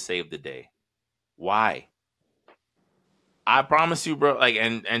have to save the day? Why? I promise you, bro. Like,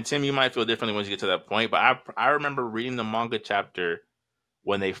 and Tim, you might feel differently once you get to that point, but I remember reading the manga chapter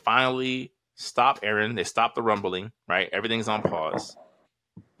when they finally stop Eren. They stop the rumbling. Right, everything's on pause.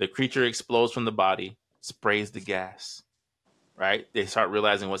 The creature explodes from the body, sprays the gas. Right, they start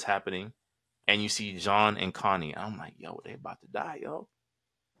realizing what's happening, and you see Jean and Connie. I'm like, yo, they about to die, yo.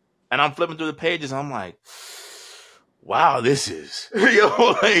 And I'm flipping through the pages. I'm like, wow, this is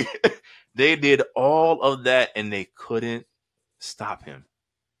like they did all of that and they couldn't stop him.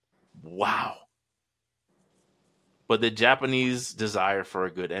 Wow. But the Japanese desire for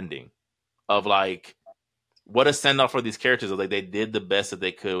a good ending of like, what a send off for these characters. Of like they did the best that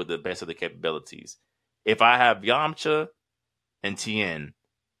they could with the best of the capabilities. If I have Yamcha and Tien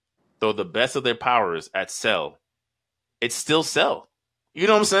throw the best of their powers at Cell, it's still Cell. You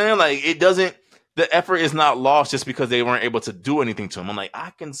know what I'm saying? Like it doesn't, the effort is not lost just because they weren't able to do anything to him. I'm like,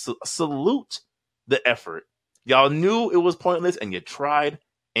 I can salute the effort. Y'all knew it was pointless and you tried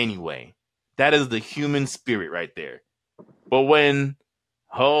anyway. That is the human spirit right there. But when,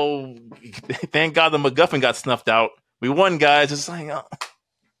 thank God the MacGuffin got snuffed out. We won, guys. It's like,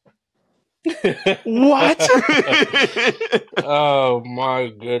 what? Oh my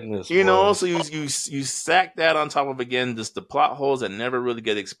goodness! So you stack that on top of again just the plot holes that never really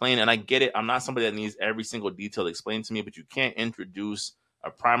get explained. And I get it. I'm not somebody that needs every single detail explained to me, but you can't introduce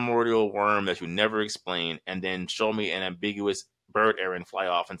a primordial worm that you never explain and then show me an ambiguous bird Eren fly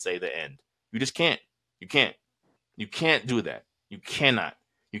off and say the end. You just can't. You can't do that. You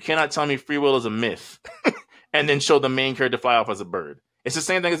cannot tell me free will is a myth and then show the main character fly off as a bird. It's the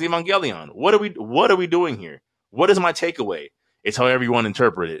same thing as Evangelion. What are we doing here? What is my takeaway? It's how everyone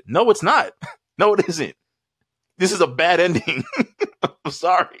interpret it. No, it's not. No, it isn't. This is a bad ending. I'm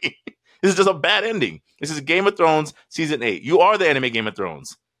sorry. This is just a bad ending. This is Game of Thrones season 8. You are the anime Game of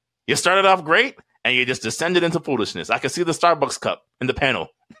Thrones. You started off great and you just descended into foolishness. I can see the Starbucks cup in the panel.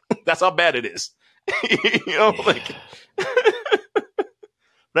 That's how bad it is. Like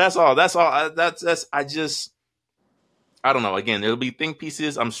that's all. I don't know. Again, it'll be think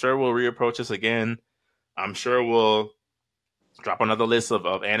pieces. I'm sure we'll reapproach this again. I'm sure we'll drop another list of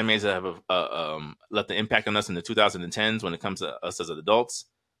animes that have left an impact on us in the 2010s when it comes to us as adults.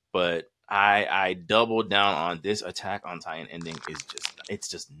 But I doubled down on this Attack on Titan ending. It's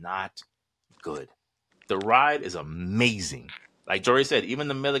just not good. The ride is amazing. Like Jory said, even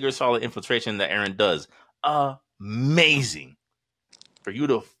the Metal Gear Solid infiltration that Eren does, amazing. For you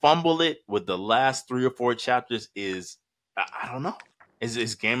to fumble it with the last 3 or 4 chapters is, I don't know.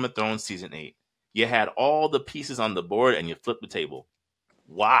 It's Game of Thrones season 8. You had all the pieces on the board and you flipped the table.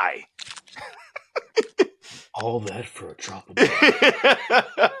 Why? All that for a drop of blood.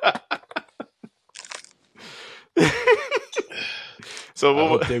 So I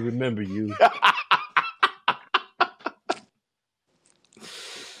hope they remember you.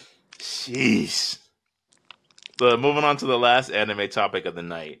 Jeez. So moving on to the last anime topic of the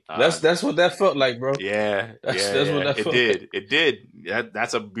night. That's what that felt like, bro. Yeah, that's what that felt like. It did.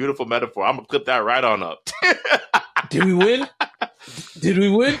 That's a beautiful metaphor. I'm gonna clip that right on up. Did we win? Did we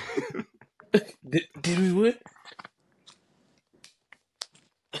win? Did we win?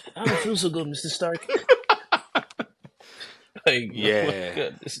 I don't feel so good, Mr. Stark. Like,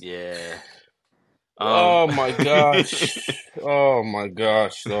 yeah. Oh my gosh. Oh my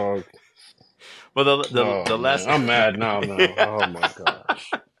gosh, dog. Well, the last. Man. I'm mad now, man. Oh my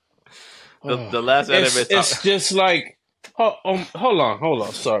gosh. The last anime. It's just like. Hold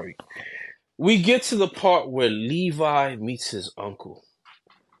on. Sorry. We get to the part where Levi meets his uncle.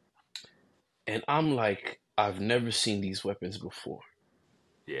 And I'm like, I've never seen these weapons before.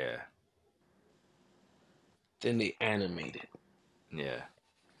 Yeah. Then they animate it. Yeah.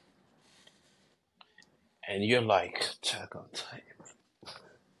 And you're like, Attack on Titan.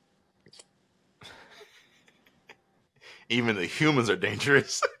 Even the humans are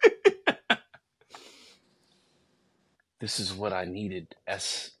dangerous. This is what I needed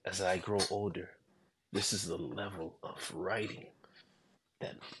as I grow older. This is the level of writing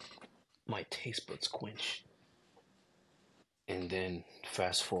that my taste buds quench. And then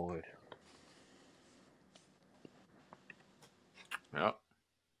fast forward. Yep.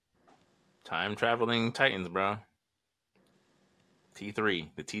 Time traveling Titans, bro. T3,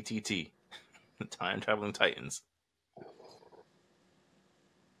 the TTT. The Time traveling Titans.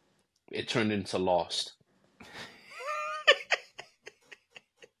 It turned into Lost.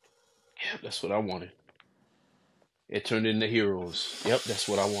 Yep, that's what I wanted. It turned into Heroes. Yep, that's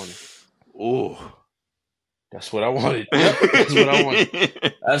what I wanted. Ooh. That's what I wanted. Yep, that's what I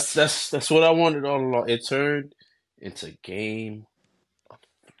wanted. That's what I wanted all along. It turned into Game of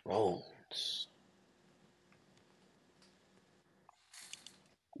Thrones.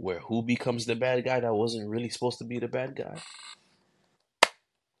 Where who becomes the bad guy that wasn't really supposed to be the bad guy?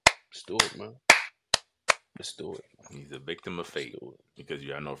 Let's do it, man. Let's do it. He's a victim of fate because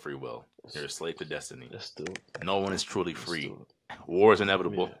you have no free will. You're a slave to destiny. Let's do it. No one is truly free. War is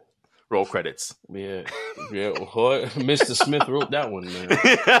inevitable. Yeah. Roll credits. Yeah. Mr. Smith wrote that one, man.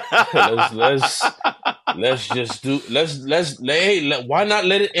 let's just do. Why not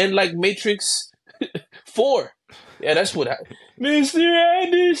let it end like Matrix 4? Yeah, that's what Mr.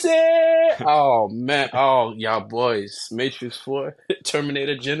 Anderson. Oh man. Oh y'all boys. Matrix 4,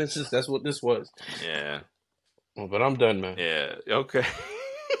 Terminator Genesis. That's what this was. Yeah. But I'm done, man. Yeah. Okay.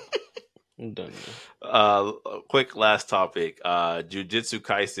 I'm done, man. Quick last topic. Jujutsu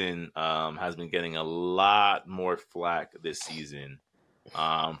Kaisen has been getting a lot more flack this season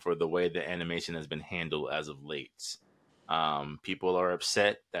for the way the animation has been handled as of late. People are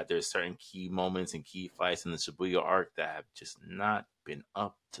upset that there's certain key moments and key fights in the Shibuya arc that have just not been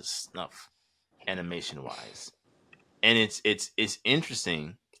up to snuff animation wise. And it's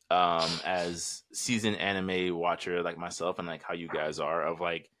interesting as seasoned anime watcher like myself and like how you guys are of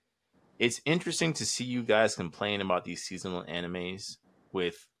like, it's interesting to see you guys complain about these seasonal animes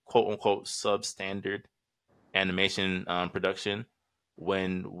with quote unquote substandard animation production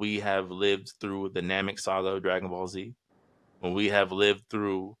when we have lived through the Namek saga of Dragon Ball Z, when we have lived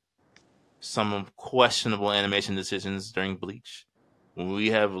through some questionable animation decisions during Bleach, when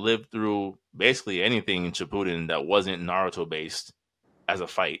we have lived through basically anything in Shippuden that wasn't Naruto based as a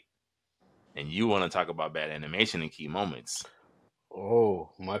fight, and you want to talk about bad animation in key moments.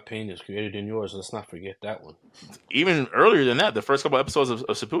 Oh, my pain is greater than yours. Let's not forget that one. Even earlier than that, the first couple episodes of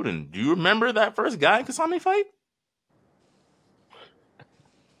Shippuden. Do you remember that first Guy Kasami fight?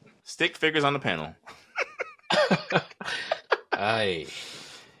 Stick figures on the panel. Aye.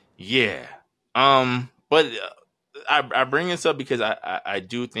 Yeah. But I bring this up because I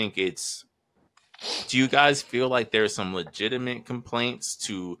do think it's... Do you guys feel like there's some legitimate complaints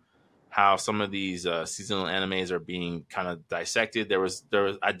to how some of these seasonal animes are being kind of dissected. There was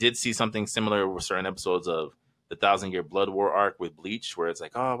I did see something similar with certain episodes of the Thousand Year Blood War arc with Bleach, where it's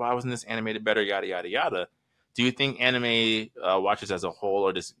like, oh, why wasn't this animated better? Yada yada yada. Do you think anime watchers as a whole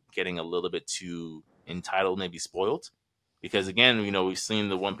are just getting a little bit too entitled, maybe spoiled? Because again, we've seen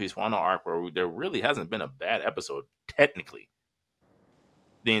the One Piece Wano arc where there really hasn't been a bad episode technically.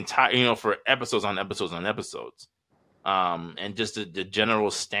 The entire, for episodes on episodes on episodes. And just the general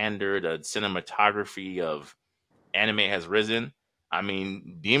standard of cinematography of anime has risen. I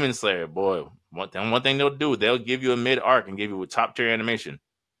mean, Demon Slayer, boy, one thing they'll do, they'll give you a mid arc and give you a top tier animation.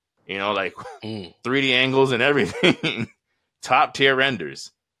 Like 3D angles and everything, top tier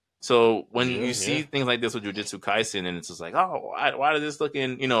renders. So when you see things like this with Jujutsu Kaisen, and it's just like, oh, why is this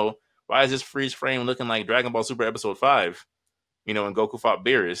looking, why is this freeze frame looking like Dragon Ball Super Episode 5, and Goku fought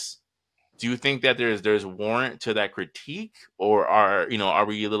Beerus? Do you think that there's warrant to that critique, or are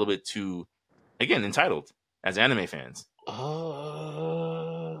we a little bit too, again, entitled as anime fans?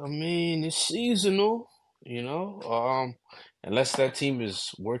 I mean, it's seasonal, unless that team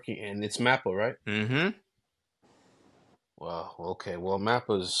is working, and it's Mappa, right? Mm-hmm. Wow. Okay. Well,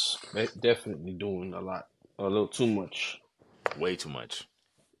 Mappa's definitely doing a little too much. Way too much.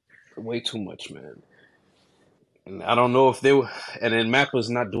 Way too much, man. And I don't know if they were. And then Mappa's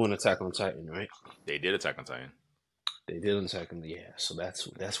not doing Attack on Titan, right? They did Attack on Titan. They did Attack on, yeah. So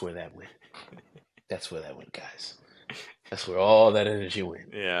that's where that went. That's where that went, guys. That's where all that energy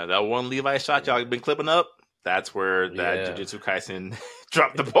went. Yeah, that one Levi shot y'all been clipping up. That's where that Jujutsu Kaisen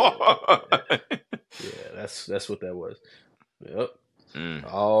dropped the ball. Yeah, that's what that was. Yep.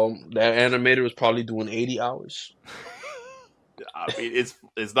 That animator was probably doing 80 hours. I mean,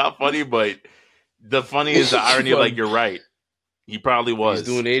 it's not funny, but the funny is the irony. Like, you're right. He probably was. He's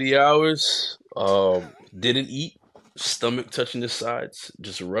doing 80 hours. Didn't eat. Stomach touching the sides,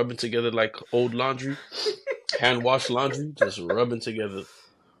 just rubbing together like old laundry, hand wash laundry, just rubbing together.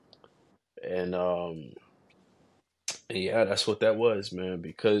 And yeah, that's what that was, man.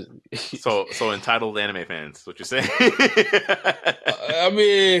 Because so entitled anime fans, what you're saying? I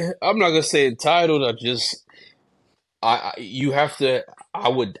mean, I'm not gonna say entitled. You have to. I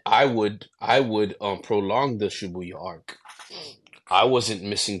would prolong the Shibuya arc. I wasn't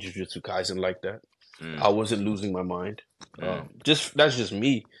missing Jujutsu Kaisen like that. I wasn't losing my mind. That's just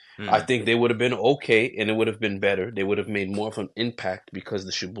me. I think they would have been okay, and it would have been better. They would have made more of an impact because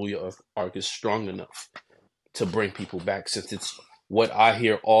the Shibuya arc is strong enough to bring people back, since it's what I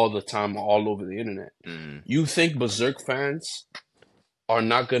hear all the time all over the internet. You think Berserk fans are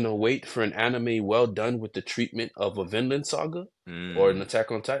not going to wait for an anime well done with the treatment of a Vinland Saga or an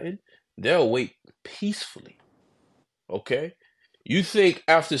Attack on Titan? They'll wait peacefully. Okay? You think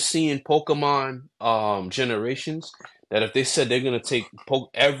after seeing Pokemon Generations, that if they said they're going to take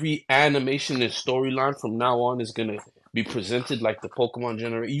every animation and storyline from now on is going to be presented like the Pokemon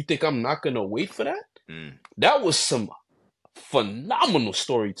Generation, you think I'm not going to wait for that? That was some phenomenal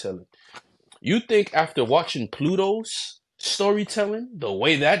storytelling. You think after watching Pluto's storytelling, the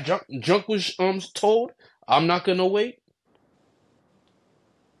way that junk was told, I'm not going to wait?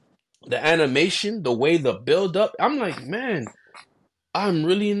 The animation, the way the build up, I'm like, man, I'm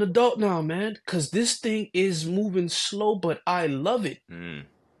really an adult now, man, because this thing is moving slow, but I love it.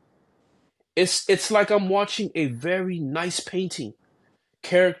 It's like I'm watching a very nice painting.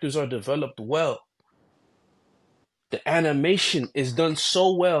 Characters are developed well. The animation is done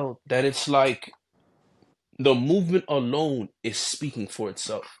so well that it's like the movement alone is speaking for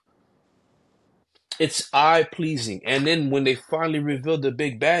itself. It's eye-pleasing. And then when they finally reveal the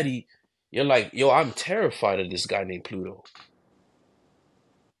big baddie, you're like, yo, I'm terrified of this guy named Pluto.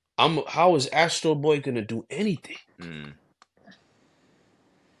 How is Astro Boy gonna do anything?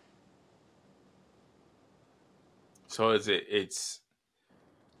 So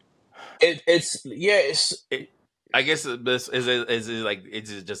I guess this is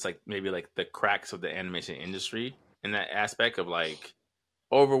it just like maybe like the cracks of the animation industry in that aspect of like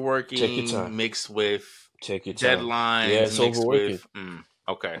overworking mixed with deadlines. Yeah, it's overworking.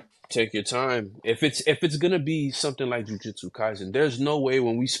 Okay. Take your time. If it's gonna be something like Jujutsu Kaisen, there's no way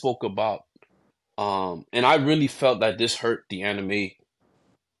when we spoke about and I really felt that this hurt the anime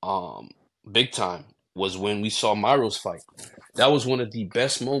big time, was when we saw Maro's fight. That was one of the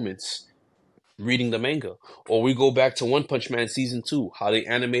best moments reading the manga. Or we go back to One Punch Man season 2, how they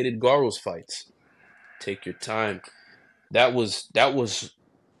animated Garo's fights. Take your time. That was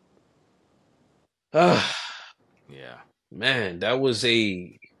yeah. Man, that was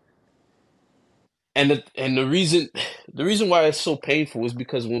a and the reason why it's so painful is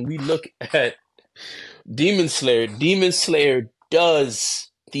because when we look at Demon Slayer does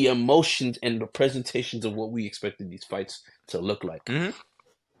the emotions and the presentations of what we expected these fights to look like.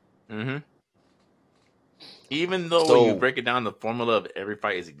 Even though when you So break it down, the formula of every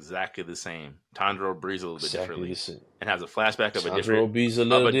fight is exactly the same. Tanjiro breathes a little bit exactly differently the same. and has a flashback of Tanjiro B's a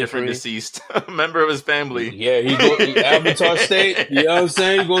little different different. deceased member of his family. Yeah, he Avatar state. You know what I'm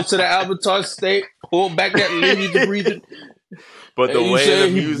saying? Goes to the Avatar state, pull back that lineage breathing. But the And you way the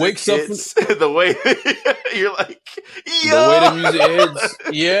saying he music wakes up hits, the way you're like, yo! the way the music hits.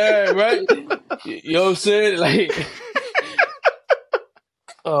 Yeah, right. You know what I'm saying? Like,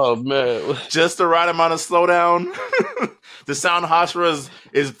 oh man, just the right amount of slowdown. The sound Hashira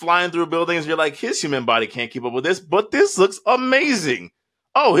is flying through buildings. You're like, his human body can't keep up with this, but this looks amazing.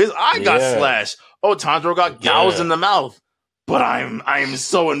 Oh, his eye got Yeah. slashed. Oh, Tanjiro got gouged Yeah. in the mouth. But I am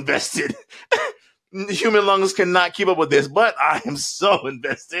so invested. Human lungs cannot keep up with this, but I am so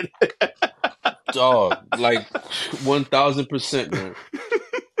invested. dog, like 1000%, man.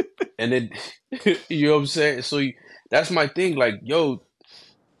 And then you know what I'm saying? So that's my thing. Like, yo,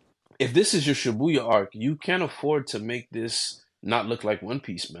 if this is your Shibuya arc, you can't afford to make this not look like One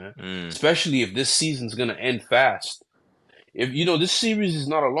Piece, man. Especially if this season's gonna end fast. If you know this series is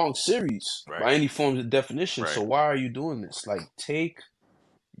not a long series Right. by any forms of definition, Right. so why are you doing this? Like, take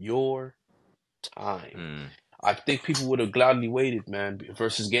your time. I think people would have gladly waited, man,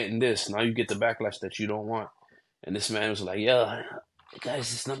 versus getting this. Now you get the backlash that you don't want. And this man was like, "Yeah,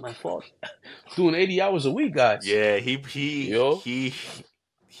 guys, it's not my fault. Doing 80 hours a week, guys." Yeah, he Yo. was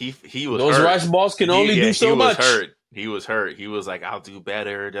Those hurt. rice balls can only do so much. He was hurt. He was like, I'll do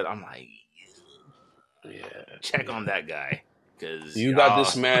better. I'm like, Yeah. check on that guy. Cause You got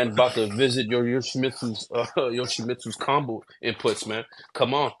this man about to visit your Yoshimitsu's combo inputs, man.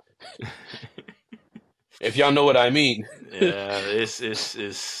 Come on. If y'all know what I mean. Yeah,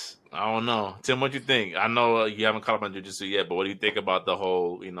 it's I don't know. Tim, what do you think? I know you haven't caught up on Jujutsu yet, but what do you think about the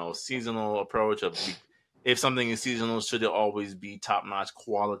whole, seasonal approach of if something is seasonal, should it always be top notch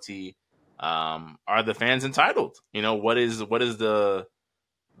quality? Are the fans entitled? What is the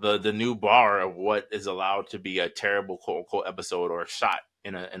new bar of what is allowed to be a terrible quote unquote episode or shot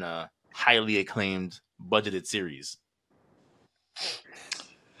in a highly acclaimed budgeted series?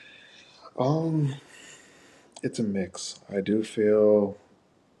 It's a mix. I do feel,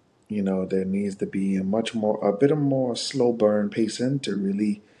 there needs to be a bit of more slow burn pacing to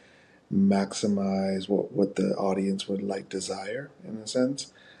really maximize what the audience would desire, in a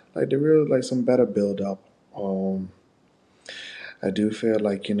sense. Some better build up. I do feel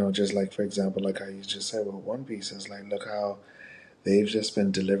just for example, like I just said with One Piece, is look how they've just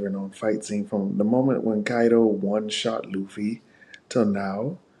been delivering on fight scene from the moment when Kaido one shot Luffy till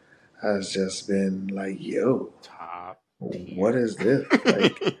now has just been yo, Top what is this?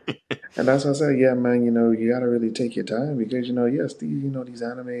 And that's what I said, yeah, man, you gotta really take your time because, yes, these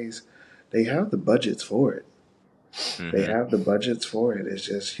animes, they have the budgets for it. They have the budgets for it. It's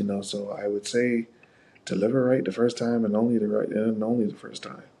just, so I would say deliver right the first time and only the first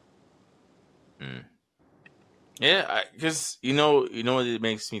time. Yeah, because what it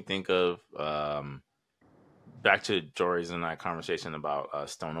makes me think of, back to Jory's and I conversation about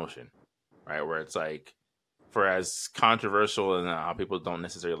Stone Ocean, right? Where it's like, for as controversial and how people don't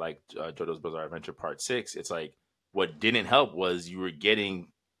necessarily like JoJo's Bizarre Adventure Part 6, it's like what didn't help was you were getting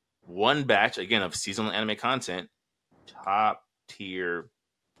one batch, again, of seasonal anime content, top tier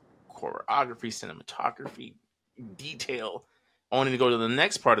choreography, cinematography, detail, only to go to the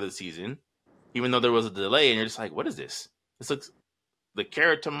next part of the season, even though there was a delay, and you're just like, what is this? This looks, the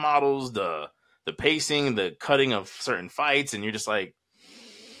character models, the pacing, the cutting of certain fights, and you're just like,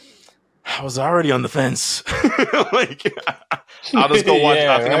 I was already on the fence. I'll just go watch.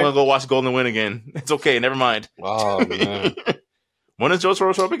 Yeah, I think I'm gonna go watch Golden Wind again. It's okay. Never mind. Oh man. When does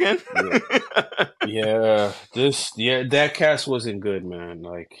Jotaro show up again? Yeah. That cast wasn't good, man.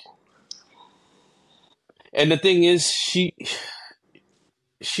 And the thing is, she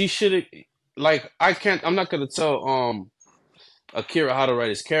should have, I'm not gonna tell Akira how to write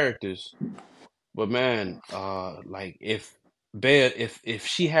his characters, but man, if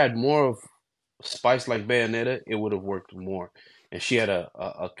she had more of spice like Bayonetta, it would have worked more. And she had a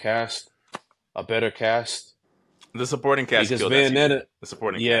better cast. The supporting cast because killed Bayonetta. The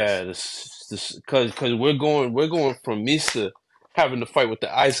supporting cast. Because we're going from Mista having to fight with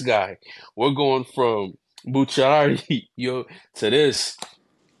the ice guy. We're going from Bucciarati to this.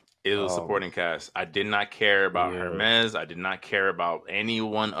 It was a supporting cast. I did not care about Hermes. I did not care about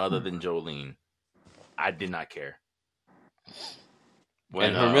anyone other than Jolene. I did not care.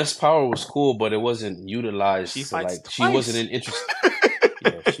 And Hermes' power was cool, but it wasn't utilized. She fights twice. She wasn't an interest.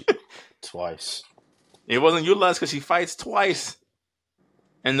 Twice. It wasn't utilized because she fights twice.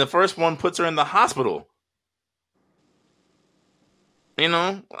 and the first one puts her in the hospital. You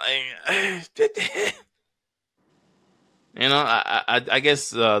know, I guess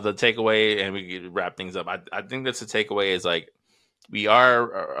the takeaway, and we could wrap things up. I think that's the takeaway is like we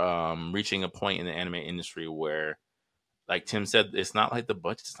are reaching a point in the anime industry where, like Tim said, it's not like the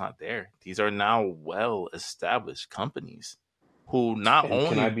budget's not there. These are now well established companies who not And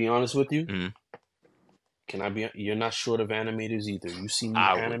can I only be honest with you? Mhm. Can I be? You're not short of animators either. You see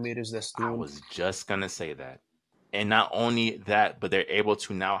I animators that's I doing. was just gonna say that. And not only that, but they're able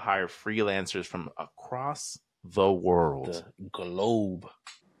to now hire freelancers from across the world the globe.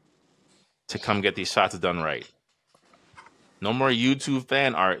 to come get these shots done right. No more YouTube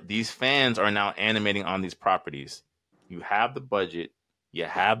fan art. These fans are now animating on these properties. You have the budget, you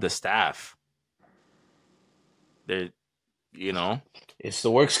have the staff. They're, you know. It's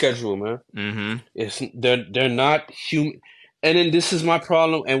the work schedule, man. Mm-hmm. They're not human. And then this is my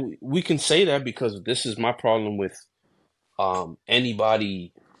problem, and we can say that because this is my problem with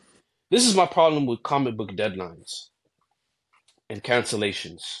anybody. This is my problem with comic book deadlines and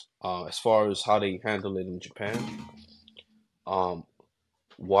cancellations. As far as how they handle it in Japan,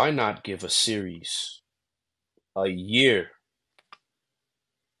 why not give a series a year,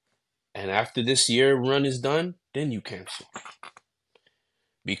 and after this year run is done, then you cancel?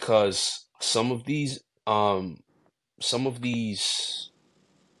 Because some of these the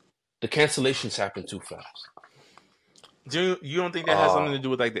cancellations happen too fast. Do you don't think that has something to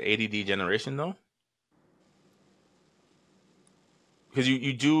do with like the ADD generation though? Because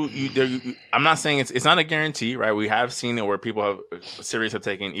I'm not saying it's not a guarantee, right? We have seen it where people have series have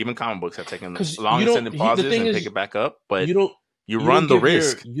taken, even comic books have taken long extended pauses and pick it back up, but you run the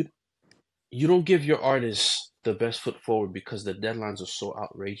risk. You don't give your artists the best foot forward because the deadlines are so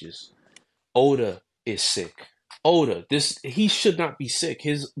outrageous. Oda is sick. He should not be sick.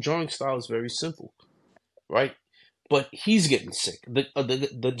 His drawing style is very simple, right? But he's getting sick.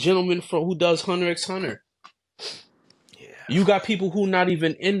 The gentleman who does Hunter x Hunter. Yeah. You got people who not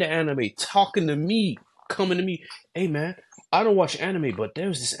even into anime talking to me, coming to me. Hey man, I don't watch anime, but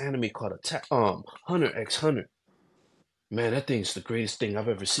there's this anime called Hunter x Hunter. Man, that thing's the greatest thing I've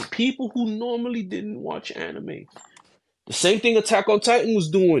ever seen. People who normally didn't watch anime. The same thing Attack on Titan was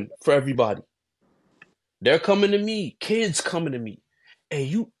doing for everybody. They're coming to me. Kids coming to me. Hey,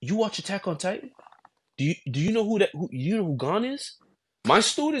 you watch Attack on Titan? Do you know who Gon is? My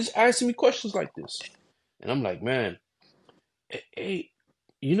students asking me questions like this. And I'm like, man, hey,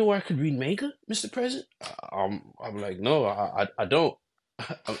 you know where I could read manga, Mr. President? I'm like, no, I don't.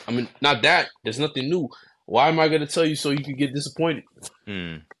 I mean, not that. There's nothing new. Why am I going to tell you so you can get disappointed?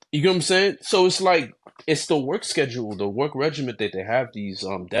 You get what I'm saying? So it's like, it's the work schedule, the work regimen that they have, these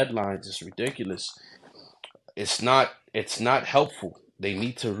deadlines. It's ridiculous. It's not helpful. They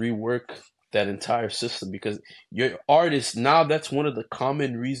need to rework that entire system because your artists, now that's one of the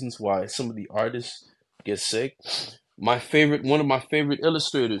common reasons why some of the artists get sick. One of my favorite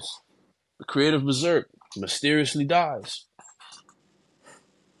illustrators, the creator of Berserk, mysteriously dies.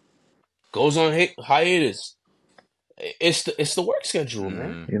 Goes on hiatus. It's the work schedule,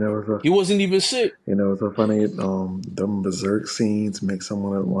 man. You know, he wasn't even sick. You know, it's so funny. Them Berserk scenes make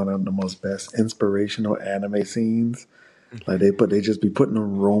one of the most best inspirational anime scenes. Like they just be putting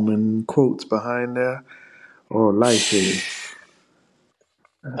them Roman quotes behind there, or life is.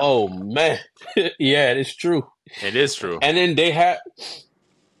 Oh man, yeah, it's true. It is true. And then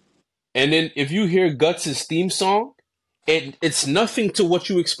if you hear Guts' theme song, it's nothing to what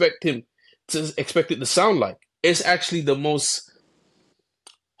you expect it to sound like. It's actually the most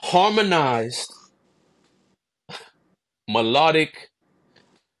harmonized, melodic.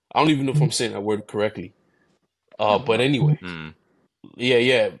 I don't even know if I'm saying that word correctly. But anyway,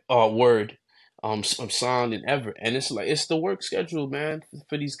 word. I'm sounding ever, and it's like it's the work schedule, man.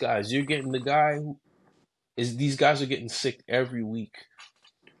 For these guys, you're getting the guy these guys are getting sick every week,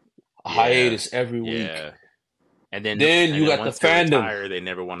 hiatus every week. And then you got the fandom. Retire, they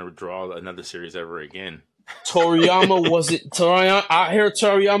never want to draw another series ever again. Toriyama I heard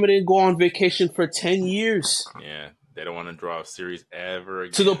Toriyama didn't go on vacation for 10 years. Yeah, they don't want to draw a series ever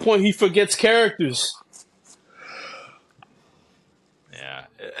again. To the point he forgets characters. Yeah.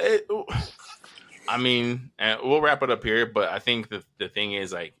 I mean, and we'll wrap it up here, but I think the thing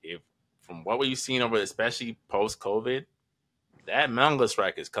is, like, if from what we've seen over, especially post-COVID, that manga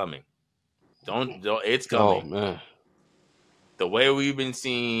strike is coming. It's coming. Oh man. The way we've been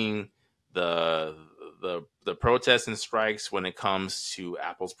seeing the protests and strikes when it comes to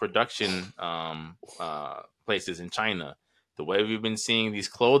Apple's production places in China, the way we've been seeing these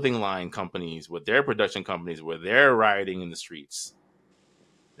clothing line companies with their production companies where they're rioting in the streets,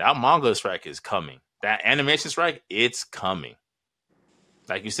 that manga strike is coming. That animation strike, it's coming.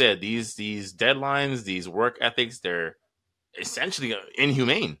 Like you said, these deadlines, these work ethics, they're essentially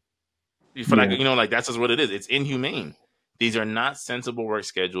inhumane. For Yeah. like, you know, like that's just what it is. It's inhumane. These are not sensible work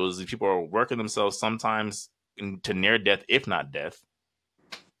schedules. These people are working themselves sometimes to near death, if not death.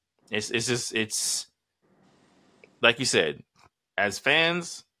 It's like you said, as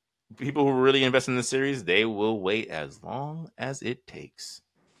fans, people who really invest in the series, they will wait as long as it takes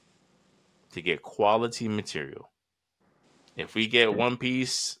to get quality material. If we get One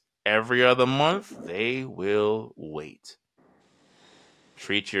Piece every other month, they will wait.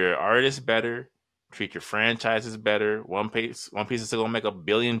 Treat your artists better. Treat your franchises better. One Piece is still gonna make $1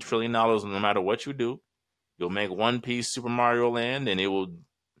 billion trillion no matter what you do. You'll make One Piece Super Mario Land, and it will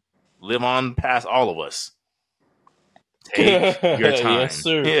live on past all of us. Take your time. Yes,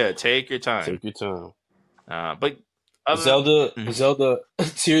 sir. Yeah, take your time. Take your time. But Zelda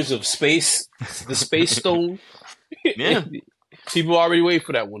Tears of Space, the Space Stone. Yeah. People already wait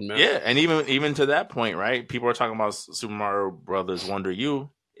for that one, man. Yeah, and even to that point, right? People are talking about Super Mario Brothers Wonder U.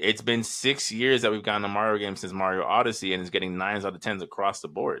 It's been 6 years that we've gotten a Mario game since Mario Odyssey, and it's getting 9s out of 10s across the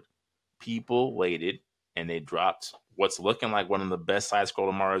board. People waited, and they dropped what's looking like one of the best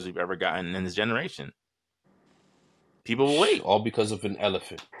side-scroller Marios we've ever gotten in this generation. People will wait. All because of an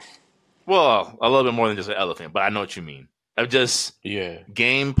elephant. Well, a little bit more than just an elephant, but I know what you mean. Of just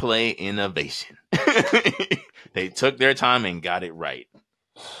gameplay innovation. They took their time and got it right.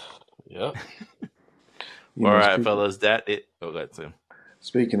 Yep. All right, fellas. That it. Oh, that's him.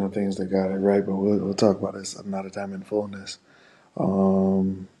 Speaking of things that got it right, but we'll talk about this another time in fullness.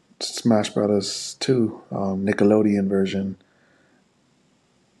 Smash Brothers 2, Nickelodeon version.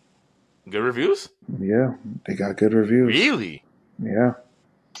 Good reviews? Yeah, they got good reviews. Really? Yeah.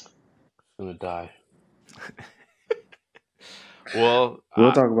 Gonna die. Well,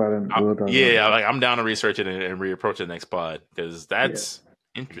 we'll talk about it. I'm down to research it and reapproach the next pod because that's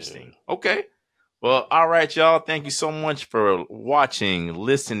interesting. Yeah. Okay. Well, all right, y'all. Thank you so much for watching,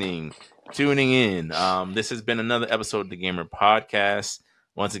 listening, tuning in. This has been another episode of the Gamer Podcast.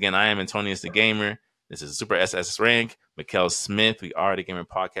 Once again, I am Antonius the Gamer. This is Super SS Rank, Mikkel Smith. We are the Gamer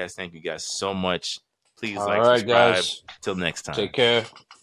Podcast. Thank you guys so much. Please subscribe. Guys. Till next time. Take care.